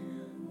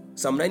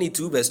 Psalm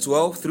 92, verse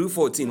 12 through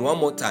 14, one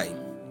more time.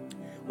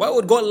 Why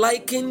would God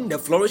liken the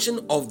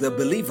flourishing of the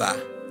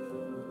believer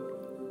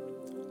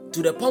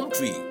to the palm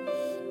tree?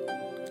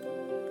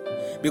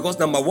 Because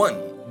number one,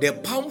 the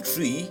palm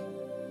tree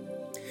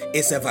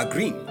is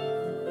evergreen.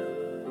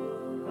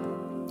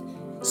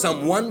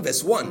 Psalm 1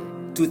 verse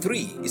 1 to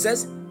 3, it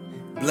says,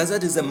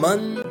 "Blessed is the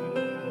man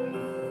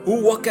who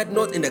walketh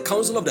not in the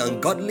counsel of the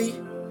ungodly,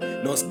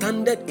 nor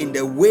standeth in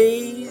the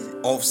way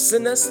of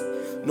sinners,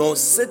 nor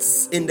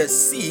sits in the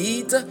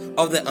seat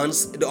of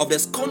the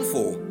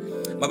scornful."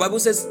 My Bible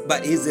says,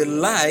 "But his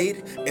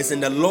delight is in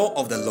the law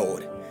of the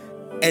Lord,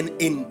 and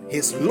in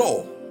his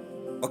law."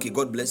 Okay,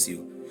 God bless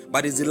you.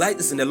 "But his delight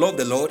is in the law of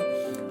the Lord,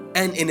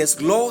 and in his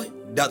law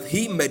doth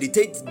he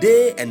meditate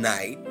day and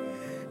night.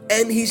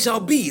 And he shall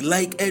be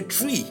like a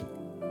tree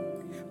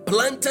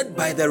planted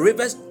by the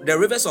rivers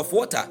of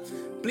water."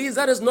 Please,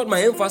 that is not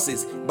my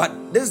emphasis, but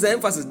this is the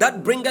emphasis.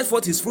 "That bringeth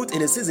forth his fruit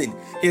in his season.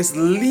 His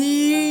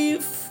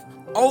leaf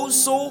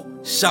also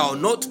shall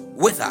not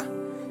wither,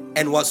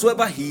 and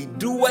whatsoever he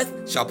doeth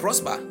shall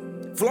prosper."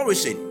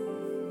 Flourishing.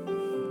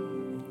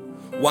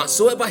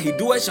 Whatsoever he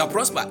doeth shall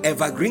prosper.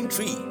 Evergreen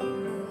tree.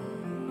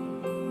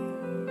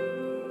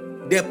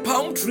 The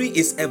palm tree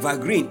is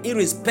evergreen,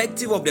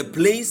 irrespective of the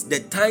place, the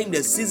time,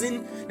 the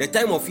season, the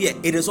time of year.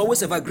 It is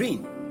always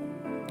evergreen.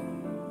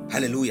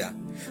 Hallelujah.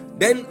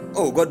 Then,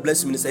 oh, God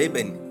bless you, Minister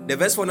Eben. The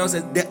verse 4 now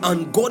says, "The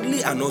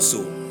ungodly are not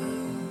so."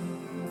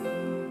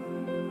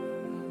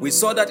 We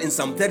saw that in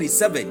Psalm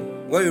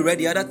 37, when we read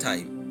the other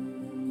time.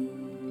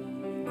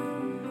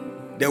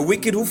 The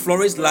wicked who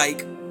flourished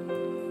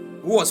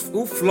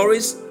who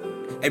flourished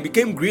and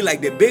became green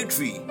like the bay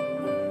tree.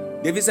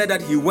 David said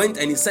that he went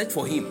and he searched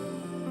for him.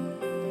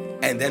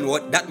 And then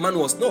what? That man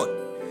was not.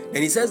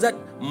 And he says that,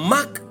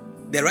 "Mark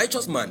the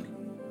righteous man,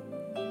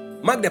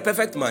 mark the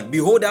perfect man,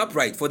 behold the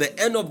upright, for the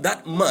end of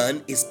that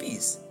man is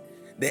peace."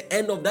 The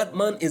end of that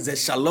man is the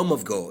shalom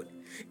of God.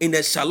 In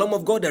the shalom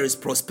of God there is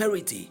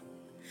prosperity.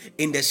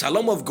 In the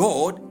shalom of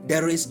God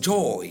there is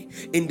joy.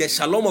 In the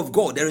shalom of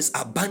God there is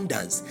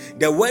abundance.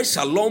 The word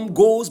shalom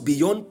goes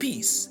beyond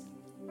peace.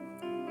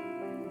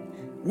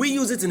 We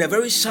use it in a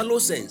very shallow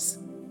sense.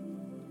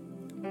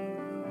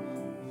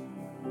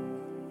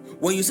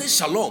 When you say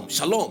shalom,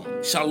 shalom,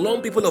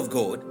 shalom, people of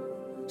God,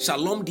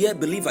 shalom, dear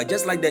believer,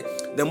 just like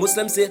the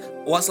Muslims say,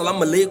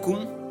 "Wassalamu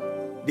alaikum,"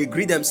 they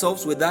greet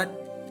themselves with that.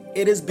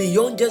 It is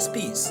beyond just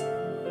peace.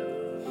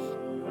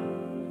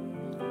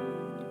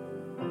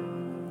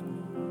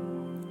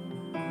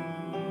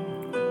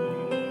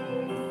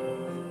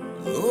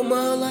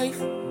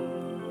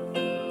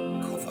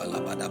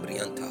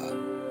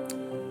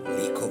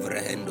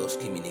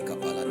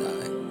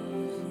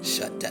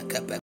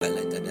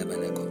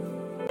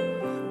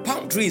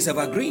 Palm tree is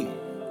evergreen.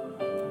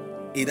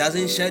 It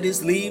doesn't shed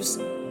its leaves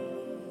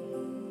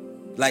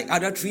like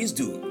other trees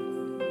do.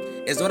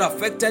 It's not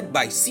affected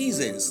by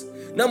seasons.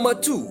 Number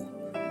 2,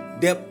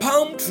 the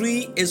palm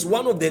tree is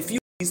one of the few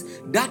trees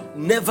that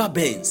never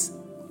burns.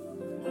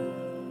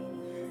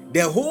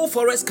 The whole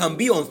forest can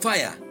be on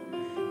fire.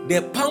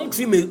 The palm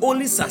tree may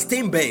only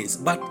sustain burns,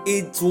 but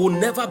it will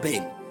never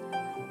burn.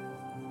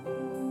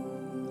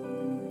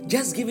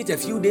 Just give it a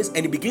few days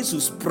and it begins to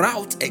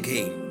sprout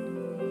again.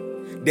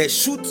 The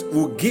shoot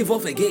will give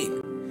off again.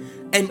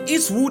 And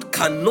its wood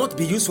cannot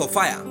be used for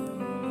fire.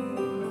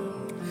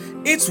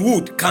 Its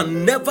wood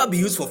can never be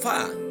used for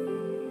fire.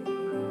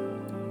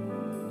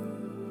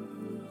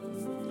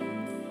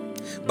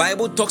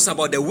 Bible talks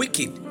about the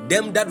wicked,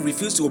 them that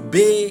refuse to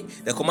obey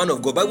the command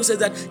of God. Bible says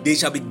that they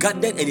shall be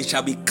gathered and it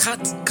shall be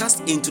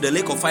cast into the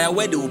lake of fire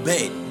where they will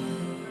burn.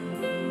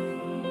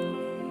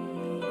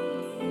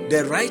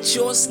 The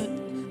righteous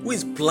who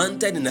is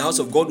planted in the house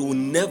of God will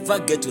never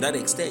get to that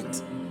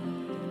extent.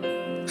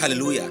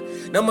 Hallelujah.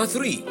 Number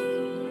 3,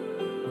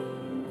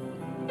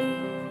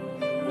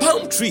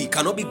 palm tree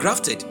cannot be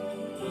grafted.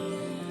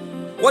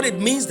 What it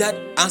means that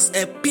as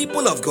a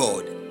people of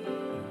God,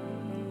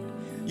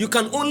 you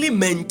can only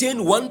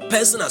maintain one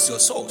person as your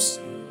source,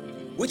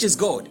 which is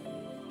God.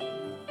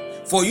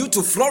 For you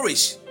to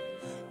flourish,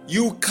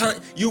 you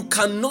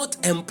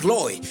cannot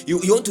employ. You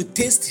want to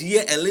taste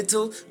here a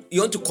little,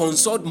 you want to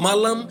consult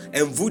Malam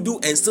and Voodoo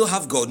and still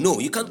have God. No,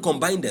 you can't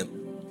combine them.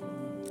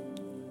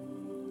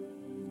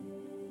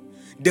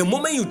 The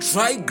moment you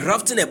try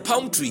grafting a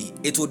palm tree,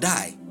 it will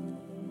die.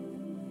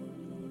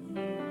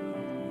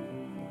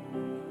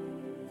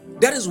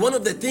 That is one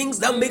of the things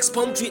that makes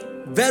palm tree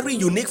very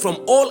unique from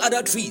all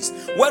other trees.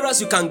 Whereas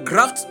you can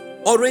graft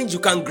orange, you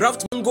can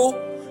graft mango,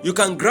 you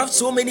can graft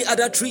so many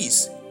other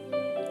trees.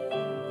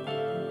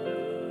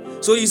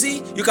 So you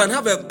see, you can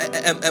have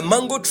a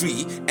mango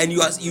tree and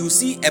you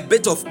see a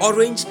bit of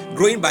orange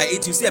growing by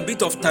it. You see a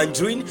bit of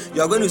tangerine.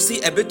 You are going to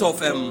see a bit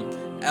of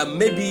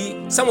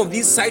maybe some of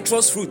these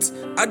citrus fruits,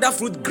 other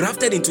fruit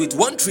grafted into it.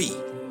 One tree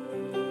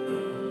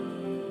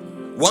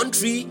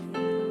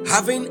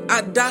having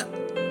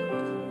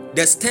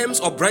the stems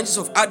or branches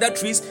of other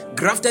trees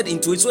grafted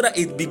into it so that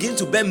it begins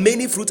to bear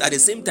many fruits at the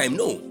same time.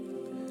 No,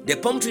 the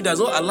palm tree does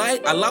not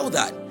allow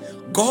that.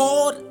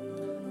 God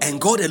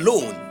and God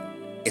alone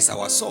is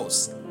our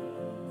source.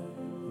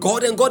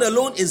 God and God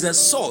alone is the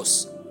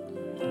source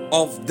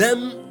of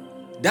them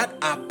that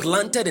are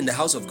planted in the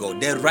house of God,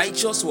 the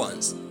righteous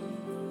ones.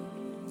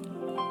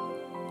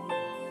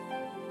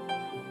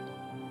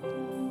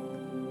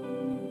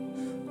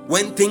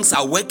 When things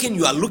are working,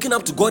 you are looking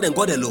up to God and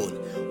God alone.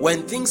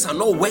 When things are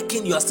not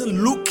working, you are still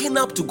looking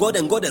up to God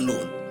and God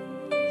alone.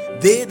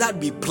 They that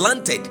be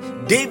planted,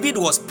 David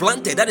was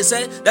planted. That is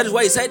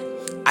why he said,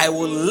 I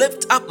will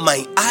lift up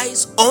my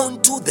eyes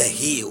unto the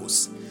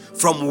hills,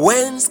 from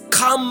whence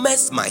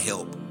cometh my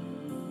help.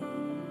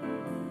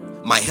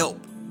 My help,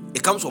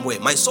 it comes from where?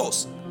 My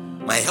source.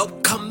 My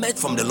help cometh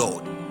from the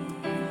Lord,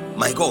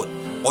 my God,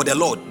 or the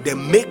Lord, the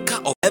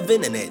maker of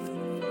heaven and earth.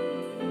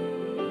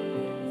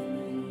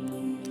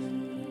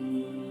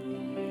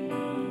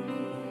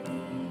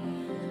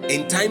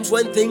 In times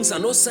when things are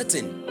not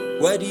certain,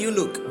 where do you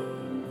look?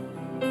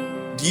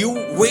 Do you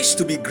wish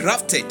to be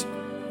grafted?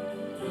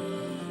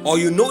 Or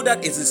you know that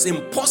it is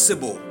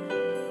impossible,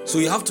 so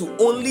you have to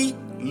only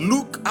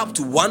look up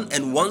to one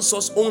and one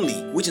source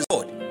only, which is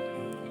God.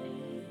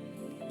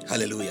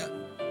 Hallelujah.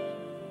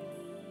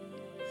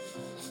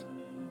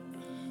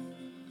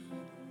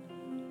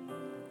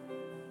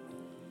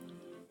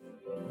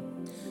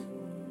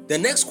 The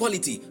next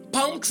quality,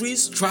 palm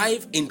trees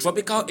thrive in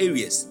tropical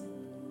areas.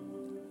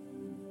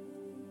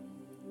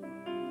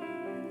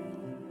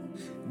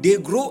 They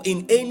grow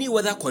in any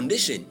weather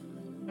condition.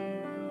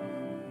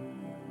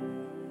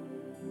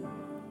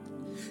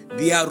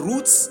 Their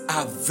roots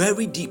are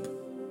very deep.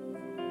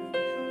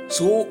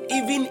 So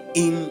even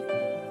in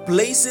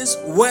places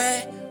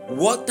where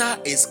water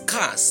is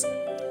scarce,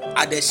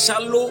 at the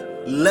shallow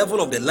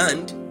level of the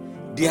land,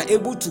 they are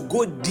able to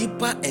go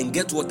deeper and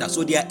get water.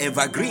 So they are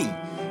evergreen,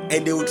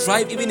 and they will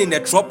thrive even in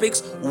the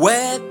tropics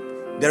where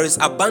there is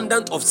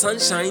abundance of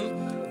sunshine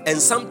and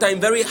sometimes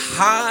very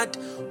hard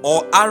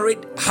or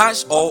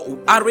harsh or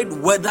arid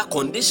weather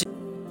condition.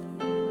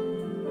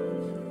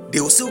 They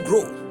will still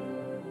grow.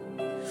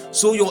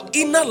 So your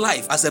inner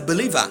life as a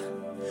believer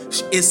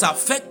is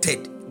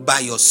affected by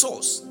your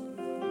source,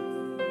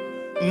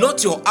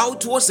 not your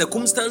outward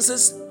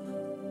circumstances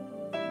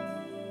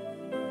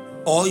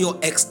or your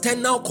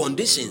external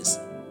conditions.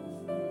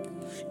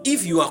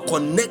 If you are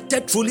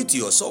connected truly to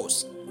your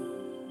source,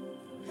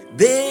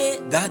 they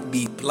that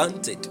be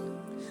planted,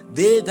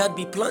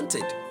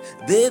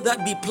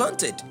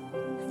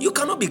 you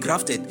cannot be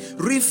grafted.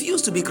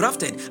 Refuse to be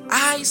grafted.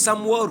 I,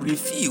 Samuel,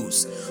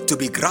 refuse to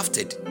be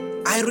grafted.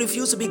 I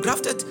refuse to be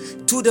grafted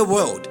to the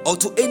world or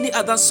to any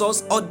other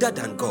source other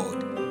than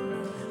God.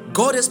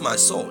 God is my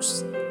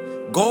source.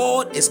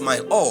 God is my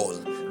all.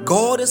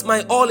 God is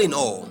my all in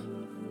all.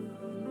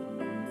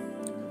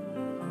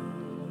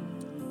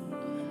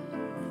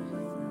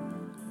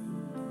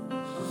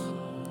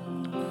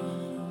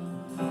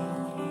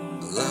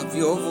 Love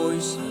your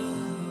voice.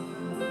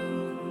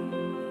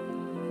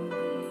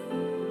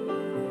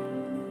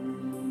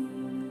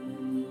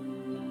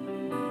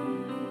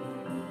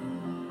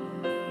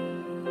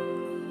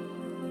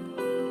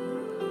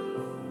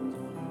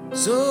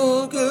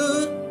 So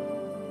good.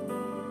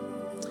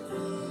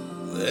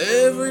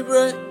 Every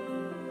breath.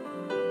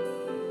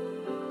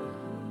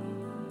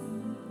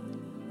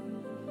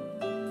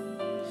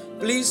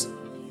 Please,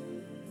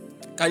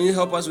 can you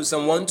help us with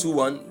Psalm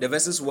 121, the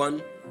verses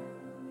 1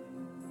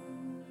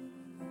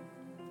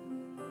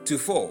 to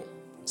 4?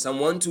 Psalm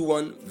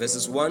 121,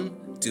 verses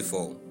 1 to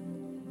 4.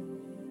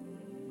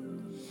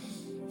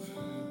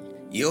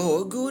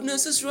 Your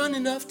goodness is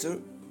running after.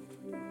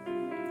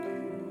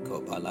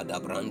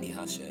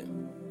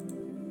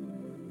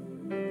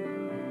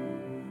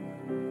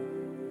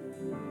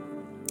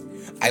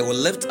 I will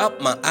lift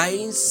up my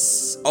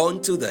eyes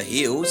unto the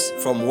hills,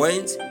 from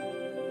whence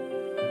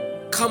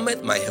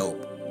cometh my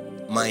help.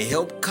 My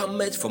help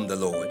cometh from the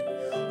Lord,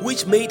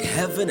 which made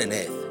heaven and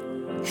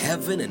earth.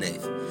 Heaven and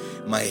earth.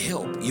 My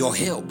help, your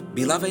help,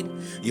 beloved,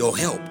 your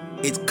help,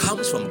 it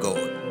comes from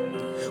God.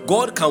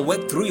 God can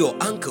work through your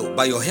uncle,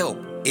 but your help,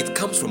 it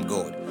comes from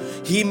God.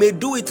 He may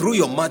do it through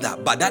your mother,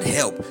 but that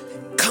help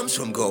comes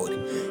from God.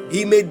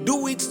 He may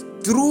do it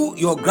through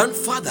your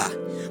grandfather,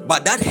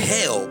 but that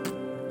help,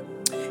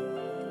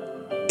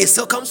 it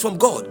still comes from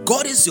God.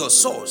 God is your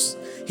source.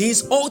 He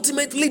is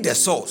ultimately the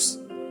source.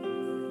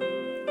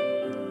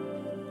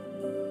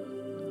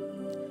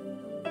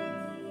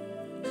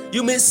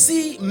 You may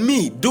see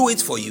me do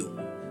it for you,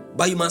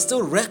 but you must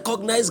still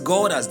recognize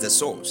God as the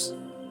source.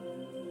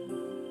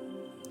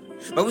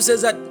 The Bible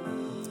says that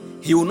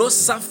He will not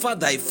suffer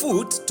thy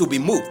foot to be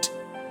moved.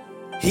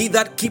 He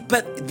that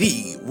keepeth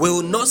thee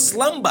will not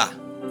slumber.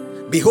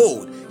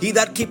 Behold, he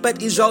that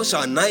keepeth Israel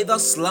shall neither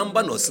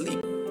slumber nor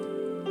sleep.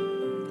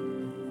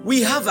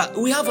 We have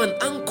an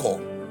anchor.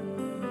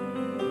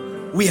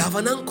 We have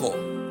an anchor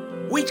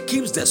which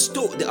keeps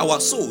our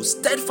soul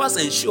steadfast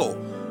and sure.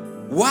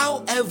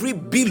 While every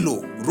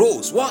billow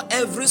rolls, while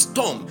every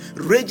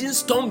raging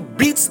storm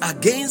beats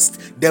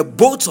against the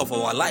boats of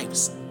our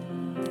lives,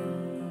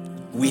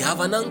 we have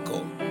an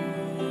anchor.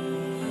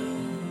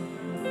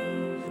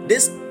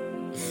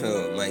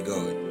 Oh my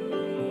God.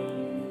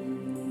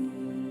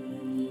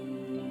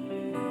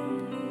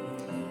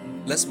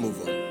 Let's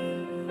move on.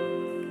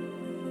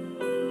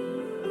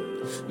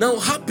 Now,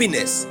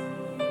 happiness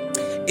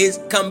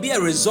can be a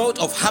result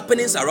of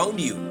happenings around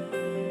you.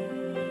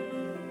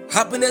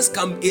 Happiness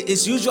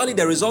is usually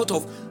the result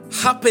of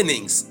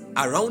happenings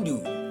around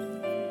you.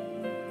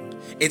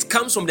 It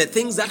comes from the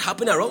things that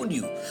happen around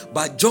you.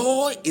 But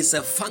joy is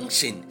a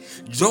function.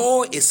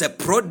 Joy is a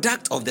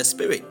product of the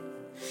Spirit.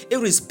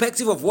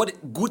 Irrespective of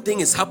what good thing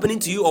is happening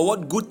to you or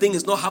what good thing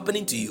is not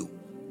happening to you,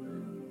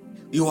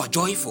 you are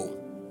joyful.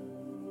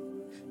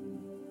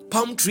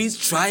 Palm trees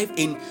thrive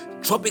in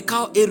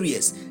tropical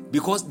areas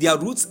because their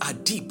roots are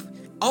deep.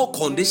 All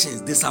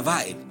conditions, they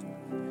survive.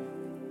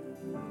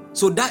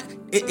 So that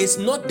it is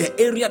not the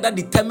area that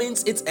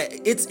determines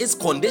its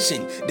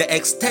condition. The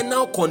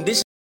external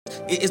condition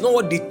is not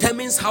what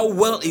determines how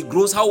well it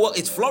grows, how well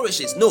it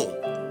flourishes. No.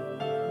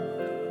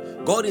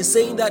 God is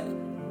saying that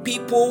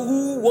people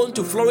who want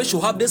to flourish will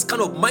have this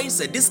kind of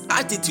mindset, this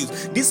attitude.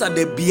 These are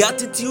the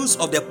beatitudes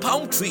of the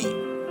palm tree.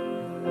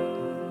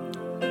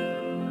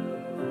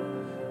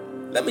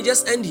 Let me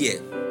just end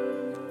here.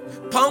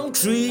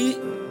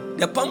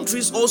 The palm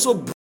trees also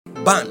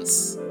break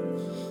bands.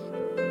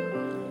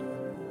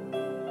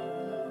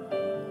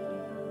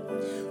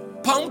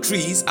 Palm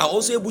trees are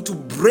also able to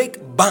break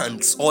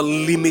bands or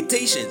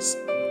limitations.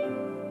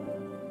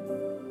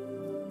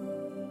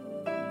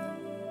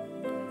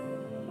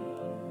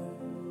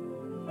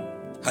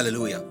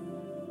 Hallelujah.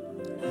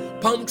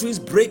 Palm trees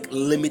break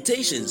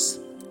limitations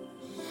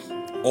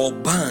or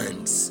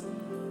bands.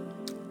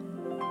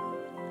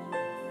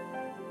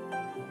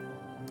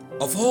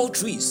 Of all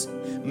trees,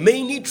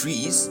 many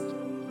trees,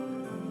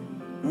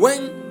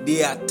 when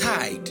they are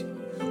tied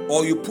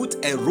or you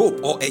put a rope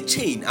or a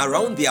chain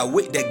around the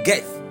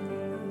girth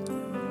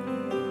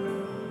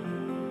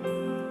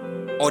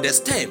or the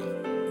stem.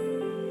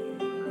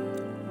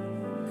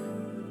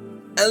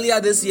 Earlier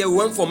this year, we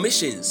went for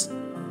missions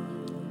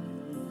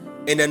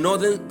in the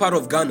northern part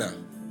of Ghana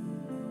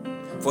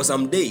for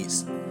some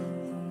days.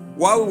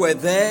 While we were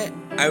there,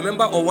 I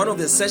remember on one of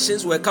the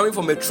sessions, we were coming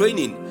from a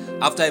training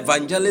after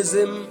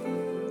evangelism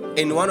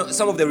in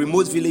some of the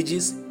remote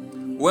villages.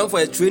 We went for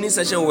a training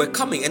session. We were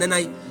coming, and then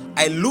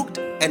I looked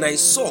and I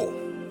saw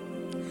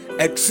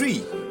a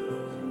tree.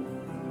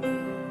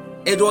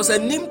 It was a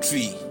neem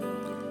tree,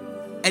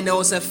 and there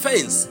was a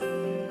fence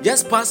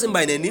just passing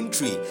by the neem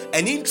tree.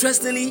 And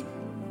interestingly,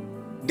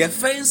 the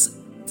fence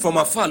from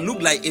afar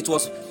looked like it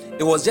was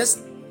just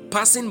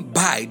passing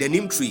by the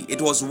neem tree.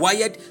 It was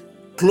wired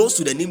close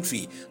to the neem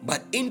tree,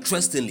 but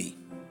interestingly,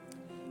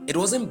 it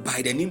wasn't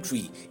by the neem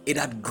tree. It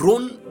had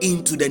grown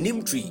into the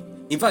neem tree.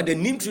 In fact, the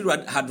neem tree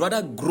had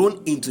rather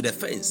grown into the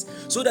fence,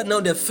 so that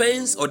now the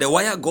fence or the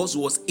wire gauze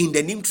was in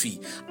the neem tree.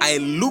 I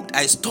looked,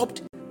 I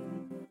stopped,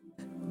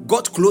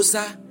 got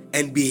closer,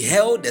 and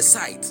beheld the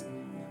sight.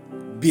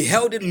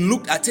 Beheld it,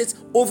 looked at it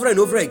over and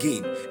over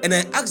again. And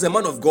I asked the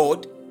man of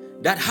God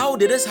that how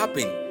did this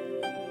happen?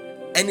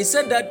 And he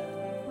said that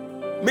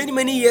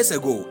many years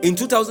ago, in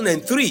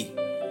 2003,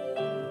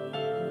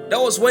 that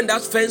was when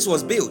that fence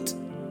was built.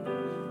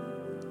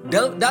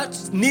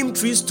 That neem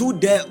tree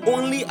stood there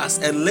only as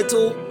a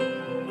little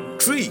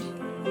tree.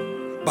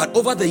 But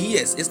over the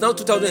years, it's now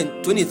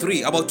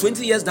 2023, about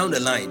 20 years down the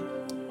line,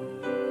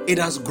 it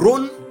has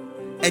grown,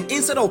 and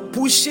instead of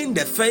pushing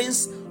the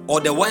fence or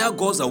the wire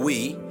gauze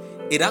away,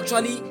 it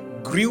actually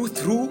grew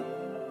through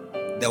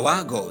the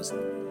wire gauze.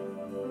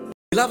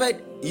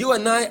 Beloved, you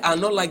and I are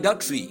not like that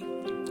tree.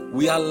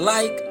 We are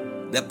like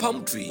the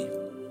palm tree.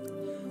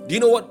 Do you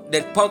know what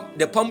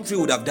the palm tree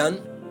would have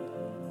done?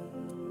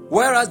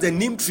 Whereas the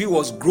neem tree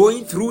was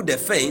growing through the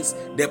fence,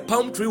 the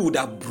palm tree would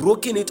have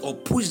broken it or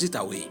pushed it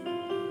away.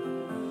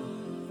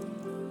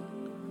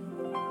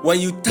 When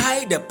you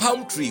tie the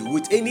palm tree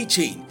with any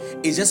chain,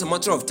 it's just a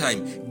matter of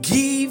time.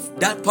 Give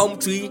that palm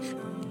tree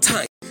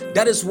time.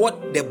 That is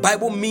what the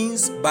Bible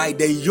means by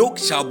the yoke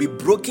shall be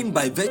broken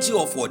by virtue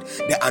of what?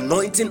 The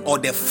anointing or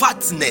the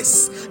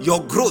fatness,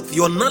 your growth,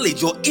 your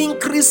knowledge, your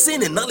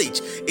increasing in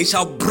knowledge. It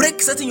shall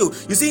break certain yoke.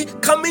 You see,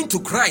 coming to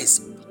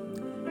Christ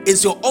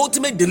is your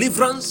ultimate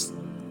deliverance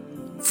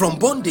from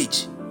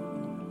bondage.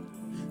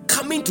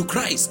 Coming to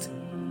Christ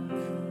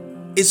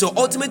is your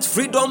ultimate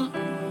freedom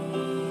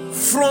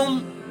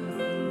from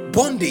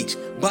bondage.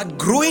 But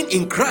growing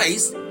in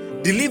Christ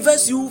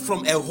delivers you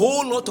from a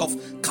whole lot of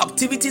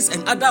captivities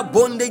and other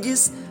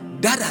bondages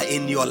that are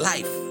in your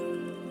life.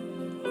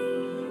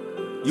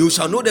 You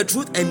shall know the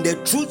truth, and the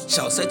truth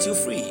shall set you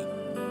free.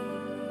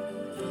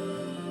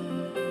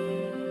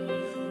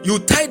 You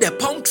tie the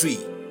palm tree,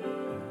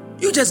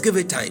 you just give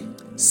it time.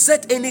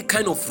 Set any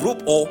kind of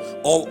rope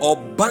or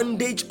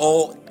bandage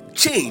or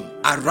chain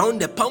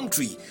around the palm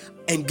tree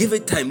and give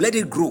it time. Let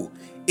it grow.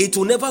 It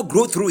will never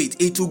grow through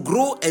it. It will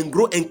grow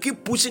and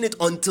keep pushing it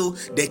until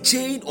the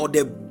chain or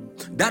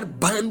that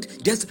band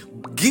just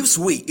gives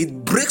way.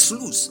 It breaks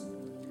loose.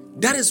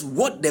 That is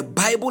what the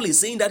Bible is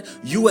saying that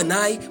you and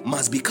I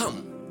must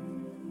become.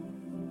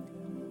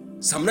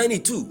 Psalm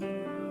 92.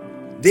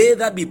 They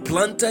that be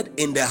planted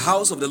in the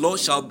house of the Lord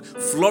shall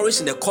flourish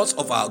in the courts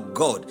of our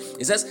God.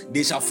 It says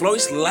they shall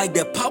flourish like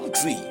the palm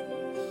tree.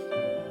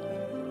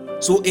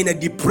 So in a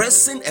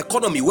depressing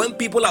economy, when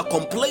people are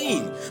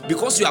complaining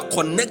because you are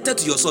connected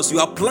to your source, you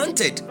are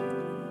planted.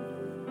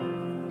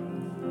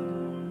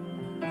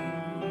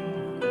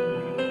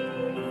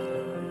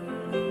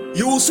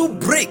 You also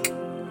break.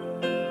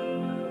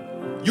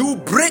 You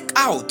break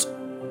out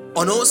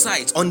on all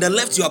sides. On the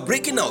left, you are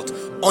breaking out.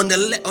 On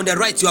the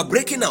right, you are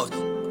breaking out.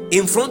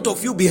 In front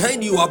of you,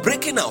 behind you, are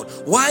breaking out.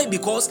 Why?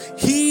 Because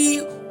he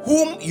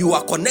whom you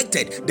are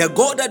connected, the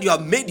God that you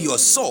have made your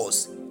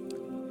source,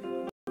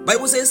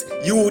 Bible says,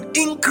 you would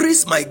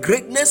increase my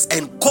greatness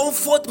and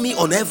comfort me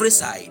on every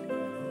side.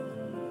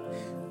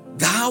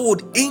 Thou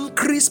would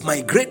increase my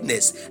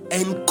greatness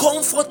and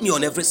comfort me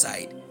on every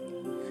side.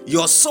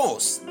 Your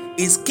source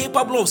is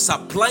capable of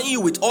supplying you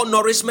with all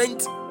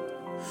nourishment,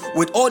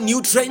 with all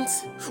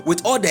nutrients,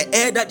 with all the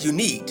air that you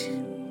need,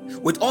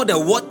 with all the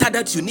water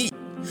that you need,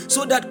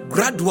 so that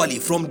gradually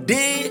from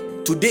day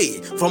to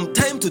day, from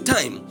time to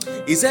time,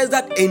 it says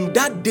that in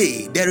that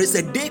day, there is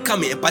a day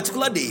coming, a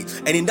particular day,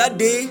 and in that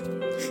day,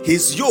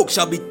 his yoke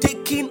shall be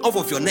taken off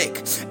of your neck,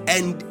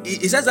 and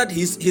it says that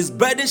his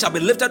burden shall be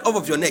lifted off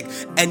of your neck,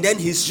 and then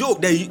his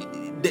yoke,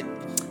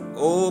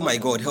 oh my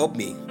God, help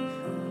me.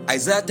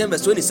 Isaiah 10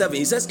 verse 27,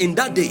 he says, in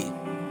that day,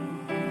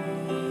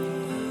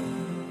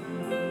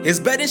 his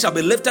burden shall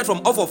be lifted from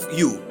off of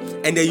you,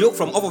 and the yoke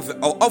from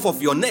off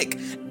of your neck,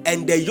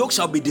 and the yoke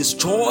shall be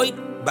destroyed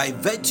by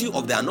virtue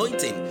of the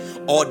anointing,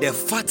 or the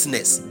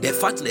fatness,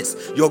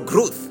 your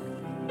growth.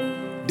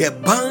 The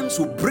bands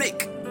will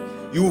break,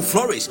 you will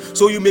flourish.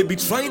 So you may be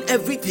trying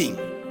everything,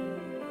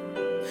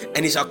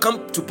 and it shall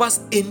come to pass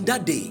in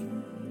that day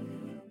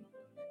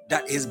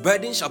that his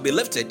burden shall be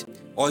lifted,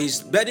 or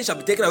his burden shall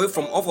be taken away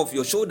from off of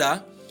your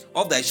shoulder,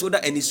 of thy shoulder,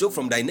 and his yoke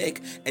from thy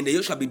neck, and the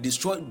yoke shall be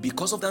destroyed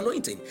because of the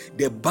anointing.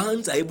 The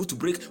bands are able to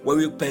break when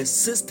we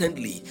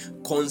persistently,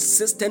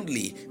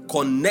 consistently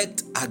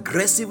connect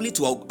aggressively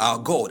to our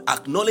God,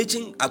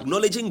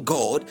 acknowledging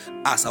God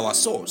as our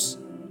source.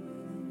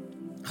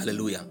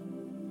 Hallelujah.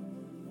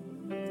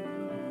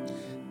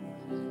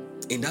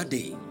 In that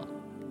day,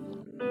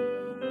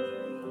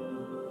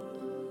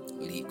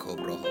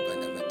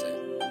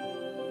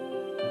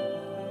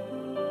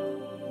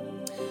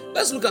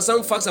 let's look at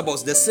some facts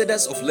about the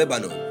cedars of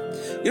Lebanon.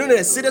 You know,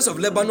 the cedars of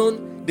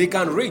Lebanon, they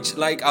can reach,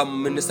 like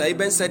Minister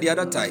Eben said the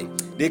other time,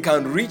 they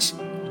can reach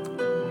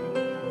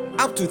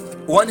up to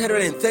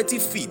 130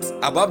 feet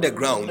above the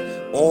ground,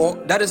 or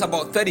that is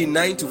about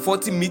 39 to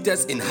 40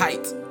 meters in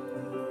height.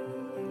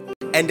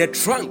 And the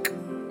trunk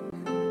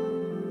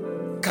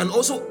can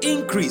also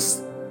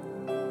increase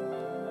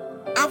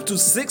up to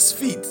 6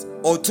 feet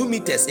or 2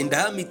 meters in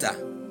diameter.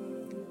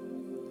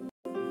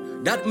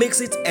 That makes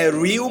it a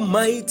real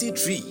mighty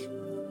tree.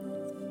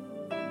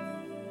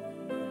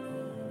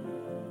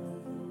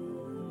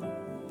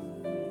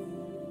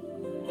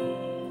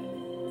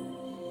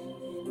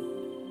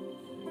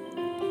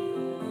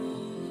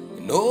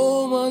 In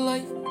all my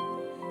life,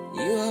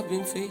 you have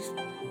been faithful.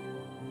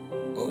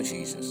 Oh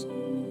Jesus.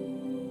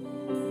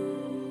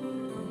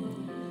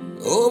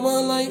 All my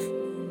life,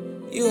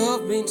 you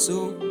have been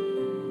so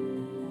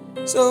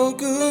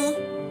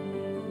good.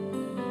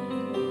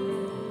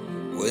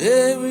 With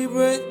every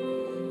breath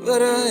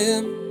that I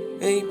am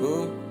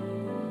able,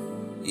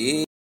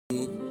 yeah,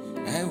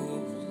 I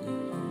will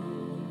sing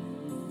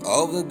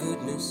of the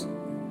goodness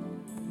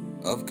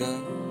of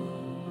God.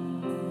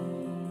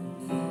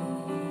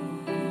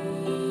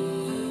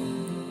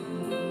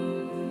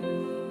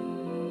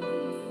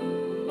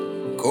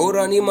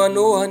 Korani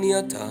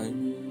manohania time.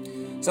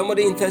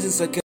 Somebody in 30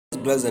 seconds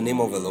bless the name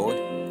of the Lord.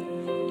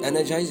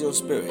 Energize your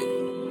spirit.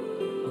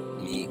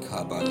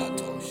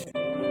 Mikabalatosh.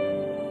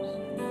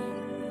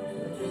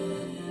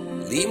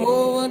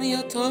 Limo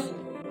aniata.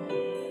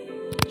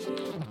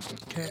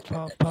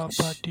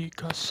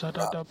 Kepapabadika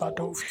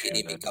sadadabado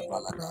shadadaba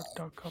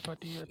brata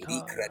kabadiata.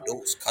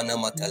 Likredos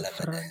kanamatelemene.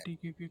 Lefrandi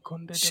gibi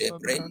konde deba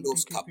brandi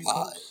Shebrendos gibi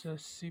kapai. kosa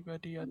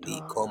sibadiata.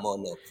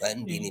 Likomono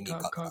vendini Ika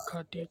mikapai.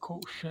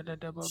 kakadiko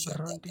shadadaba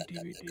brandi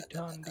dibidi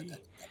tandi.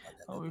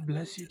 Oh, we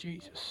bless you,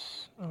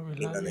 Jesus. Oh, we In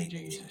the love you, name of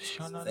Jesus. Jesus.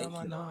 Shanana Thank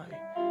you, Lord. manai.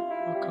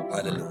 Akaba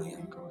Hallelujah.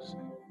 brandi kose.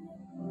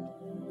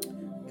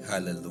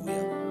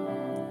 Hallelujah.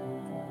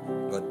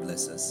 God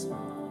bless us.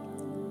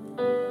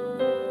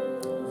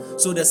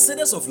 So the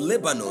cedars of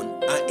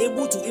Lebanon are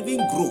able to even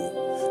grow.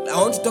 I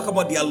want to talk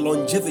about their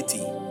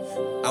longevity.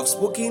 I've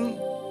spoken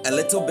a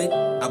little bit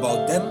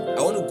about them.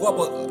 I want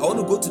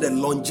to go to the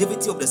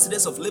longevity of the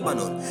cedars of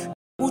Lebanon.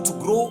 Able to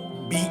grow,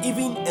 be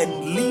even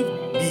and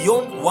live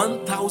beyond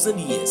 1,000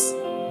 years.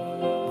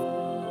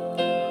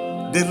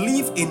 They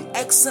live in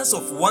excess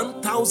of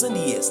 1,000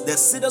 years. The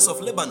cedars of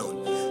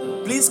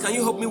Lebanon. Please, can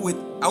you help me with?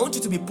 I want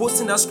you to be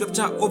posting that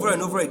scripture over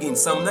and over again.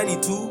 Psalm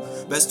 92,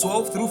 verse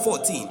 12 through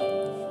 14.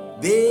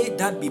 They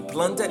that be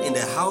planted in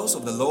the house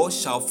of the Lord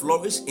shall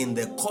flourish in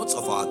the courts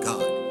of our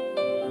God.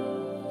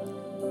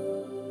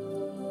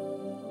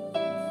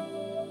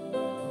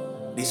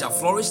 They shall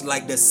flourish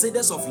like the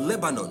cedars of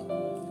Lebanon.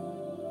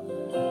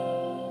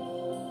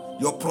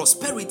 Your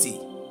prosperity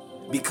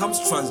becomes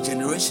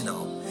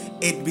transgenerational.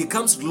 It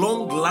becomes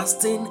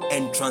long-lasting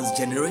and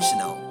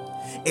transgenerational.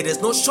 It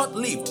is not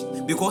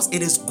short-lived because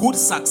it is good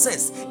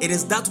success. It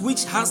is that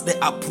which has the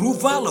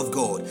approval of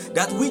God,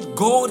 that which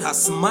God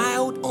has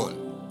smiled on.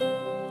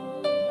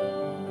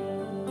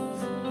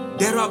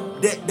 There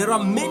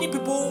are many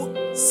people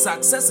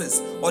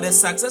successes, or the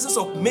successes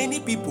of many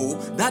people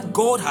that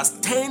God has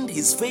turned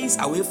his face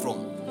away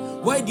from.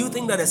 Why do you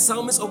think that the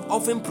psalmist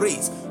often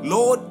prays,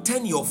 Lord,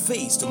 turn your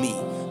face to me,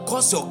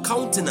 cause your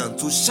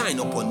countenance to shine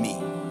upon me?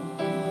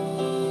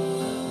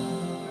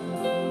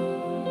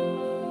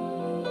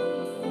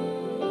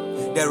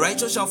 The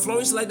righteous shall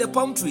flourish like the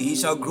palm tree, he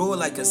shall grow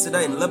like a cedar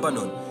in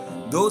Lebanon.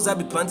 Those that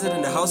be planted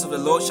in the house of the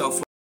Lord shall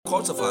flourish in the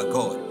courts of our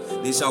God.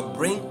 They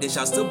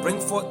shall still bring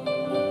forth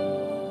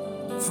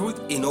fruit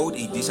in old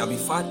age. They shall be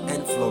fat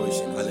and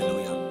flourishing.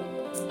 Hallelujah.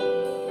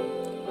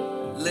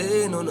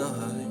 Laying on a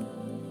high.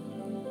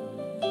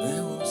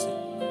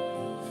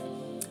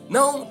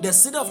 Now, the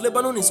cedar of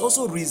Lebanon is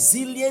also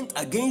resilient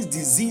against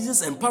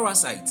diseases and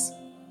parasites.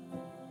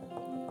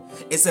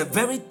 It's a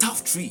very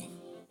tough tree.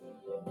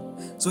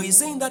 So he's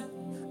saying that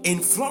in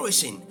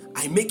flourishing,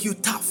 I make you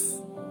tough.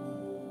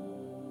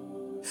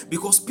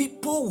 Because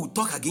people will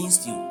talk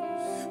against you.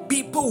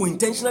 People will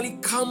intentionally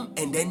come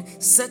and then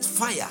set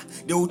fire.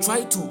 They will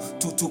try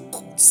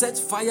to set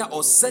fire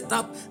or set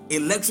up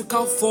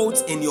electrical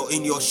faults in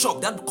your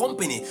shop, that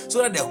company, so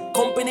that the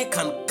company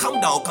can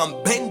come down,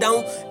 can bend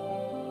down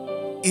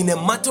in a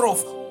matter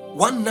of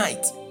one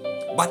night.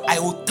 But I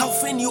will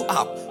toughen you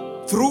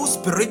up through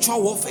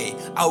spiritual warfare.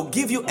 I'll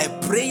give you a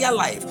prayer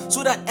life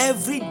so that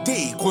every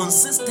day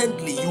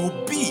consistently you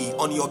will be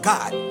on your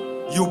guard.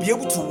 You'll be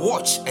able to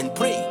watch and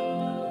pray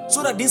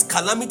so that these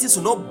calamities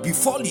will not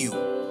befall you.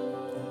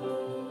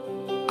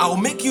 I'll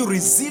make you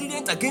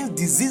resilient against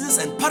diseases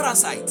and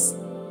parasites.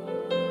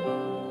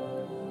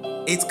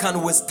 It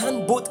can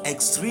withstand both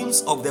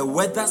extremes of the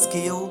weather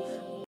scale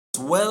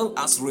as well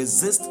as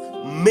resist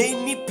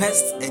many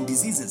pests and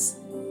diseases.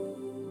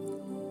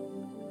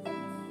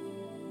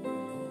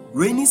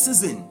 Rainy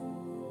season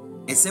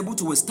is able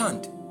to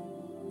withstand.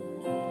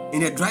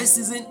 In a dry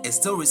season, it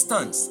still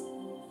withstands.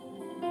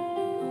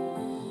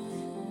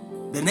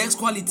 The next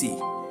quality,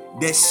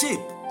 the shape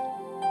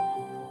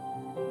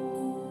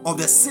of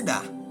the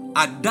cedar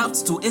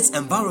adapts to its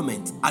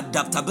environment.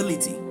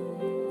 Adaptability.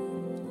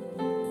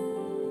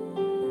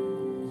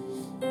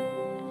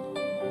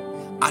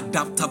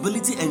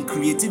 Adaptability and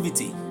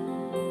creativity.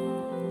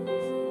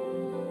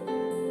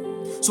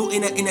 So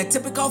in a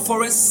typical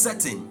forest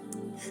setting,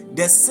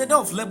 The cedar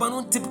of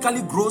Lebanon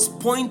typically grows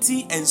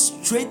pointy and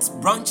straight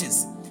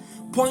branches.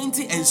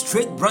 Pointy and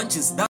straight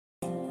branches.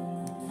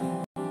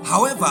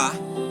 However,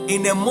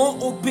 in a more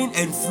open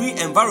and free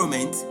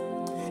environment,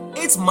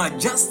 its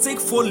majestic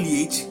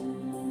foliage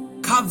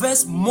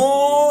covers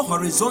more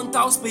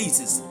horizontal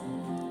spaces.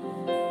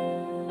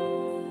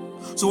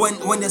 So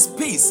when the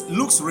space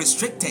looks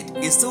restricted,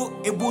 it's still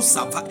able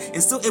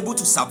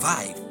to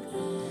survive,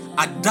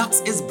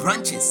 adapt its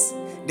branches,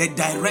 the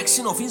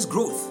direction of its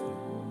growth.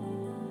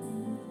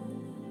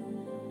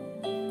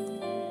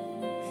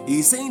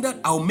 He's saying that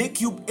I'll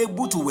make you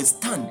able to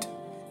withstand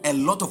a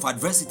lot of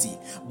adversity,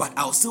 but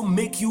I'll still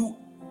make you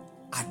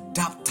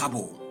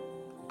adaptable.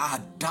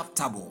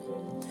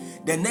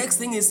 The next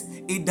thing is,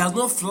 it does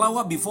not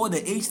flower before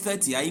the age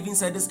 30. I even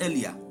said this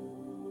earlier.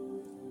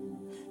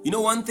 You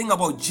know one thing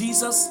about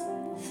Jesus,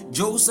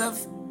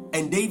 Joseph,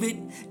 and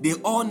David, they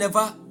all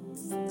never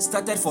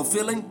started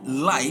fulfilling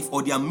life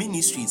or their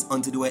ministries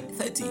until they were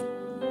 30.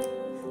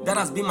 That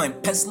has been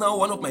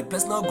one of my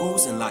personal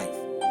goals in life.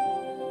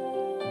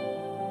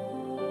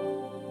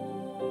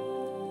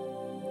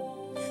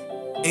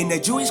 In the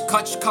Jewish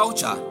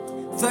culture,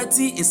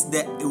 30 is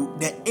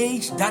the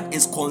age that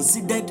is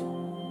considered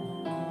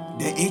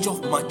the age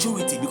of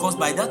maturity, because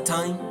by that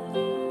time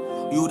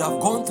you would have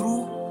gone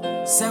through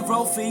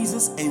several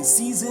phases and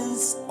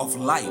seasons of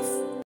life.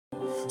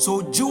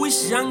 So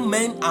Jewish young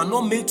men are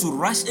not made to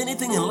rush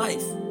anything in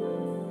life.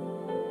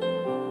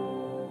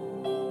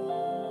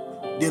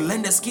 They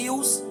learn the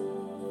skills,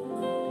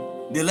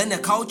 they learn the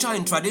culture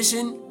and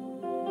tradition.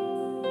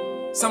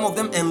 Some of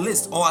them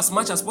enlist, or as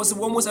much as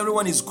possible, almost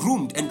everyone is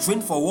groomed and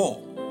trained for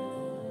war.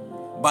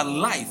 But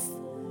life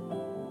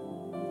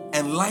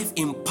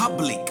in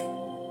public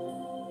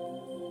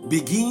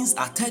begins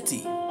at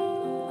 30.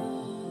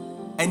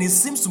 And it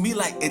seems to me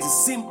like it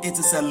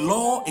is a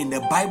law in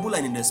the Bible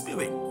and in the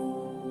Spirit.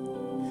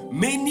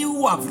 Many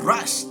who have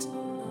rushed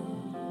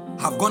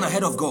have gone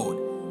ahead of God,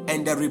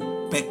 and the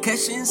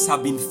repercussions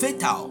have been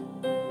fatal.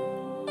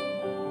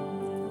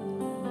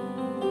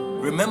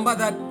 Remember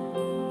that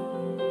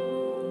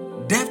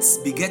depths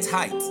beget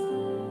height.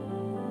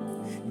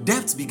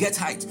 Depths beget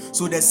height.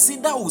 So the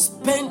cedar will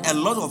spend a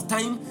lot of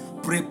time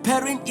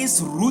preparing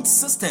its root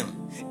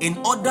system in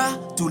order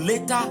to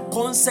later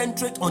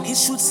concentrate on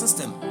its shoot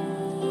system.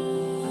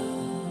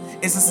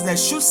 It is the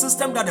shoot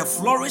system that the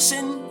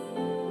flourishing,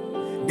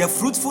 the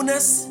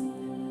fruitfulness,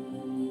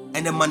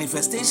 and the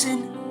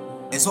manifestation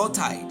is all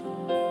tied.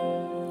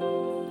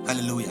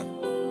 Hallelujah.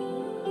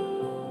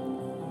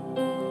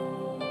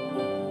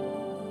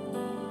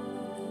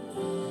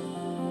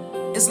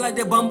 It's like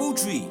the bamboo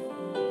tree.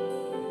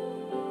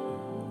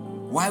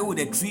 Why would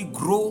a tree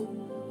grow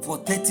for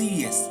 30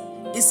 years?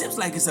 It seems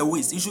like it's a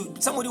waste.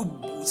 Somebody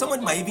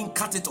might even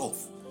cut it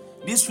off.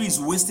 This tree is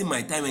wasting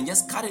my time, and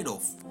just cut it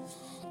off.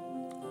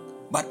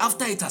 But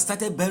after it has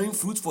started bearing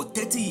fruit for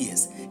 30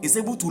 years, it's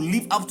able to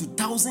live up to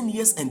 1,000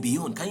 years and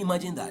beyond. Can you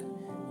imagine that?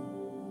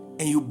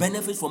 And you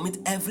benefit from it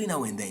every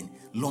now and then.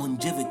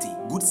 Longevity,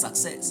 good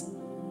success.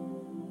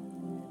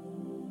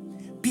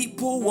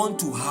 People want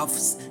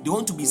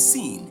to be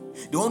seen.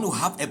 They want to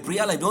have a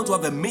prayer life. They want to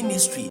have a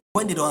ministry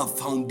when they don't have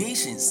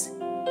foundations.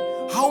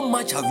 How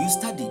much have you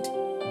studied?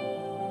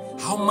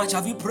 How much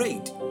have you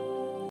prayed?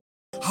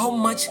 How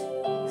much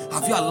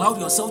have you allowed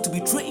yourself to be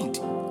trained?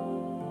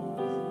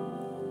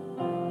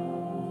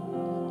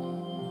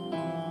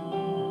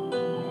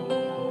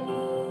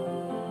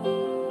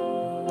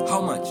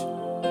 How much?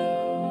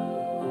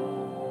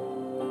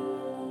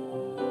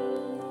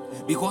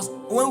 Because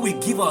when we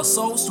give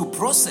ourselves to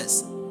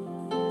process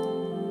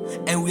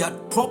and we are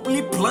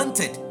properly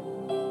planted,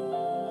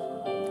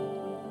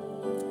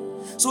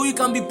 so you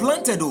can be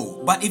planted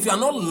but if you are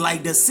not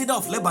like the cedar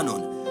of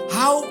Lebanon,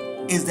 how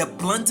is the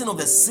planting of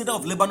the cedar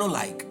of Lebanon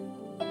like?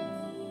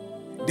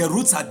 The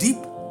roots are deep.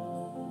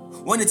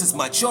 When it is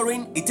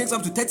maturing, it takes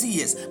up to 30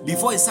 years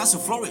before it starts to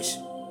flourish.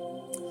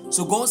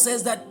 So God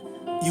says that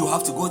you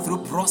have to go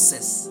through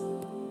process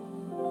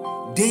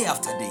day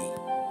after day.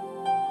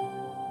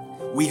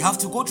 We have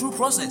to go through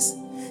process.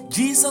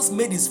 Jesus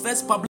made his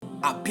first public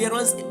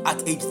appearance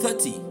at age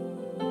 30.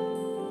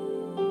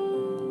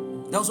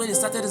 That was when he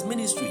started his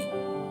ministry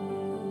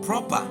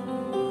proper.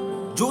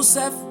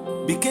 Joseph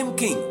became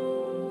king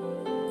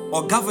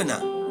or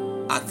governor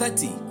at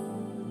 30.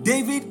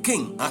 David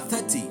king at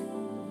 30.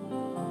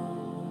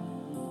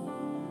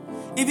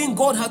 Even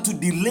God had to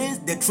delay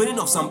the training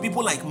of some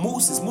people like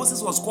Moses.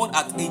 Moses was called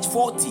at age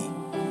 40.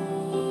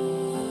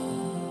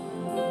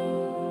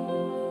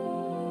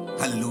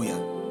 Hallelujah.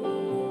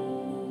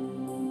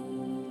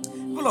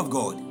 People of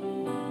God,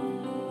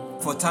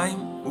 for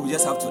time, we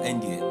just have to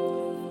end here.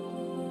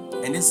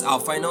 And this is our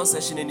final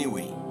session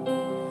anyway.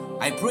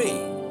 I pray,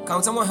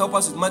 can someone help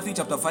us with Matthew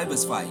chapter 5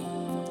 verse 5?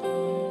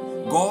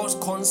 God's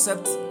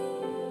concept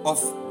of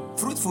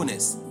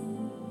fruitfulness.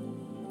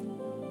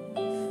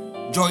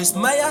 Joyce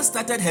Meyer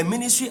started her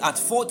ministry at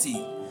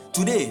 40.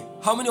 Today,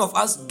 how many of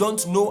us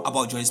don't know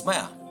about Joyce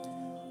Meyer?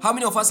 How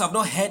many of us have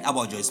not heard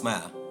about Joyce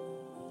Meyer?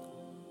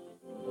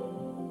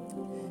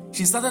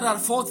 She started at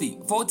 40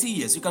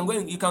 years. You can go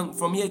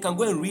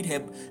and read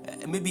her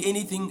maybe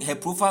anything, her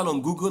profile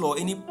on Google or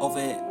any of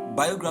her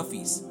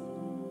biographies.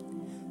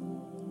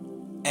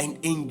 And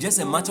in just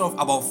a matter of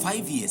about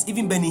 5 years,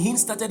 even Benny Hinn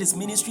started his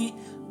ministry.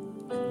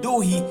 Though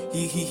he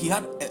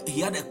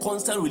had a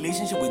constant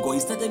relationship with God,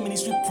 he started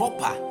ministry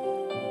proper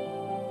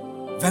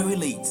very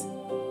late.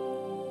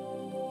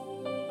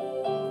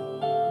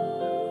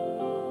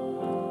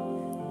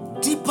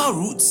 Deeper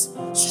roots,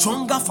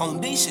 stronger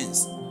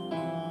foundations.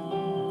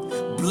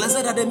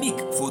 Blessed are the meek,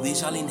 for they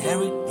shall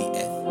inherit the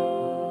earth.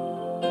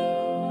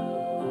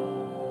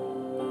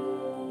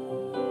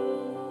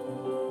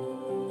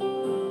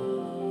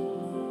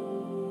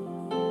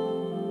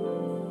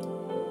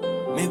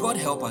 May God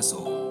help us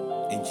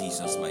all in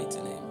Jesus'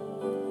 mighty name.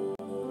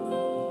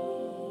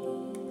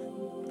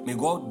 May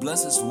God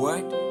bless His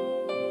word,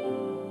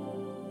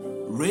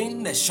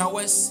 rain the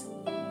showers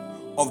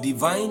of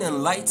divine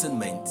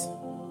enlightenment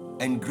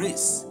and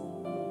grace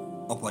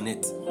upon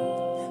it.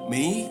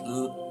 May He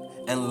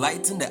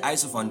enlighten the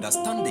eyes of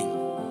understanding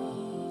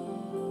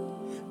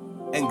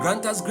and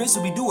grant us grace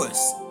to be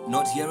doers,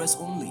 not hearers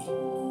only,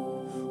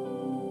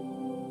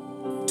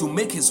 to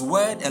make His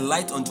word a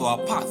light unto our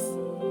path,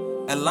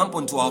 a lamp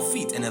unto our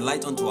feet, and a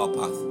light unto our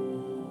path,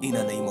 in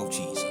the name of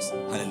Jesus.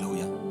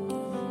 Hallelujah.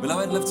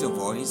 Beloved, lift your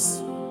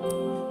voice.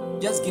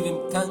 Just give Him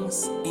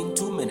thanks in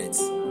 2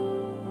 minutes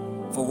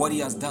for what He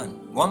has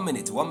done. 1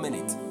 minute.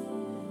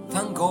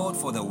 Thank God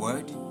for the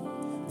word.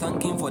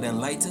 Thank Him for the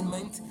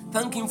enlightenment.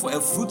 Thank Him for a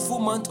fruitful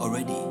month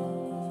already.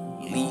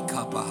 Thank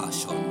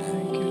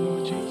you,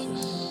 Lord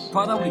Jesus.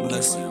 Father, we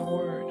bless you.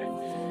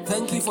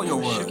 Thank you for your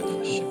word.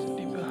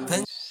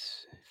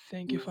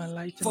 Thank you for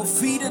enlightenment. For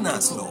feeding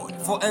us, Lord,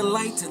 for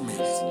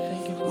enlightenment.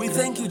 We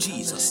thank you,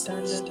 Jesus.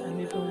 Understanding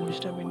and even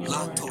wisdom in your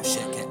word.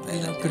 We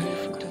are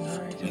grateful tonight.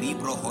 We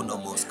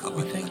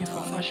thank you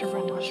for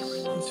ushering us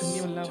into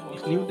new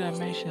levels, new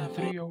dimensions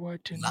through your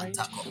word tonight.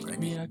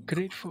 We are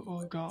grateful,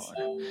 oh God.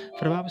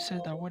 For the Bible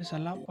says that what is a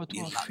lamp unto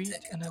our feet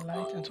and a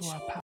light unto our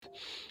path.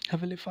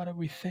 Heavenly Father,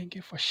 we thank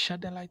you for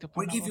shedding light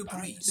upon our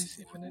path this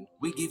evening.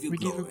 We give you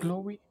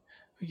glory.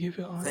 We give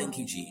you honor. Thank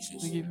you,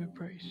 Jesus. We give you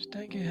praise.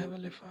 Thank you,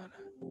 Heavenly Father.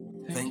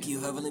 Thank you,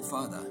 Heavenly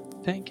Father.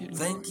 Thank you, Lord.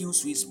 Thank you,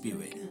 sweet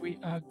Spirit. We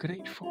are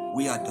grateful.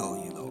 We adore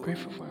you, Lord.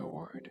 Grateful for your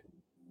word.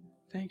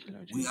 Thank you,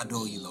 Lord Jesus. We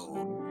adore you, Lord.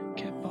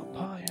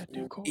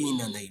 In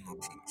the name of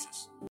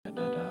Jesus.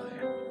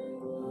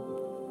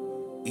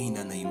 In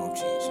the name of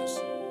Jesus.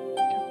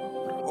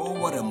 Oh,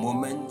 what a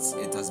moment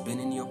it has been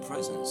in your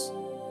presence.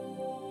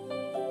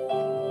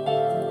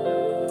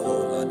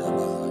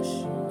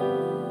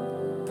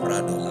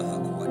 Hallelujah.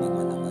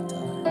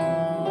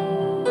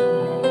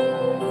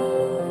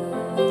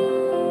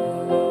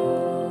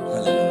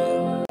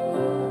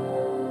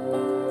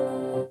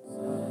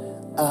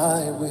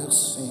 I will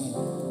sing.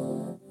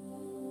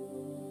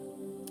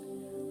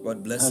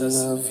 God bless us.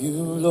 I love you,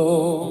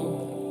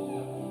 Lord.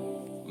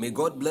 May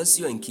God bless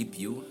you and keep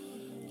you.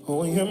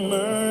 Oh, your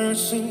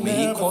mercy.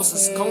 May He cause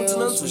His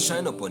countenance to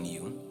shine upon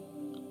you.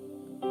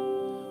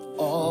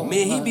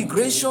 May He be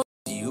gracious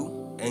to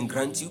you and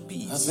grant you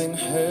peace.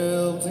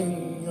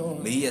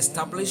 May He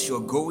establish your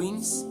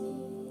goings.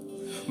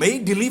 May He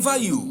deliver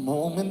you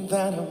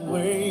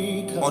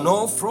on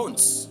all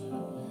fronts.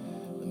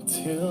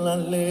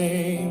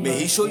 May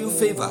He show you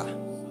favor.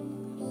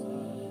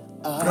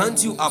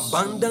 Grant you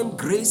abundant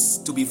grace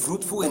to be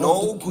fruitful in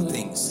all good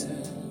things.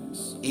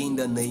 In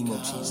the name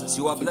of Jesus.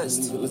 You are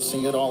blessed. Let's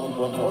sing it all in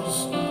one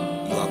voice.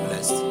 You are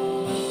blessed.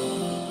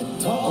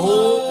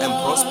 Go and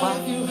prosper.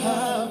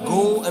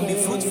 Go and be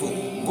fruitful.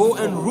 Go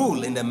and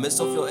rule in the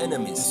midst of your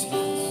enemies.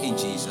 In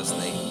Jesus'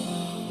 name.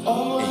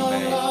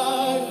 Amen.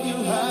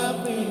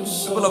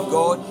 People of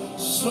God,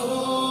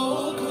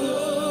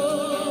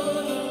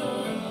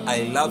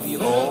 I love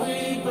you all.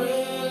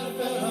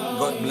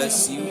 God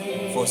bless you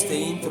for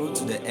staying through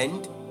to the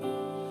end.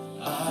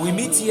 We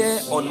meet here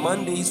on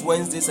Mondays,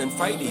 Wednesdays, and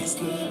Fridays.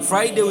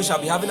 Friday, we shall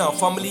be having our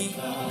family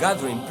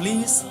gathering.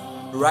 Please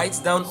write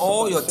down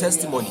all your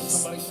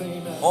testimonies.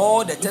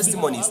 All the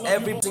testimonies,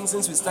 everything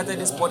since we started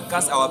this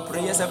podcast, our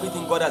prayers,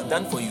 everything God has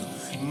done for you.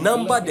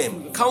 Number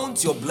them.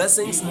 Count your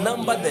blessings.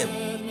 Number them.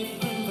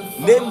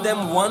 Name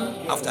them one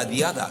after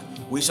the other.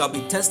 We shall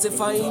be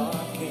testifying.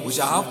 We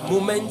shall have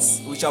moments.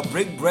 We shall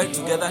break bread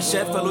together,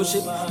 share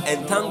fellowship,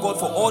 and thank God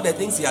for all the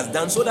things He has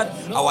done, so that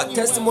our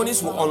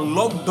testimonies will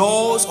unlock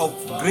doors of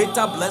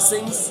greater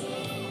blessings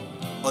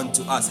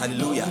unto us.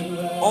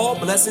 Hallelujah. All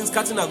blessings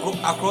cutting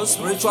across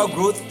spiritual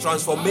growth,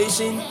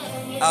 transformation,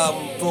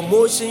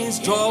 promotions,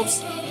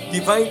 jobs,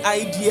 divine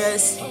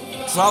ideas,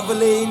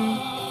 traveling,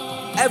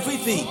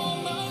 everything.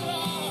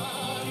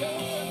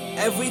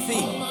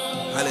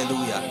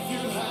 Hallelujah.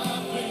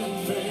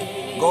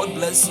 God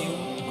bless you.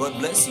 God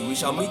bless you. We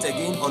shall meet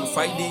again on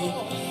Friday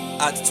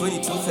at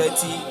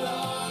 22:30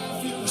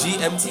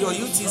 GMT or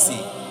UTC.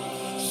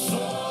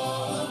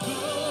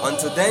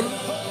 Until then,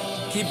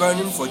 keep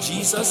burning for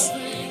Jesus.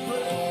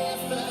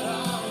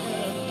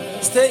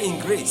 Stay in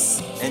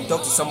grace and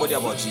talk to somebody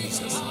about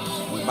Jesus.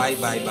 Bye.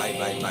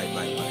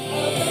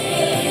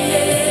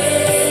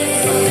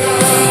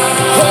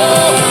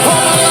 Oh,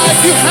 all my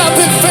life you have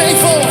been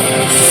faithful.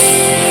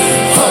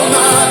 All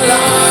my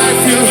life.